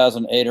about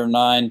 2008 or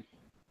 9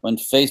 when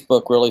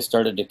Facebook really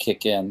started to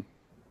kick in.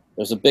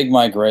 There's a big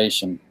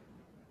migration.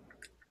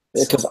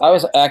 Because I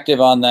was active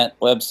on that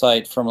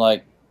website from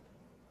I'd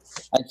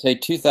say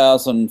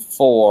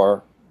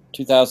 2004,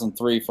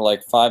 2003 for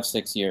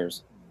 5-6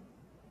 years.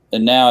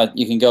 And now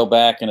you can go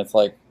back and it's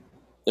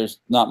there's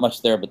not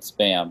much there but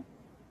spam.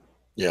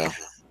 Yeah.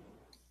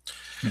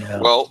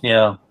 Well,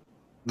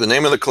 the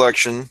name of the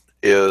collection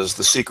is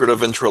The Secret of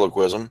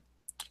Ventriloquism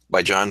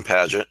by Jon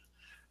Padgett.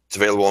 It's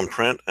available in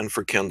print and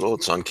for Kindle.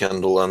 It's on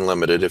Kindle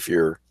Unlimited if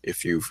you're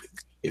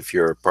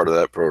a part of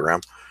that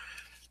program.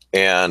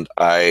 And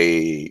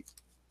I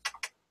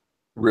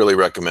really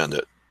recommend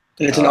it.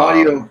 And it's an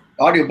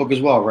audiobook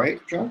as well, right,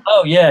 John?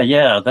 Oh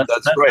yeah. That's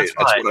right.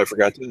 That's what I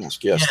forgot to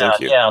ask. Yes, thank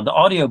you. Yeah, the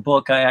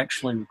audiobook I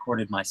actually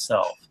recorded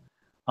myself.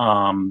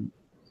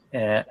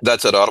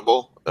 That's at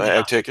Audible,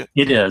 I take it?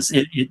 It is.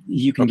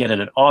 You can get it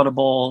at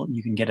Audible.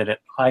 You can get it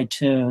at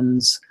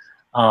iTunes.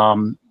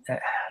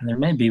 There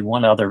may be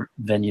one other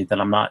venue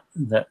that I'm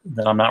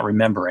not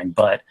remembering,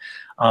 but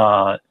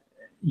I'm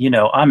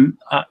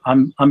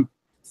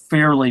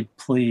fairly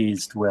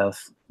pleased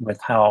with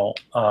how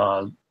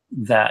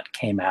that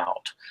came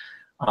out,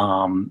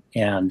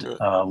 and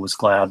was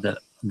glad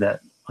that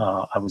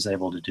I was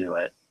able to do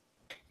it.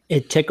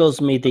 It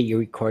tickles me that you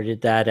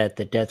recorded that at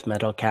the death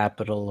metal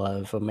capital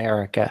of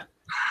America.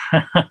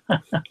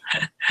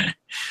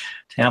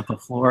 Tampa,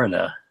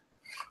 Florida.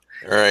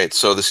 All right.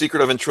 So The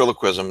Secret of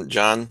Ventriloquism,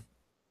 John,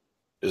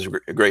 is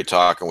great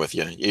talking with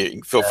you.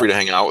 You feel free to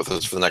hang out with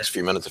us for the next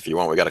few minutes if you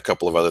want. We got a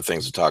couple of other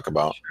things to talk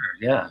about.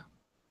 Sure,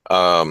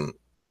 yeah.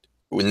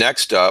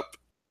 Next up,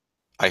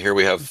 I hear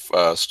we have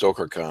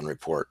StokerCon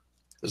report.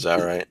 Is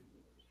that right?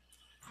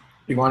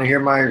 You want to hear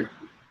my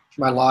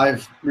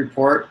live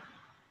report?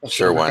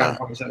 Sure, why not?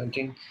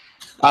 2017.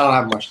 I don't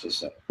have much to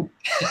say.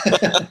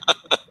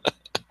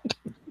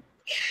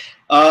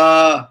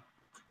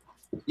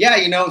 Yeah,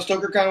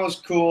 StokerCon was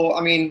cool.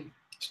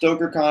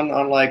 StokerCon,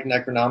 unlike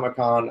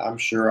Necronomicon,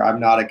 I'm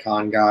not a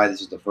con guy.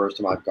 This is the first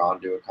time I've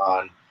gone to a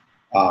con.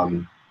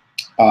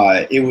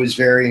 It was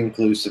very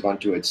inclusive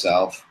unto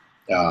itself.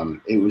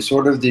 It was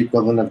sort of the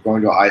equivalent of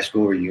going to a high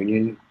school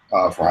reunion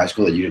for high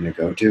school that you didn't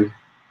go to.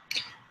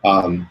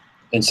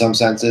 in some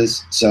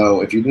senses.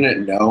 So if you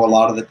didn't know a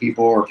lot of the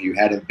people, or if you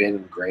hadn't been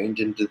ingrained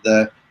into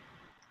the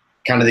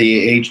kind of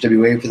the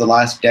HWA for the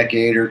last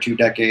decade or 2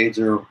 decades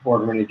or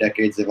however many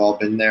decades they've all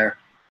been there,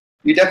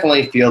 you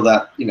definitely feel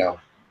that, you know,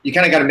 you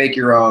kind of got to make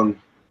your own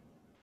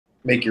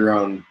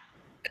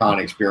con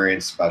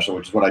experience special,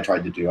 which is what I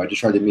tried to do. I just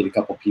tried to meet a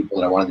couple people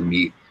that I wanted to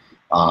meet.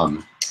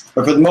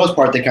 But for the most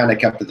part, they kind of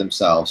kept to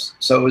themselves.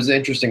 So it was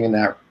interesting in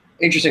that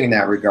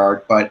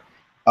regard. But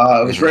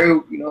it was very,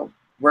 you know,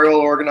 very well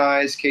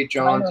organized. Kate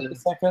Jones. A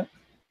second.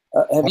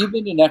 Have you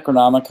been to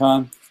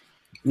Necronomicon?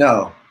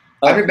 No,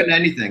 I haven't been to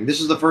anything.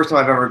 This is the first time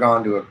I've ever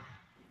gone to a.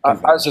 I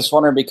was just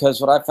wondering,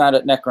 because what I found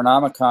at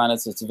Necronomicon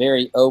is it's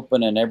very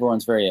open and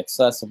everyone's very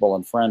accessible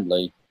and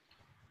friendly.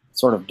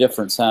 Sort of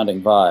different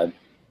sounding vibe.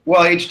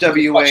 Well,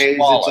 HWA is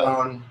its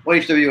own. Well,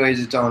 HWA is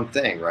its own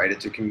thing, right?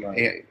 It's a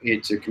community.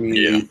 It's a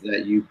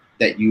community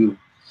that you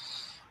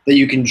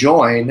can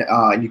join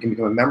and you can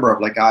become a member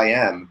of, like I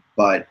am.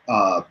 But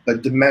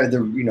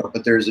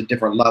there's a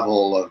different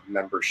level of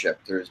membership.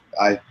 There's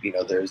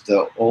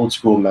the old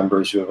school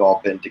members who have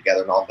all been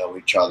together and all know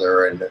each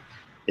other, and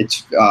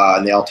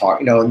and they all talk,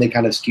 you know, and they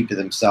kind of keep to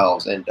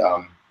themselves. And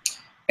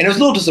it was a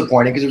little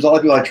disappointing because there's a lot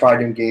of people I tried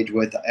to engage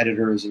with,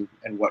 editors and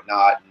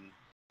whatnot.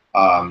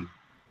 And,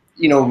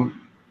 you know,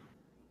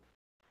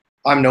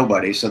 I'm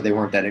nobody, so they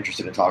weren't that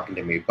interested in talking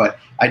to me. But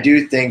I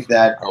do think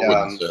that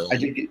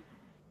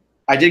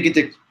I did get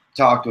to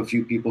talk to a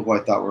few people who I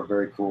thought were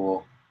very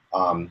cool,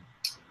 and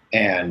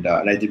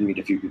I did meet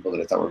a few people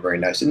that I thought were very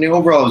nice. And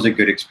overall, it was a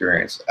good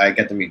experience. I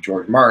got to meet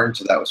George Martin,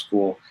 so that was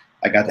cool.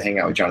 I got to hang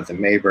out with Jonathan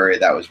Mayberry.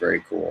 That was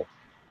very cool.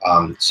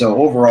 So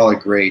overall, a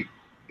great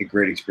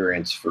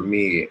experience for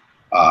me.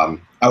 I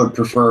would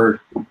prefer.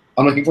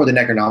 I'm looking for the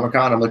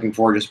Necronomicon. I'm looking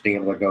forward to just being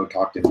able to go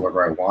talk to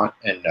whoever I want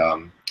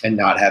and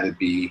not have it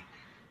be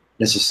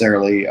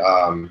necessarily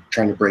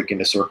trying to break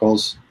into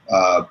circles.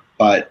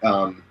 But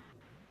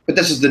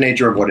this is the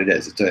nature of what it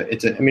is.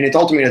 I mean, it's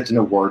ultimately it's an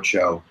award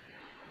show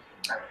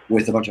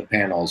with a bunch of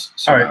panels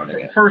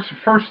surrounding it.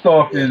 First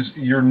off is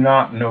you're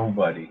not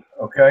nobody,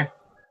 okay?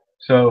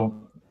 So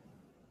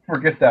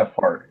forget that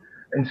part.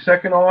 And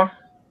second off,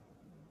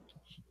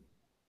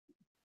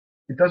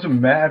 it doesn't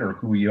matter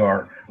who you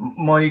are.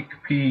 Mike,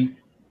 Pete,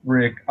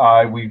 Rick,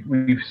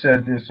 we've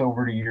said this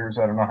over the years,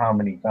 I don't know how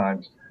many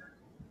times.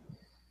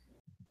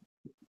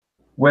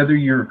 Whether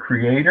you're a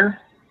creator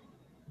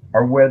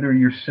or whether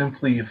you're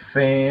simply a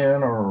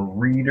fan or a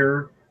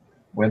reader,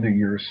 whether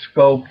you're a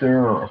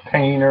sculptor or a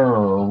painter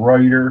or a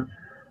writer,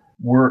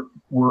 we're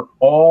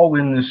all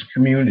in this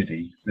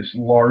community, this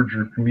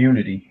larger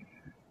community,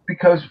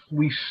 because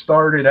we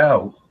started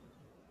out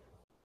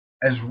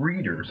as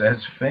readers, as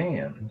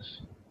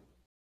fans.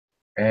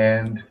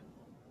 And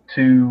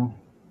to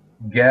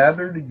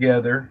gather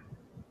together,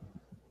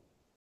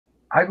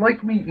 I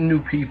like meeting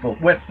new people.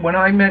 When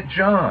I met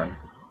John,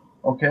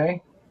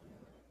 okay,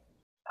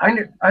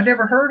 I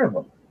never heard of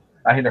him.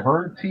 I had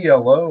heard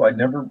TLO. I'd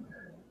never,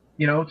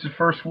 you know, it's his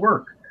first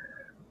work.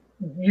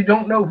 You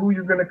don't know who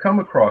you're going to come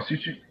across.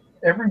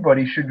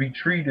 Everybody should be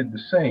treated the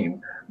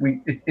same.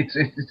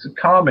 It's a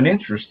common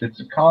interest.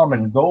 It's a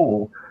common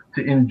goal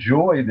to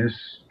enjoy this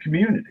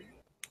community.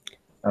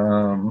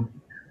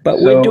 But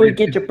when do we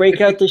get to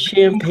break out the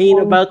champagne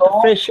about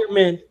the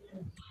fishermen?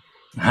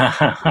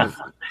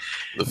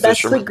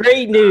 That's the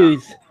great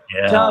news.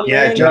 John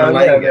Lang.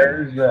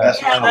 That's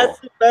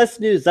the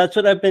best news. That's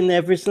what I've been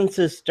ever since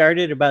it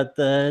started about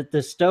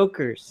the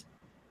Stokers.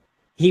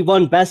 He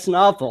won Best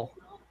Novel.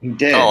 He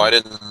did. Oh, I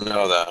didn't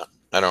know that.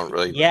 I don't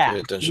really pay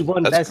attention. He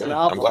won Best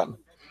Novel. I'm glad.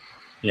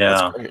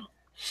 Yeah.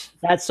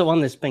 That's the one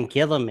that's been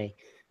killing me.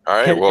 All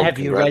right. Well, have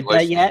you read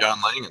that yet? John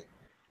Lang.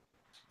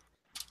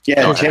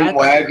 Yeah, Tim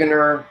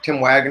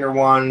Wagner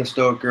won the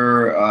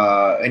Stoker,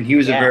 and he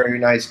was a very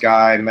nice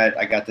guy.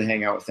 I got to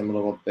hang out with him a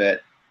little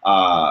bit,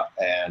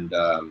 and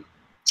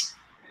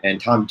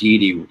Tom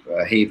Deedy,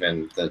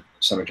 Haven, the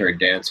Cemetery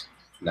Dance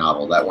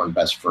novel, that won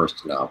Best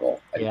First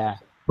Novel. Yeah.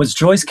 Was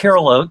Joyce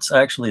Carol Oates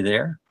actually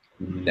there?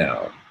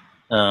 No.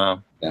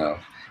 No.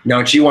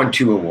 And she won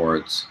 2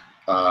 awards.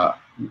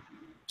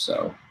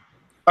 So,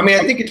 I mean,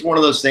 I think it's one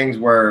of those things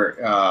where.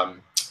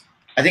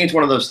 I think it's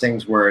one of those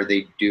things where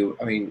they do.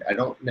 I mean, I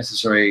don't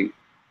necessarily.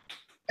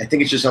 I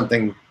think it's just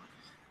something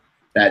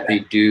that they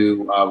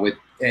do with,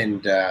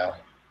 and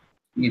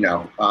you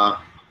know, I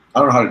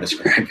don't know how to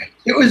describe it.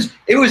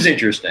 It was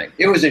interesting.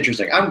 It was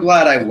interesting. I'm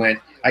glad I went.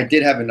 I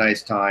did have a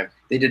nice time.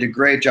 They did a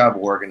great job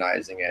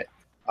organizing it,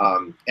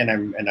 and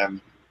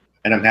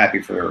I'm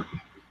happy for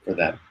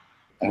them.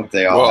 I hope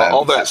they all. Well,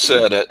 all that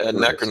said, at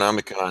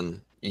Necronomicon,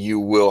 you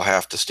will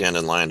have to stand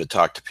in line to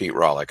talk to Pete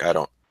Rawlik. I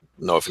don't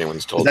know if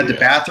anyone's told you. Is that the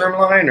bathroom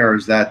line, or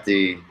is that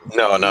the?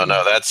 No.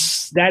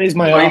 That is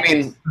my. I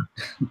mean,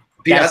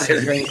 Pete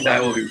and I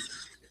will be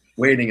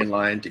waiting in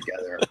line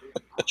together,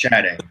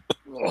 chatting.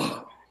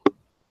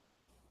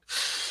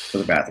 For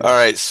the bathroom. All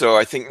right, so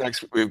I think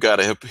next we've got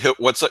a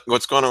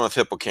what's going on with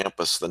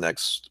Hippocampus the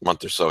next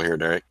month or so here,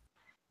 Derek?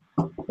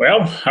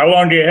 Well, how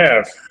long do you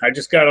have? I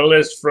just got a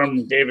list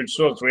from David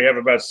Schultz. We have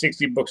about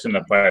 60 books in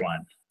the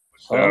pipeline.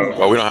 So,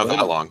 well, we don't have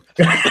that long.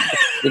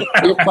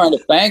 You're trying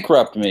to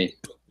bankrupt me.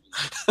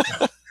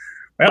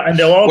 Well, and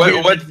they'll all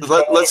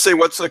let's say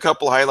what's a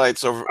couple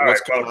highlights over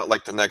what's coming out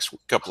like the next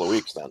couple of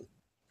weeks then.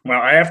 Well,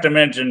 I have to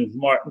mention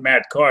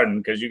Matt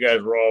Carden because you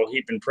guys were all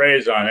heaping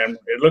praise on him.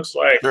 It looks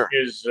like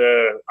his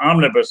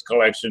omnibus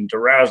collection, To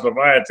Rouse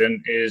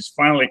Leviathan, is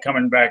finally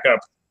coming back up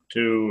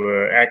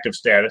to active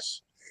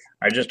status.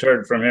 I just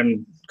heard from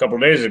him a couple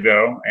of days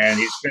ago, and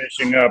he's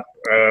finishing up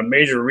a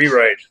major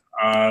rewrite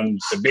on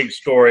the big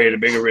story, the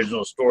big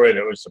original story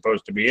that was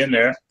supposed to be in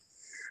there.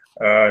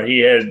 He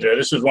had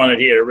this is one that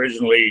he had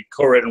originally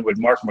co-written with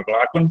Mark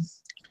McLaughlin,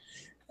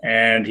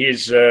 and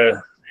he's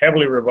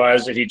heavily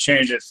revised it. He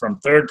changed it from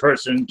third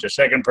person to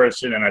second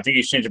person, and I think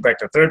he's changed it back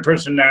to third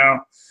person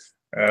now,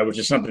 which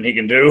is something he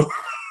can do.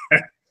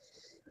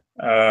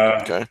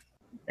 Okay.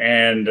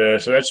 And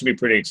so that should be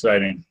pretty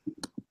exciting.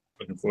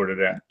 Looking forward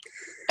to that.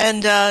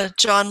 And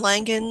John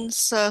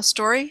Langan's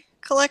story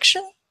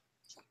collection?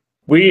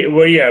 We've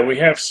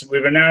announced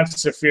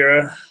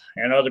Saphira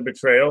and Other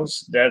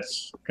Betrayals.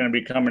 That's going to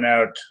be coming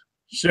out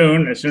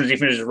soon. As soon as he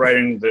finishes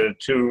writing the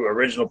 2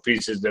 original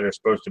pieces that are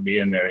supposed to be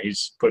in there,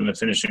 he's putting the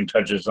finishing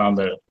touches on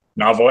the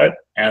novelette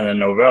and the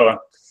novella.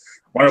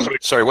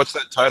 Sorry, what's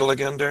that title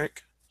again,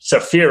 Derek?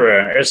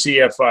 Saphira,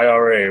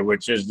 S-E-F-I-R-A,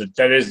 which is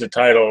that is the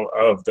title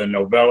of the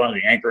novella,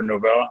 the anchor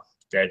novella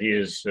that he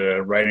is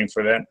writing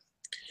for that.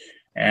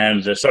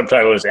 And the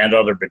subtitle is And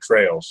Other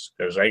Betrayals,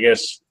 because I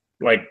guess,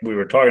 like we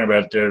were talking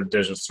about,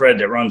 there's a thread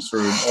that runs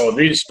through all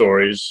these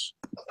stories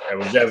that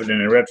was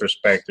evident in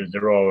retrospect that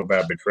they're all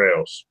about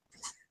betrayals.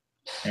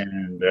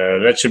 And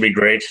that should be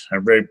great.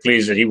 I'm very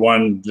pleased that he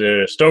won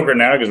the Stoker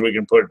now, because we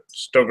can put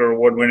Stoker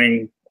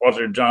award-winning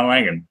author John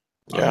Langan.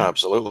 Yeah,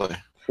 absolutely.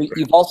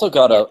 You've also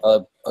got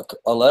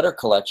a letter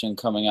collection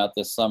coming out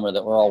this summer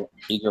that we're all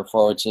eager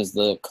for, which is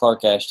the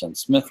Clark Ashton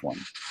Smith one.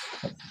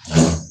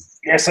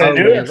 Yes, I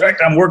do. In fact,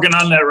 I'm working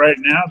on that right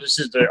now. This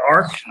is the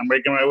arc. I'm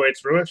making my way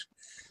through it.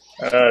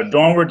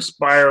 Dawnward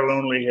Spire,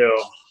 Lonely Hill.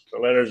 The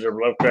letters of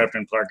Lovecraft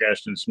and Clark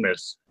Ashton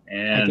Smith.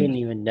 And I didn't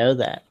even know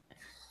that.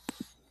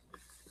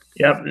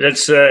 Yep,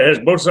 it has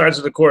both sides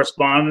of the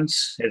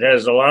correspondence. It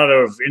has a lot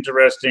of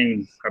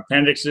interesting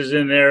appendixes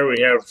in there.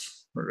 We have,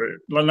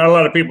 not a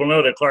lot of people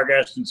know that Clark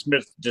Ashton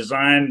Smith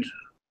designed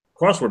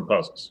crossword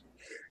puzzles.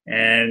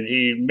 And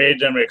he made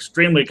them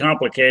extremely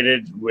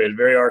complicated with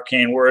very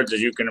arcane words,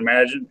 as you can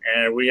imagine.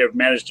 And we have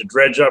managed to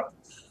dredge up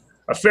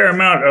a fair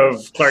amount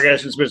of Clark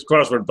Ashton Smith's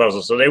crossword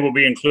puzzles. So they will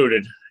be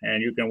included,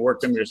 and you can work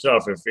them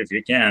yourself if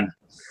you can.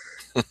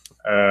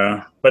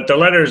 But the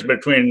letters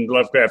between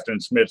Lovecraft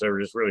and Smith are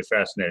just really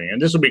fascinating. And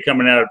this will be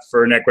coming out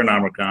for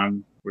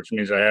Necronomicon, which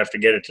means I have to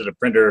get it to the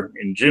printer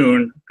in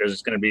June, because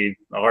it's going to be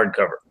a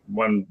hardcover,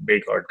 one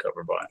big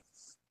hardcover buy.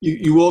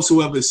 You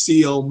also have a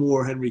C.L.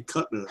 Moore, Henry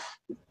Kuttner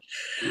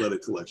letter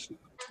collection.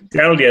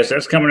 Yes,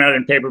 that's coming out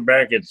in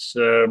paperback. It's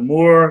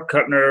Moore,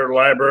 Kuttner,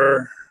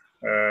 Leiber.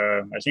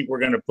 I think we're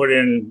going to put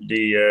in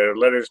the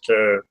letters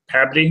to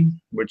Pabdi,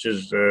 which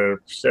is a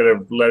set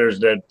of letters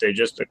that they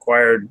just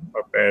acquired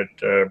up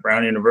at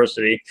Brown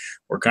University.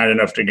 Were kind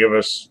enough to give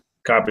us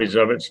copies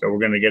of it, so we're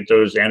going to get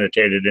those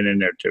annotated and in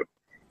there too.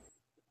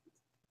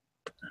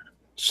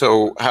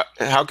 So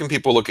how can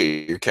people look at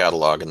your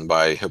catalog and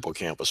buy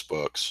Hippocampus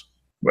books?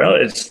 Well,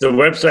 the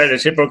website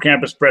is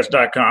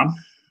hippocampuspress.com.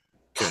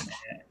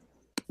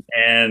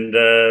 And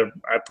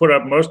I put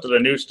up most of the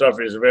new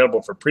stuff is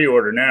available for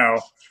pre-order now.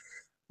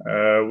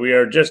 We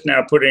are just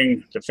now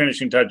putting the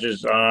finishing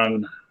touches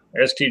on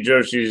S.T.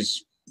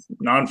 Joshi's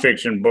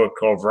nonfiction book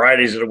called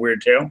Varieties of the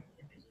Weird Tale,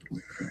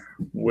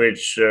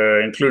 which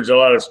includes a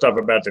lot of stuff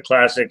about the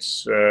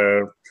classics.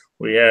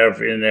 We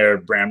have in there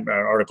an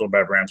article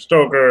about Bram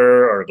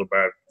Stoker, article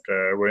about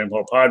William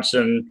Hope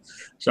Hodgson,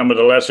 some of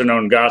the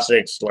lesser-known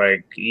Gothics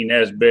like E.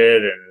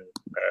 Nesbit and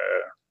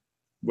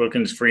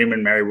Wilkins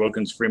Freeman, Mary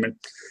Wilkins Freeman.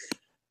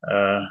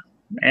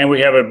 And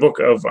we have a book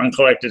of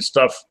uncollected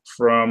stuff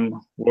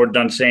from Lord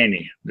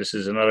Dunsany. This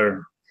is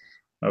another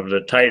of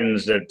the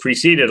titans that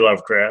preceded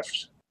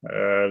Lovecraft.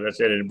 That's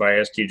edited by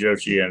S.T.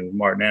 Joshi and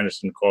Martin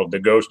Anderson, called The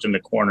Ghost in the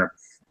Corner.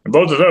 And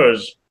both of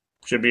those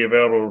should be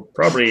available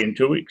probably in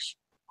 2 weeks.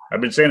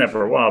 I've been saying that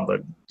for a while,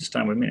 but this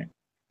time we mean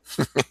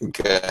it.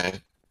 Okay.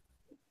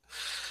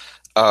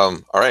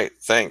 All right.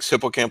 Thanks.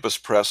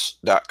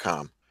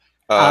 Hippocampuspress.com.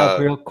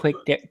 Real quick,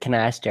 can I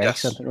ask Derek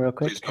something real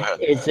quick? Please go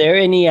ahead. Is there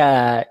any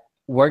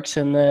works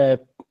in the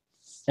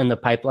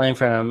pipeline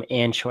from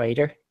Ann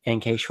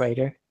K.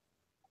 Schrader?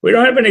 We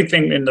don't have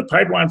anything in the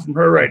pipeline from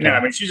her right now.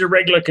 I mean, she's a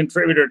regular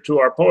contributor to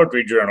our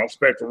poetry journal,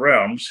 Spectral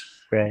Realms.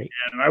 Right.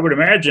 And I would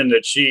imagine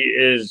that she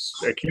is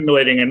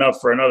accumulating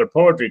enough for another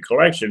poetry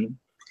collection.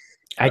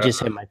 I just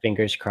had my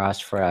fingers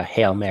crossed for a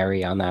Hail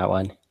Mary on that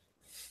one.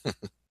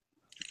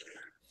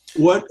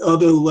 What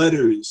other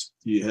letters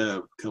do you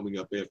have coming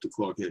up after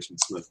Clark Ashton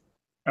Smith?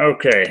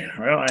 Okay,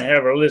 well, I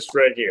have a list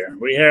right here.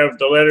 We have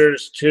the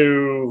letters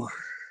to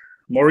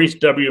Maurice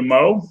W.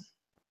 Moe.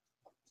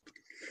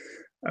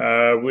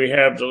 We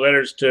have the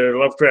letters to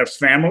Lovecraft's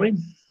family,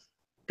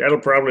 that'll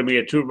probably be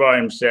a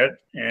 2-volume set,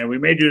 and we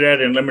may do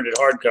that in limited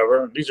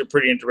hardcover. These are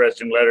pretty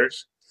interesting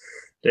letters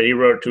that he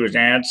wrote to his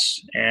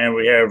aunts, and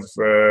we have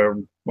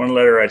one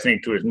letter, I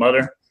think, to his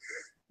mother.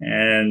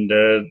 And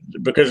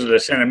because of the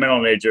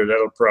sentimental nature,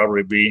 that'll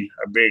probably be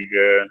a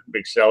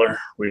big seller,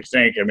 we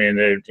think. I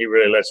mean, he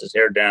really lets his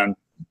hair down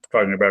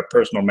talking about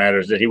personal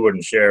matters that he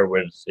wouldn't share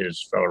with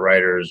his fellow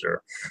writers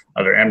or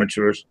other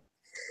amateurs.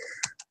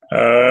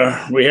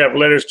 We have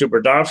letters to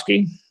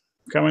Brodowski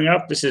coming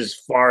up. This is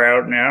far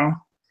out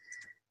now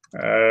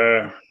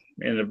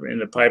in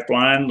the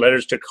pipeline.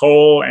 Letters to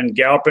Cole and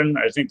Galpin.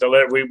 I think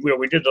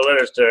we did the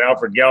letters to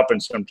Alfred Galpin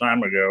some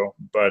time ago,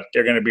 but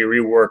they're going to be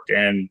reworked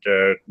and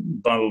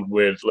bundled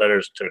with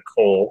letters to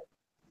Cole.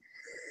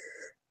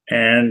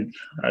 And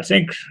I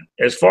think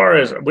as far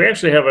as, we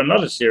actually have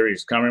another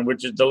series coming,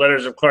 which is the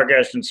letters of Clark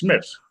Ashton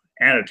Smith,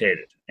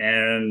 annotated.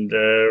 And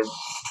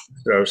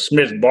so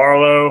Smith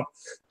Barlow,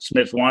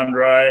 Smith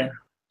Wandry,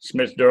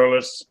 Smith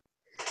Durless,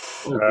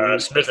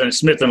 Smith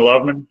and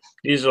Loveman.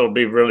 These will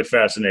be really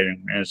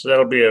fascinating. And so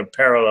that'll be a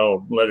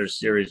parallel letters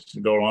series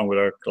to go along with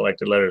our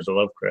collected letters of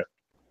Lovecraft.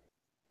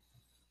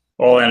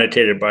 All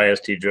annotated by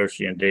S.T.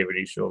 Joshi and David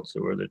E. Schultz,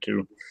 who were the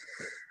two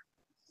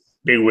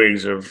big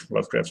wigs of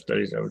Lovecraft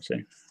studies, I would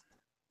say.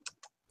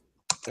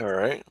 All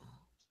right.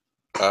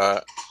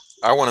 I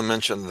want to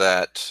mention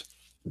that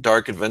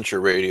Dark Adventure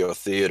Radio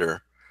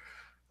Theater,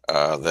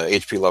 the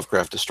H.P.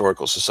 Lovecraft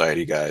Historical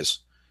Society guys,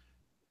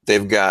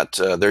 they've got,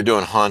 they're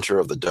doing Haunter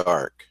of the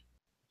Dark,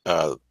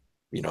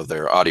 you know,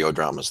 their audio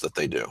dramas that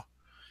they do,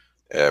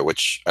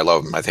 which I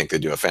love them. I think they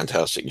do a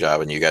fantastic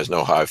job, and you guys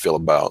know how I feel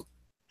about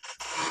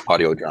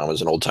audio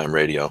dramas and old-time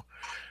radio.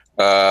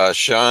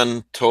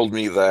 Sean told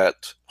me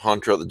that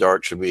Haunter of the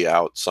Dark should be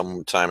out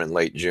sometime in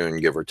late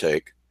June, give or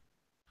take.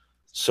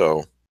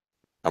 So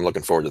I'm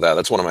looking forward to that.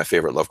 That's one of my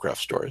favorite Lovecraft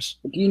stories.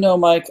 Do you know,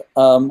 Mike,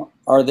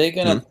 are they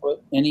going to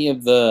put any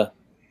of the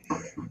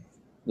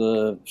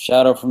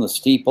Shadow from the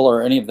Steeple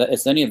or any of that?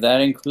 Is any of that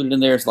included in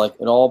there? It's like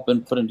it all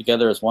been put in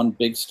together as one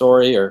big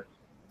story, or?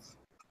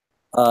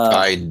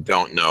 I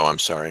don't know. I'm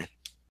sorry.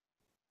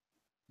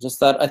 Just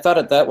that I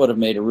thought that would have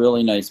made a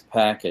really nice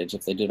package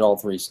if they did all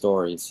 3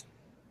 stories.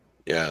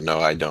 Yeah, no,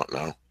 I don't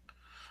know.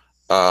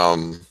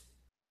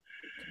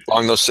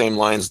 Along those same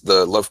lines,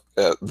 the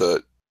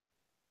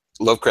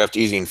Lovecraft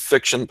eZine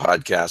Fiction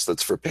podcast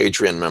that's for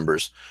Patreon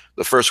members,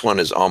 the first one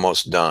is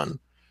almost done.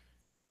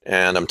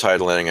 And I'm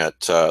titling it,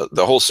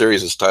 the whole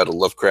series is titled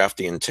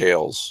Lovecraftian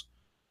Tales,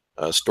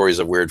 Stories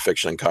of Weird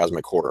Fiction and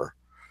Cosmic Horror.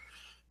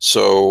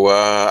 So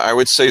I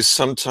would say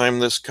sometime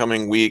this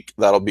coming week,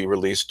 that'll be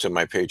released to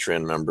my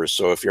Patreon members.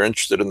 So if you're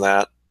interested in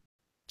that,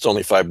 it's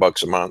only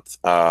 $5 a month.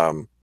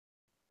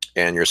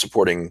 And you're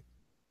supporting,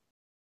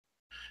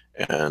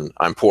 and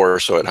I'm poor,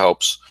 so it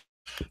helps.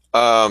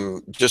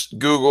 Just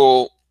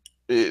Google,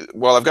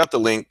 well, I've got the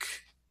link.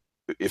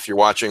 If you're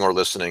watching or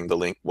listening, the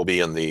link will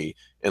be in the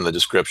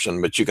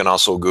description, but you can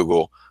also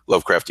Google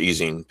Lovecraft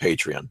eZine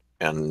Patreon,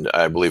 and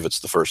I believe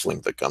it's the first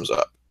link that comes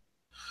up.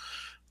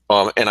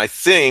 And I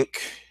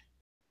think,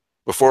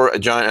 before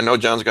John, I know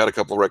John's got a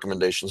couple of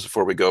recommendations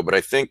before we go, but I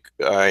think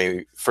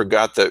I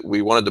forgot that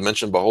we wanted to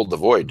mention Behold the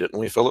Void, didn't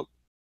we, Philip?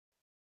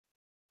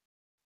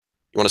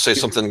 You want to say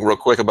something real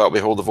quick about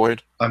Behold the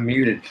Void? I'm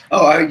muted.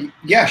 Oh,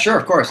 yeah, sure,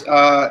 of course.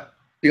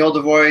 Behold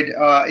the Void,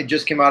 it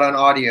just came out on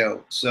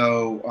audio.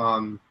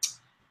 So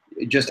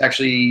just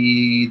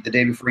actually the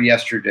day before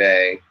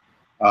yesterday,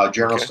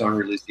 Journal Stone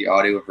released the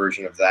audio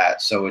version of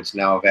that. So it's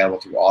now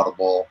available through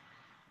Audible.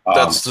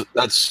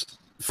 That's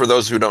for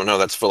those who don't know,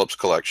 that's Philip's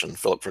collection,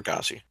 Philip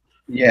Fracassi.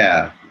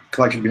 Yeah,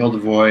 collection Behold the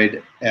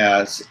Void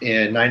as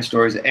in 9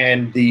 stories.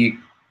 And the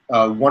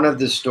one of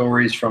the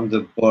stories from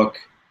the book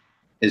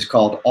is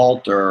called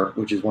Altar,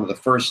 which is one of the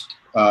first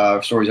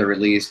stories I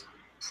released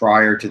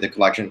prior to the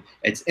collection.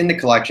 It's in the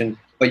collection,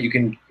 but you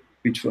can,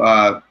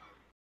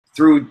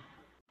 through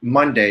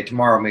Monday,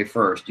 tomorrow, May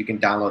 1st, you can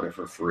download it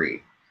for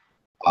free.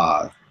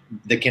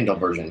 The Kindle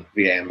version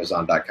via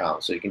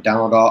Amazon.com. So you can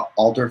download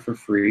Altar for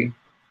free.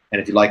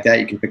 And if you like that,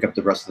 you can pick up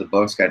the rest of the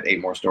book. It's got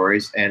 8 more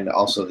stories. And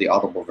also the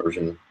Audible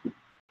version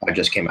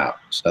just came out.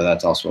 So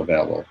that's also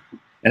available.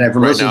 And I've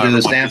listened to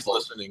the sample.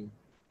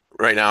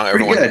 Right now,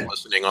 everyone is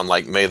listening on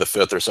like May the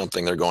 5th or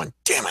something. They're going,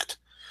 damn it.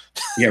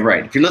 Yeah,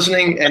 right. If you're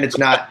listening and it's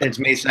not, it's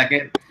May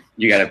 2nd,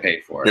 you got to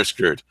pay for it. You're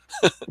screwed.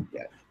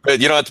 Yeah.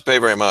 But you don't have to pay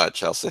very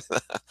much, I'll say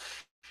that.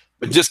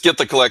 But just get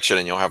the collection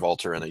and you'll have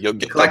Altar in it. You'll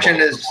get the collection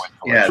is,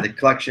 yeah, the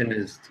collection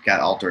is got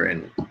Altar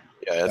in.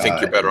 Yeah, I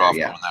think you're better off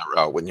going that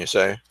route, wouldn't you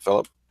say,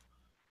 Philip?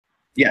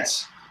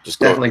 Yes. Just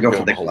definitely go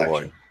for the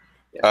collection.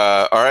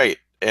 Yeah. All right.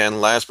 And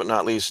last but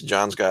not least,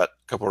 John's got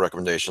a couple of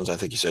recommendations. I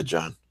think you said,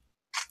 John.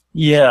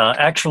 Yeah,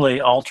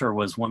 actually, Altar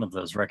was one of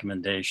those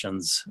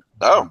recommendations.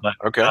 Oh,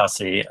 okay.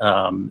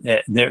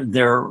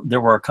 There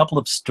were a couple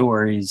of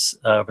stories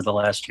over the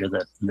last year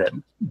that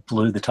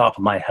blew the top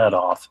of my head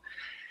off,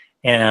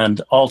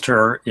 and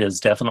Altar is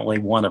definitely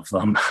one of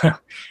them.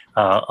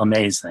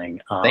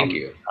 Amazing. Thank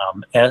you.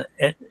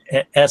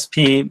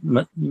 S.P.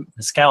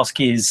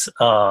 Miskowski's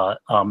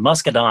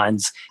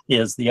Muscadines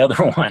is the other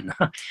one.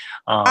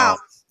 Wow.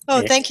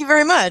 Oh, thank you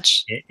very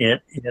much.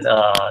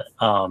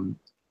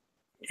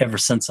 Ever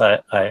since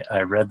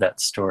I read that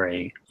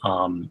story,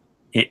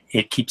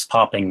 it keeps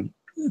popping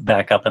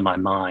back up in my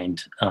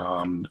mind,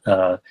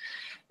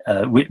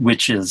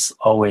 which is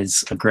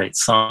always a great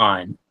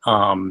sign.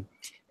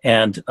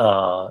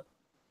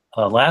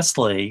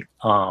 Lastly,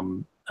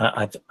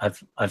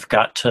 I've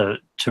got to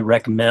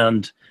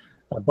recommend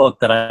a book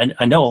that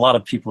I know a lot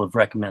of people have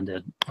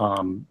recommended,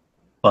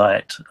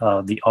 but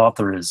the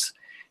author is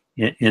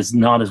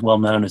not as well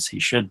known as he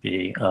should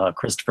be.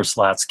 Christopher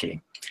Slatsky,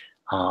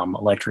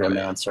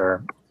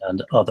 Electromancer,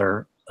 and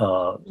other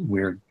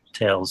weird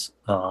tales.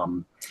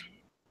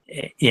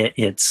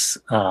 It's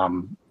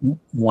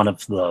one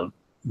of the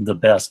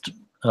best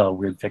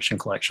weird fiction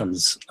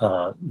collections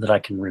that I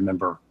can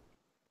remember.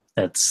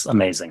 It's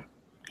amazing.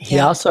 He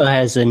also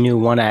has a new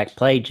one-act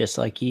play, just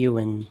like you,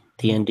 in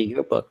the end of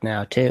your book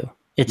now too.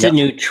 It's a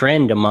new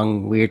trend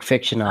among weird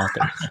fiction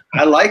authors.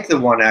 I like the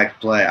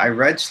one-act play. I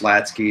read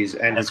Slatsky's,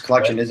 and his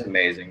collection is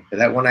amazing. But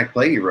that one-act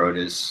play you wrote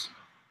it's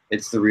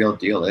the real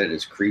deal. It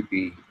is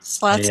creepy.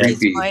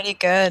 Slatsky's mighty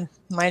good,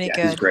 mighty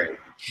good. He's great.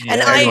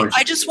 And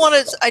I just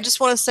want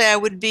to say I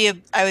would be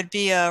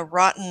a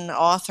rotten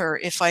author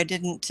if I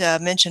didn't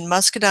mention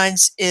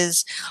Muscadines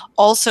is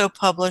also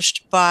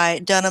published by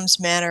Dunham's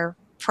Manor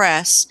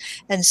Press,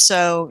 and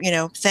so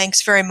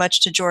thanks very much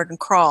to Jordan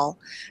Krall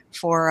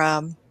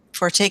for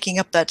taking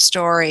up that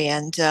story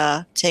and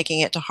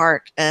taking it to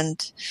heart,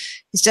 and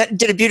he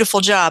did a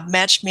beautiful job.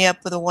 Matched me up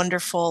with a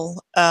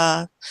wonderful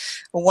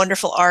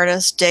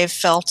artist, Dave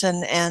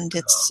Felton, and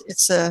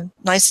it's a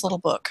nice little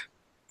book.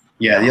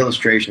 Yeah, the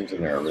illustrations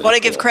in there are really I want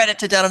to cool. give credit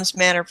to Dunham's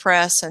Manor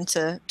Press and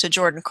to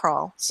Jordan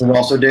Krall. Who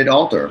also did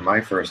Alter,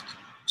 my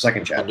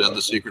second chapter. Done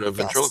The Secret of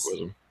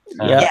Ventriloquism.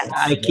 Yeah,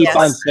 I keep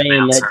on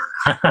saying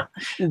that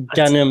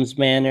Dunham's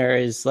Manor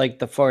is like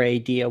the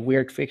 4AD of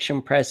weird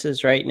fiction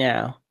presses right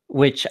now,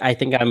 which I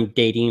think I'm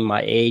dating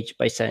my age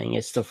by saying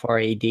it's the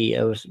 4AD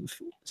of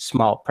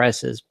small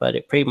presses, but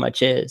it pretty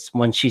much is.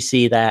 Once you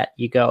see that,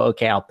 you go,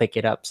 okay, I'll pick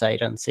it up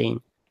sight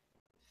unseen.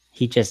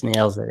 He just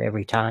nails it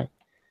every time.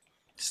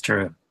 It's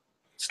true.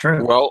 It's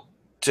true. Well,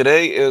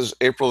 today is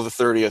April the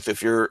 30th.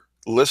 If you're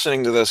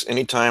listening to this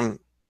anytime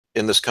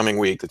in this coming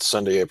week, it's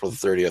Sunday, April the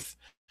 30th,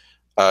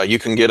 you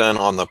can get in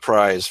on the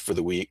prize for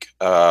the week.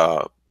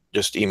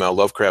 Just email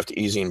Lovecraft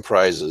eZine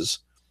prizes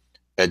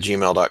at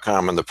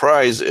gmail.com. And the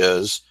prize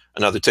is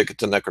another ticket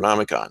to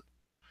Necronomicon.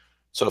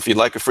 So if you'd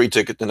like a free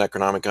ticket to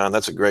Necronomicon,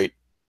 that's a great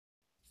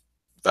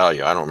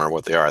value. I don't remember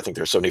what they are. I think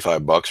they're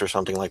 $75 or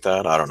something like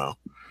that. I don't know.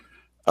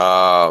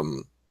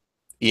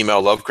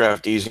 Email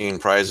Lovecraft eZine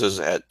prizes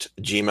at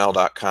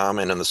gmail.com,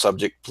 and in the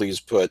subject,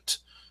 please put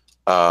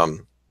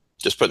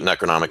just put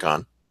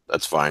Necronomicon.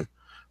 That's fine,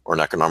 or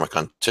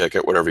Necronomicon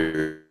ticket, whatever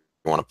you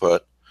want to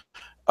put.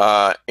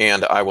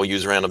 And I will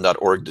use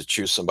random.org to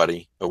choose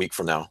somebody a week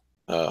from now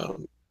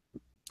to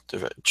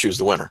choose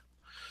the winner.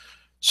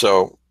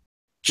 So,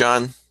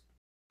 John,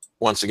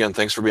 once again,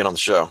 thanks for being on the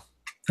show.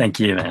 Thank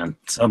you, man,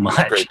 so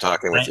much. Great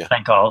talking with you.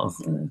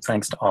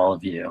 Thanks to all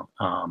of you.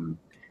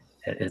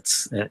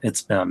 It's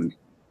been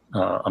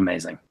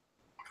amazing.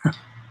 Matt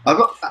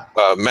Nice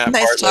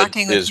Bartlett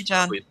talking with you,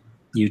 John.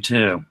 You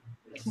too.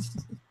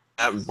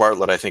 Matt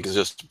Bartlett, I think, is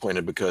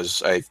disappointed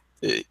because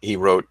he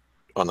wrote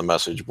on the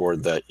message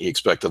board that he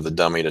expected the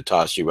dummy to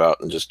toss you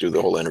out and just do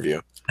the whole interview.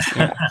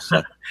 Yeah.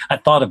 So, I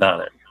thought about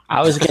it.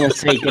 I was going to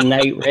say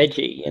goodnight,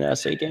 Reggie,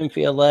 so he didn't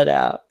feel let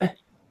out.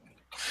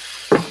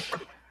 all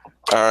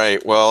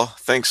right. Well,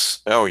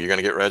 thanks. Oh, you're going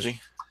to get Reggie?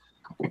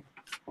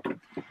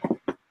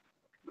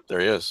 There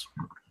he is.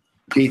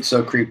 Pete's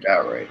so creeped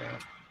out right now.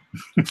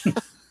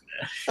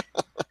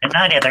 Good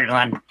night,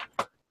 everyone.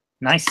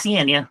 Nice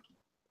seeing you.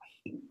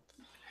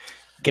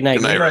 Good night,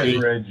 Good night,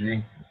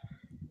 Reggie.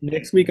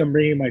 Next week, I'm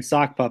bringing my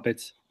sock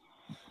puppets.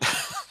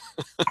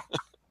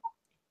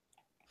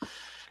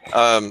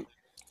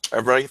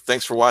 Everybody,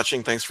 thanks for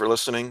watching. Thanks for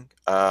listening.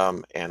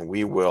 And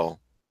we will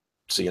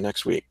see you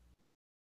next week.